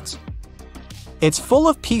outer ones. It's full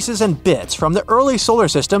of pieces and bits from the early solar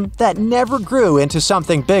system that never grew into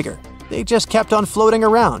something bigger. They just kept on floating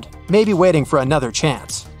around, maybe waiting for another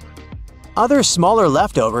chance. Other smaller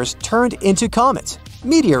leftovers turned into comets,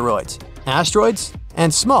 meteoroids, asteroids,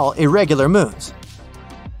 and small irregular moons.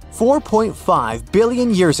 4.5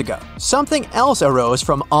 billion years ago, something else arose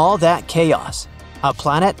from all that chaos. A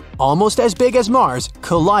planet almost as big as Mars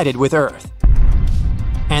collided with Earth.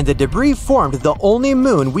 And the debris formed the only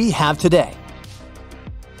moon we have today.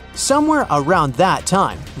 Somewhere around that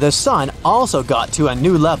time, the Sun also got to a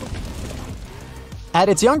new level. At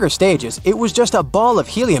its younger stages, it was just a ball of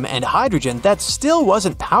helium and hydrogen that still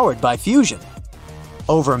wasn't powered by fusion.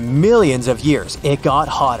 Over millions of years, it got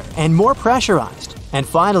hotter and more pressurized, and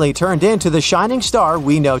finally turned into the shining star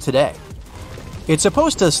we know today. It's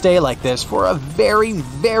supposed to stay like this for a very,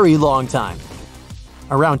 very long time.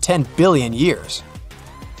 Around 10 billion years.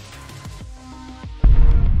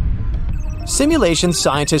 Simulations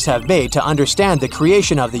scientists have made to understand the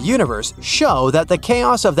creation of the universe show that the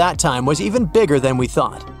chaos of that time was even bigger than we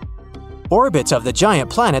thought. Orbits of the giant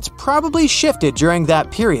planets probably shifted during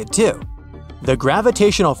that period too. The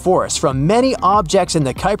gravitational force from many objects in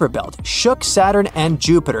the Kuiper Belt shook Saturn and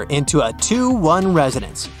Jupiter into a 2-1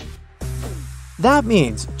 resonance. That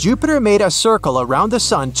means Jupiter made a circle around the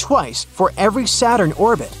Sun twice for every Saturn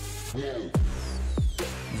orbit.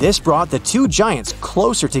 This brought the two giants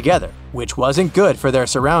closer together, which wasn't good for their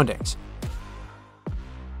surroundings.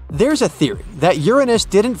 There's a theory that Uranus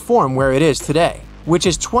didn't form where it is today, which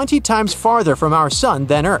is 20 times farther from our Sun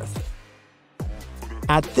than Earth.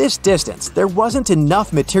 At this distance, there wasn't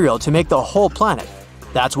enough material to make the whole planet.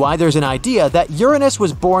 That's why there's an idea that Uranus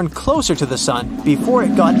was born closer to the Sun before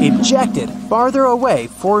it got ejected farther away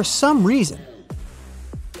for some reason.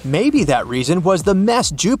 Maybe that reason was the mess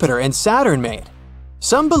Jupiter and Saturn made.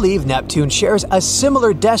 Some believe Neptune shares a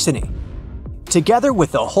similar destiny, together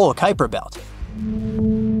with the whole Kuiper Belt.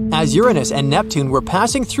 As Uranus and Neptune were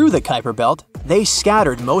passing through the Kuiper Belt, they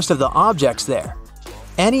scattered most of the objects there.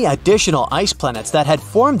 Any additional ice planets that had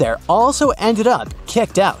formed there also ended up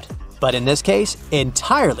kicked out, but in this case,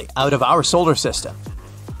 entirely out of our solar system.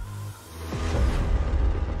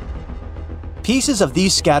 Pieces of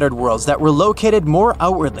these scattered worlds that were located more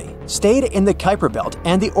outwardly stayed in the Kuiper Belt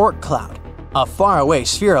and the Oort cloud, a faraway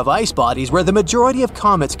sphere of ice bodies where the majority of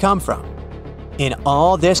comets come from. In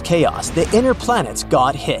all this chaos, the inner planets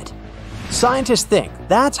got hit. Scientists think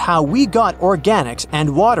that's how we got organics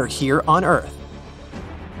and water here on Earth.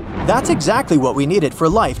 That's exactly what we needed for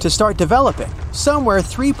life to start developing, somewhere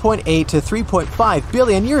 3.8 to 3.5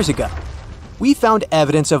 billion years ago. We found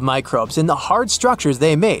evidence of microbes in the hard structures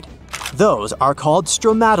they made. Those are called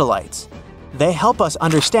stromatolites. They help us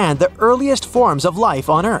understand the earliest forms of life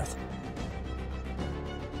on Earth.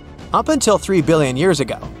 Up until 3 billion years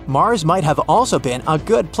ago, Mars might have also been a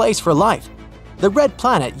good place for life. The red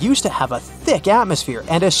planet used to have a thick atmosphere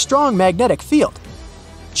and a strong magnetic field,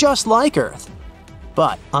 just like Earth.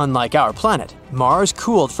 But unlike our planet, Mars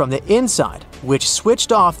cooled from the inside, which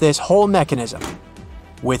switched off this whole mechanism.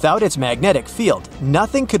 Without its magnetic field,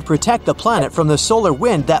 nothing could protect the planet from the solar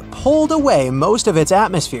wind that pulled away most of its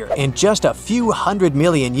atmosphere in just a few 100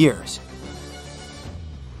 million years.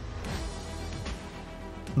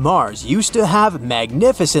 Mars used to have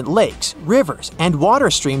magnificent lakes, rivers, and water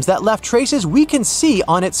streams that left traces we can see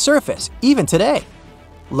on its surface, even today.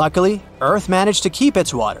 Luckily, Earth managed to keep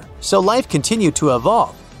its water, so life continued to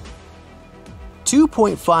evolve.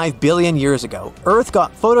 2.5 billion years ago, Earth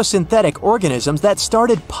got photosynthetic organisms that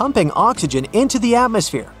started pumping oxygen into the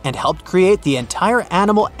atmosphere and helped create the entire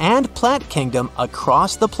animal and plant kingdom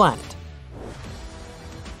across the planet.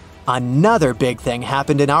 Another big thing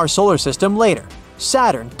happened in our solar system later.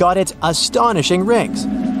 Saturn got its astonishing rings.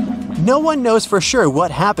 No one knows for sure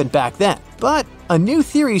what happened back then, but a new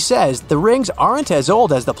theory says the rings aren't as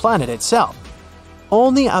old as the planet itself,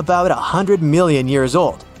 only about 100 million years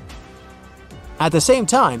old. At the same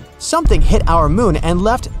time, something hit our moon and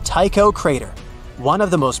left Tycho crater, one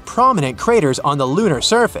of the most prominent craters on the lunar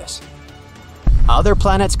surface. Other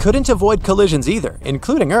planets couldn't avoid collisions either,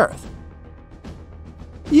 including Earth.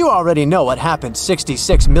 You already know what happened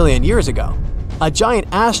 66 million years ago. A giant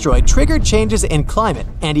asteroid triggered changes in climate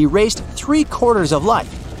and erased 3/4 of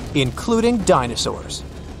life, including dinosaurs.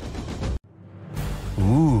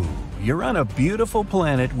 Ooh, you're on a beautiful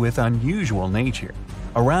planet with unusual nature.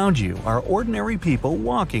 Around you are ordinary people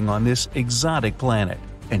walking on this exotic planet.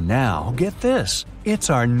 And now, get this, it's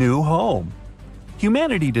our new home.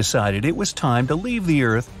 Humanity decided it was time to leave the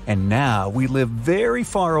Earth, and now we live very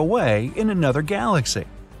far away in another galaxy.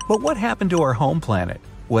 But what happened to our home planet?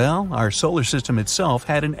 Well, our solar system itself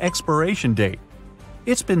had an expiration date.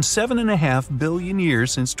 It's been 7.5 billion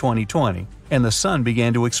years since 2020, and the Sun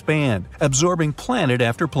began to expand, absorbing planet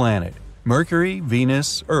after planet – Mercury,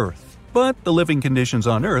 Venus, Earth. But the living conditions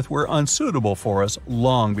on Earth were unsuitable for us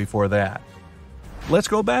long before that. Let's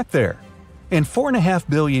go back there. In 4.5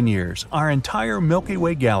 billion years, our entire Milky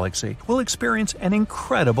Way galaxy will experience an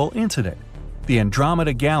incredible incident. The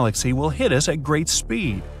Andromeda Galaxy will hit us at great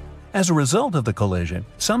speed. As a result of the collision,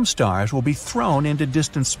 some stars will be thrown into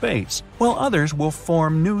distant space, while others will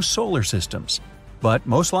form new solar systems. But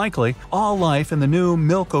most likely, all life in the new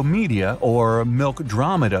Milkomedia or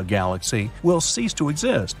Milkdromeda galaxy will cease to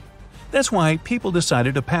exist. That's why people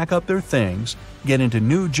decided to pack up their things, get into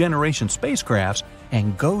new generation spacecrafts,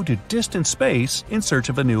 and go to distant space in search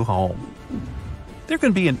of a new home. There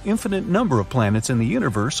can be an infinite number of planets in the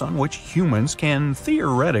universe on which humans can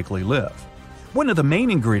theoretically live. One of the main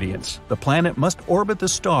ingredients, the planet must orbit the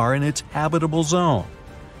star in its habitable zone.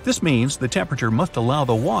 This means the temperature must allow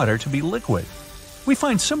the water to be liquid. We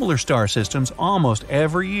find similar star systems almost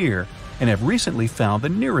every year and have recently found the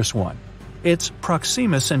nearest one. It's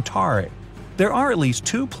Proxima Centauri. There are at least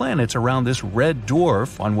 2 planets around this red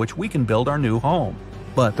dwarf on which we can build our new home.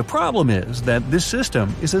 But the problem is that this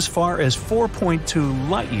system is as far as 4.2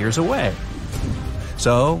 light-years away.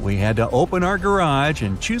 So we had to open our garage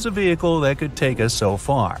and choose a vehicle that could take us so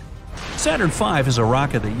far. Saturn V is a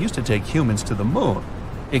rocket that used to take humans to the moon.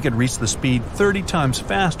 It could reach the speed 30 times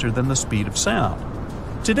faster than the speed of sound.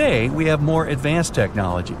 Today, we have more advanced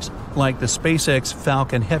technologies, like the SpaceX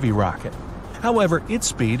Falcon Heavy rocket. However, its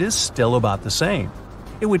speed is still about the same.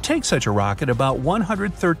 It would take such a rocket about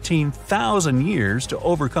 113,000 years to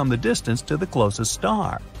overcome the distance to the closest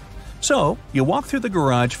star. So, you walk through the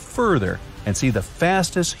garage further and see the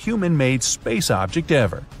fastest human-made space object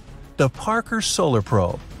ever, the Parker Solar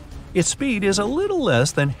Probe. Its speed is a little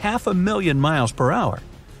less than 500,000 miles per hour,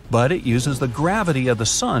 but it uses the gravity of the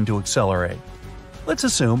sun to accelerate. Let's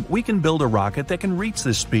assume we can build a rocket that can reach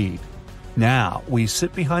this speed. Now, we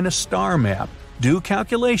sit behind a star map, do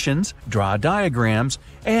calculations, draw diagrams,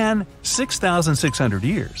 and 6,600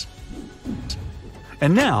 years.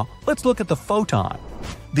 And now, let's look at the photon.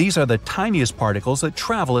 These are the tiniest particles that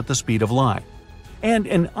travel at the speed of light. And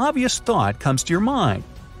an obvious thought comes to your mind.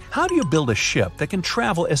 How do you build a ship that can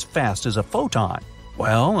travel as fast as a photon?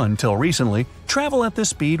 Well, until recently, travel at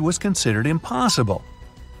this speed was considered impossible.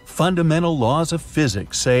 Fundamental laws of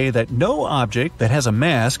physics say that no object that has a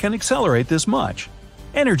mass can accelerate this much.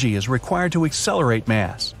 Energy is required to accelerate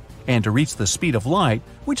mass. And to reach the speed of light,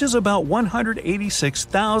 which is about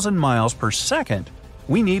 186,000 miles per second,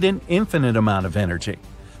 we need an infinite amount of energy.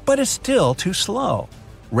 But it's still too slow.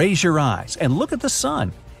 Raise your eyes and look at the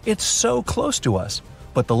sun. It's so close to us,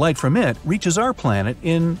 but the light from it reaches our planet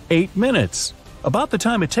in 8 minutes, about the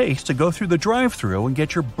time it takes to go through the drive-thru and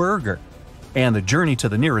get your burger. And the journey to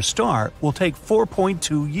the nearest star will take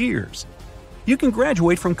 4.2 years. You can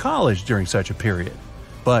graduate from college during such a period.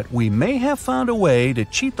 But we may have found a way to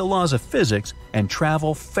cheat the laws of physics and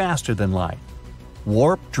travel faster than light.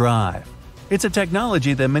 Warp drive. It's a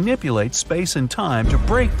technology that manipulates space and time to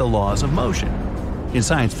break the laws of motion. In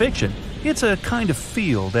science fiction, it's a kind of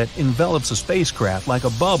field that envelops a spacecraft like a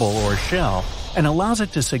bubble or a shell and allows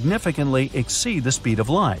it to significantly exceed the speed of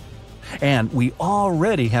light. And we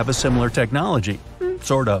already have a similar technology,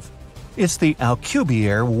 sort of. It's the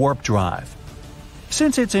Alcubierre warp drive.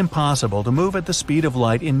 Since it's impossible to move at the speed of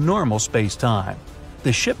light in normal space-time,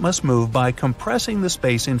 the ship must move by compressing the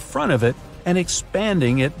space in front of it and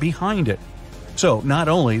expanding it behind it. So not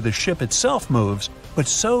only the ship itself moves, but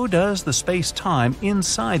so does the space-time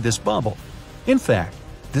inside this bubble. In fact,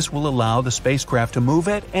 this will allow the spacecraft to move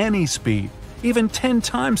at any speed, even 10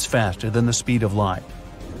 times faster than the speed of light.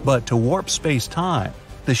 But to warp space-time,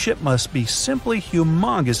 the ship must be simply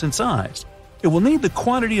humongous in size. It will need the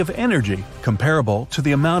quantity of energy comparable to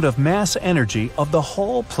the amount of mass energy of the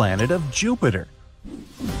whole planet of Jupiter.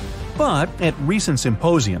 But at recent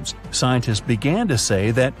symposiums, scientists began to say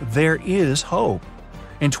that there is hope.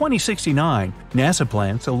 In 2069, NASA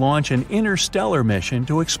plans to launch an interstellar mission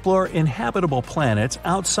to explore inhabitable planets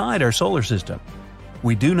outside our solar system.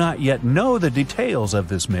 We do not yet know the details of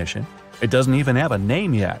this mission. It doesn't even have a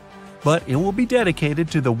name yet, but it will be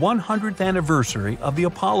dedicated to the 100th anniversary of the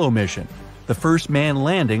Apollo mission, the first man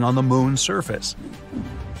landing on the moon's surface.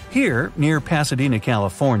 Here, near Pasadena,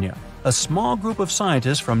 California, a small group of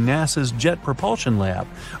scientists from NASA's Jet Propulsion Lab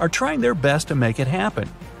are trying their best to make it happen,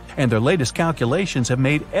 and their latest calculations have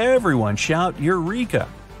made everyone shout Eureka!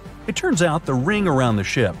 It turns out the ring around the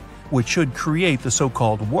ship, which should create the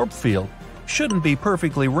so-called warp field, shouldn't be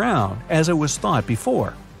perfectly round as it was thought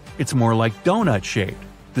before. It's more like donut-shaped.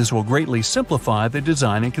 This will greatly simplify the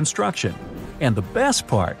design and construction. And the best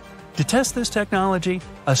part, to test this technology,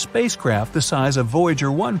 a spacecraft the size of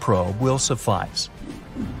Voyager 1 probe will suffice.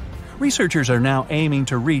 Researchers are now aiming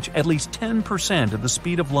to reach at least 10% of the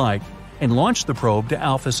speed of light and launch the probe to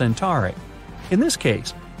Alpha Centauri. In this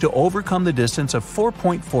case, To overcome the distance of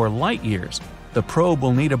 4.4 light-years, the probe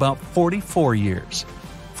will need about 44 years.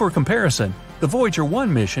 For comparison, the Voyager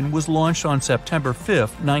 1 mission was launched on September 5,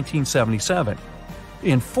 1977.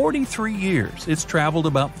 In 43 years, it's traveled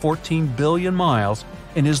about 14 billion miles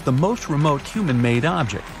and is the most remote human-made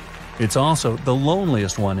object. It's also the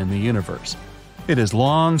loneliest one in the universe. It has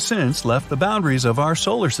long since left the boundaries of our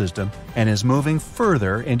solar system and is moving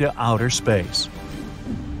further into outer space.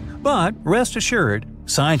 But rest assured,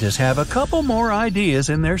 scientists have a couple more ideas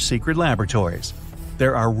in their secret laboratories.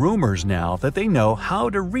 There are rumors now that they know how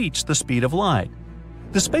to reach the speed of light.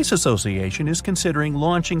 The Space Association is considering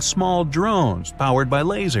launching small drones powered by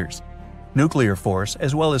lasers. Nuclear force,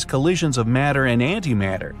 as well as collisions of matter and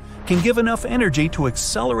antimatter, can give enough energy to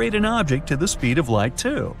accelerate an object to the speed of light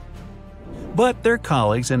too. But their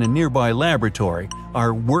colleagues in a nearby laboratory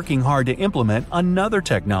are working hard to implement another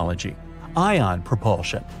technology, ion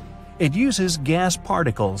propulsion. It uses gas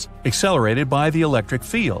particles accelerated by the electric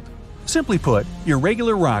field. Simply put, your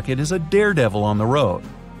regular rocket is a daredevil on the road.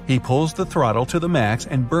 He pulls the throttle to the max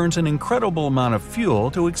and burns an incredible amount of fuel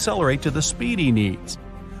to accelerate to the speed he needs.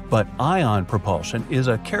 But ion propulsion is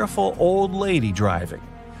a careful old lady driving.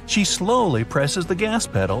 She slowly presses the gas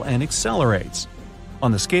pedal and accelerates.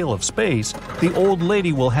 On the scale of space, the old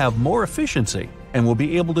lady will have more efficiency and will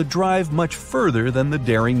be able to drive much further than the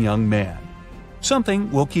daring young man.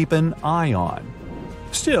 Something we'll keep an eye on.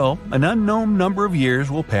 Still, an unknown number of years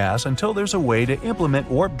will pass until there's a way to implement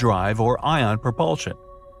warp drive or ion propulsion.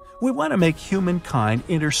 We want to make humankind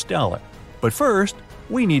interstellar, but first,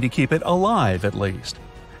 we need to keep it alive at least.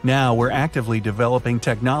 Now we're actively developing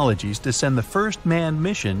technologies to send the first manned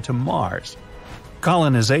mission to Mars.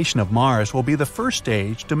 Colonization of Mars will be the first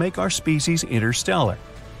stage to make our species interstellar.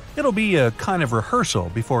 It'll be a kind of rehearsal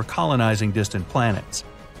before colonizing distant planets.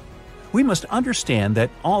 We must understand that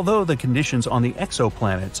although the conditions on the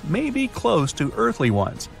exoplanets may be close to earthly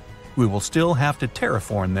ones, we will still have to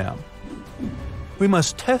terraform them. We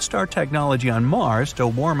must test our technology on Mars to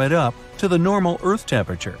warm it up to the normal Earth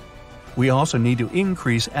temperature. We also need to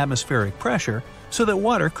increase atmospheric pressure so that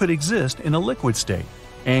water could exist in a liquid state,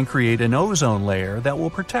 and create an ozone layer that will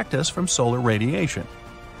protect us from solar radiation.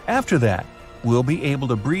 After that, we'll be able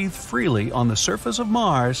to breathe freely on the surface of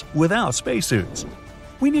Mars without spacesuits.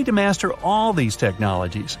 We need to master all these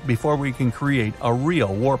technologies before we can create a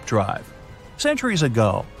real warp drive. Centuries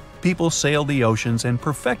ago, people sailed the oceans and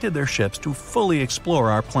perfected their ships to fully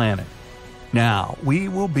explore our planet. Now, we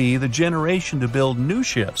will be the generation to build new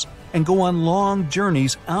ships and go on long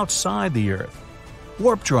journeys outside the Earth.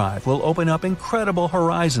 Warp drive will open up incredible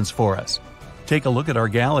horizons for us. Take a look at our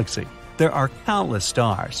galaxy. There are countless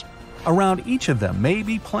stars. Around each of them may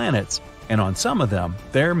be planets, and on some of them,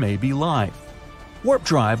 there may be life. Warp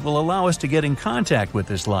drive will allow us to get in contact with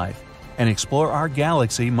this life and explore our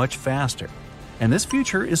galaxy much faster. And this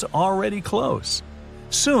future is already close.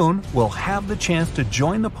 Soon, we'll have the chance to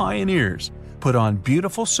join the pioneers, put on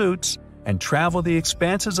beautiful suits, and travel the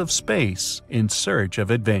expanses of space in search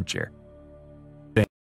of adventure.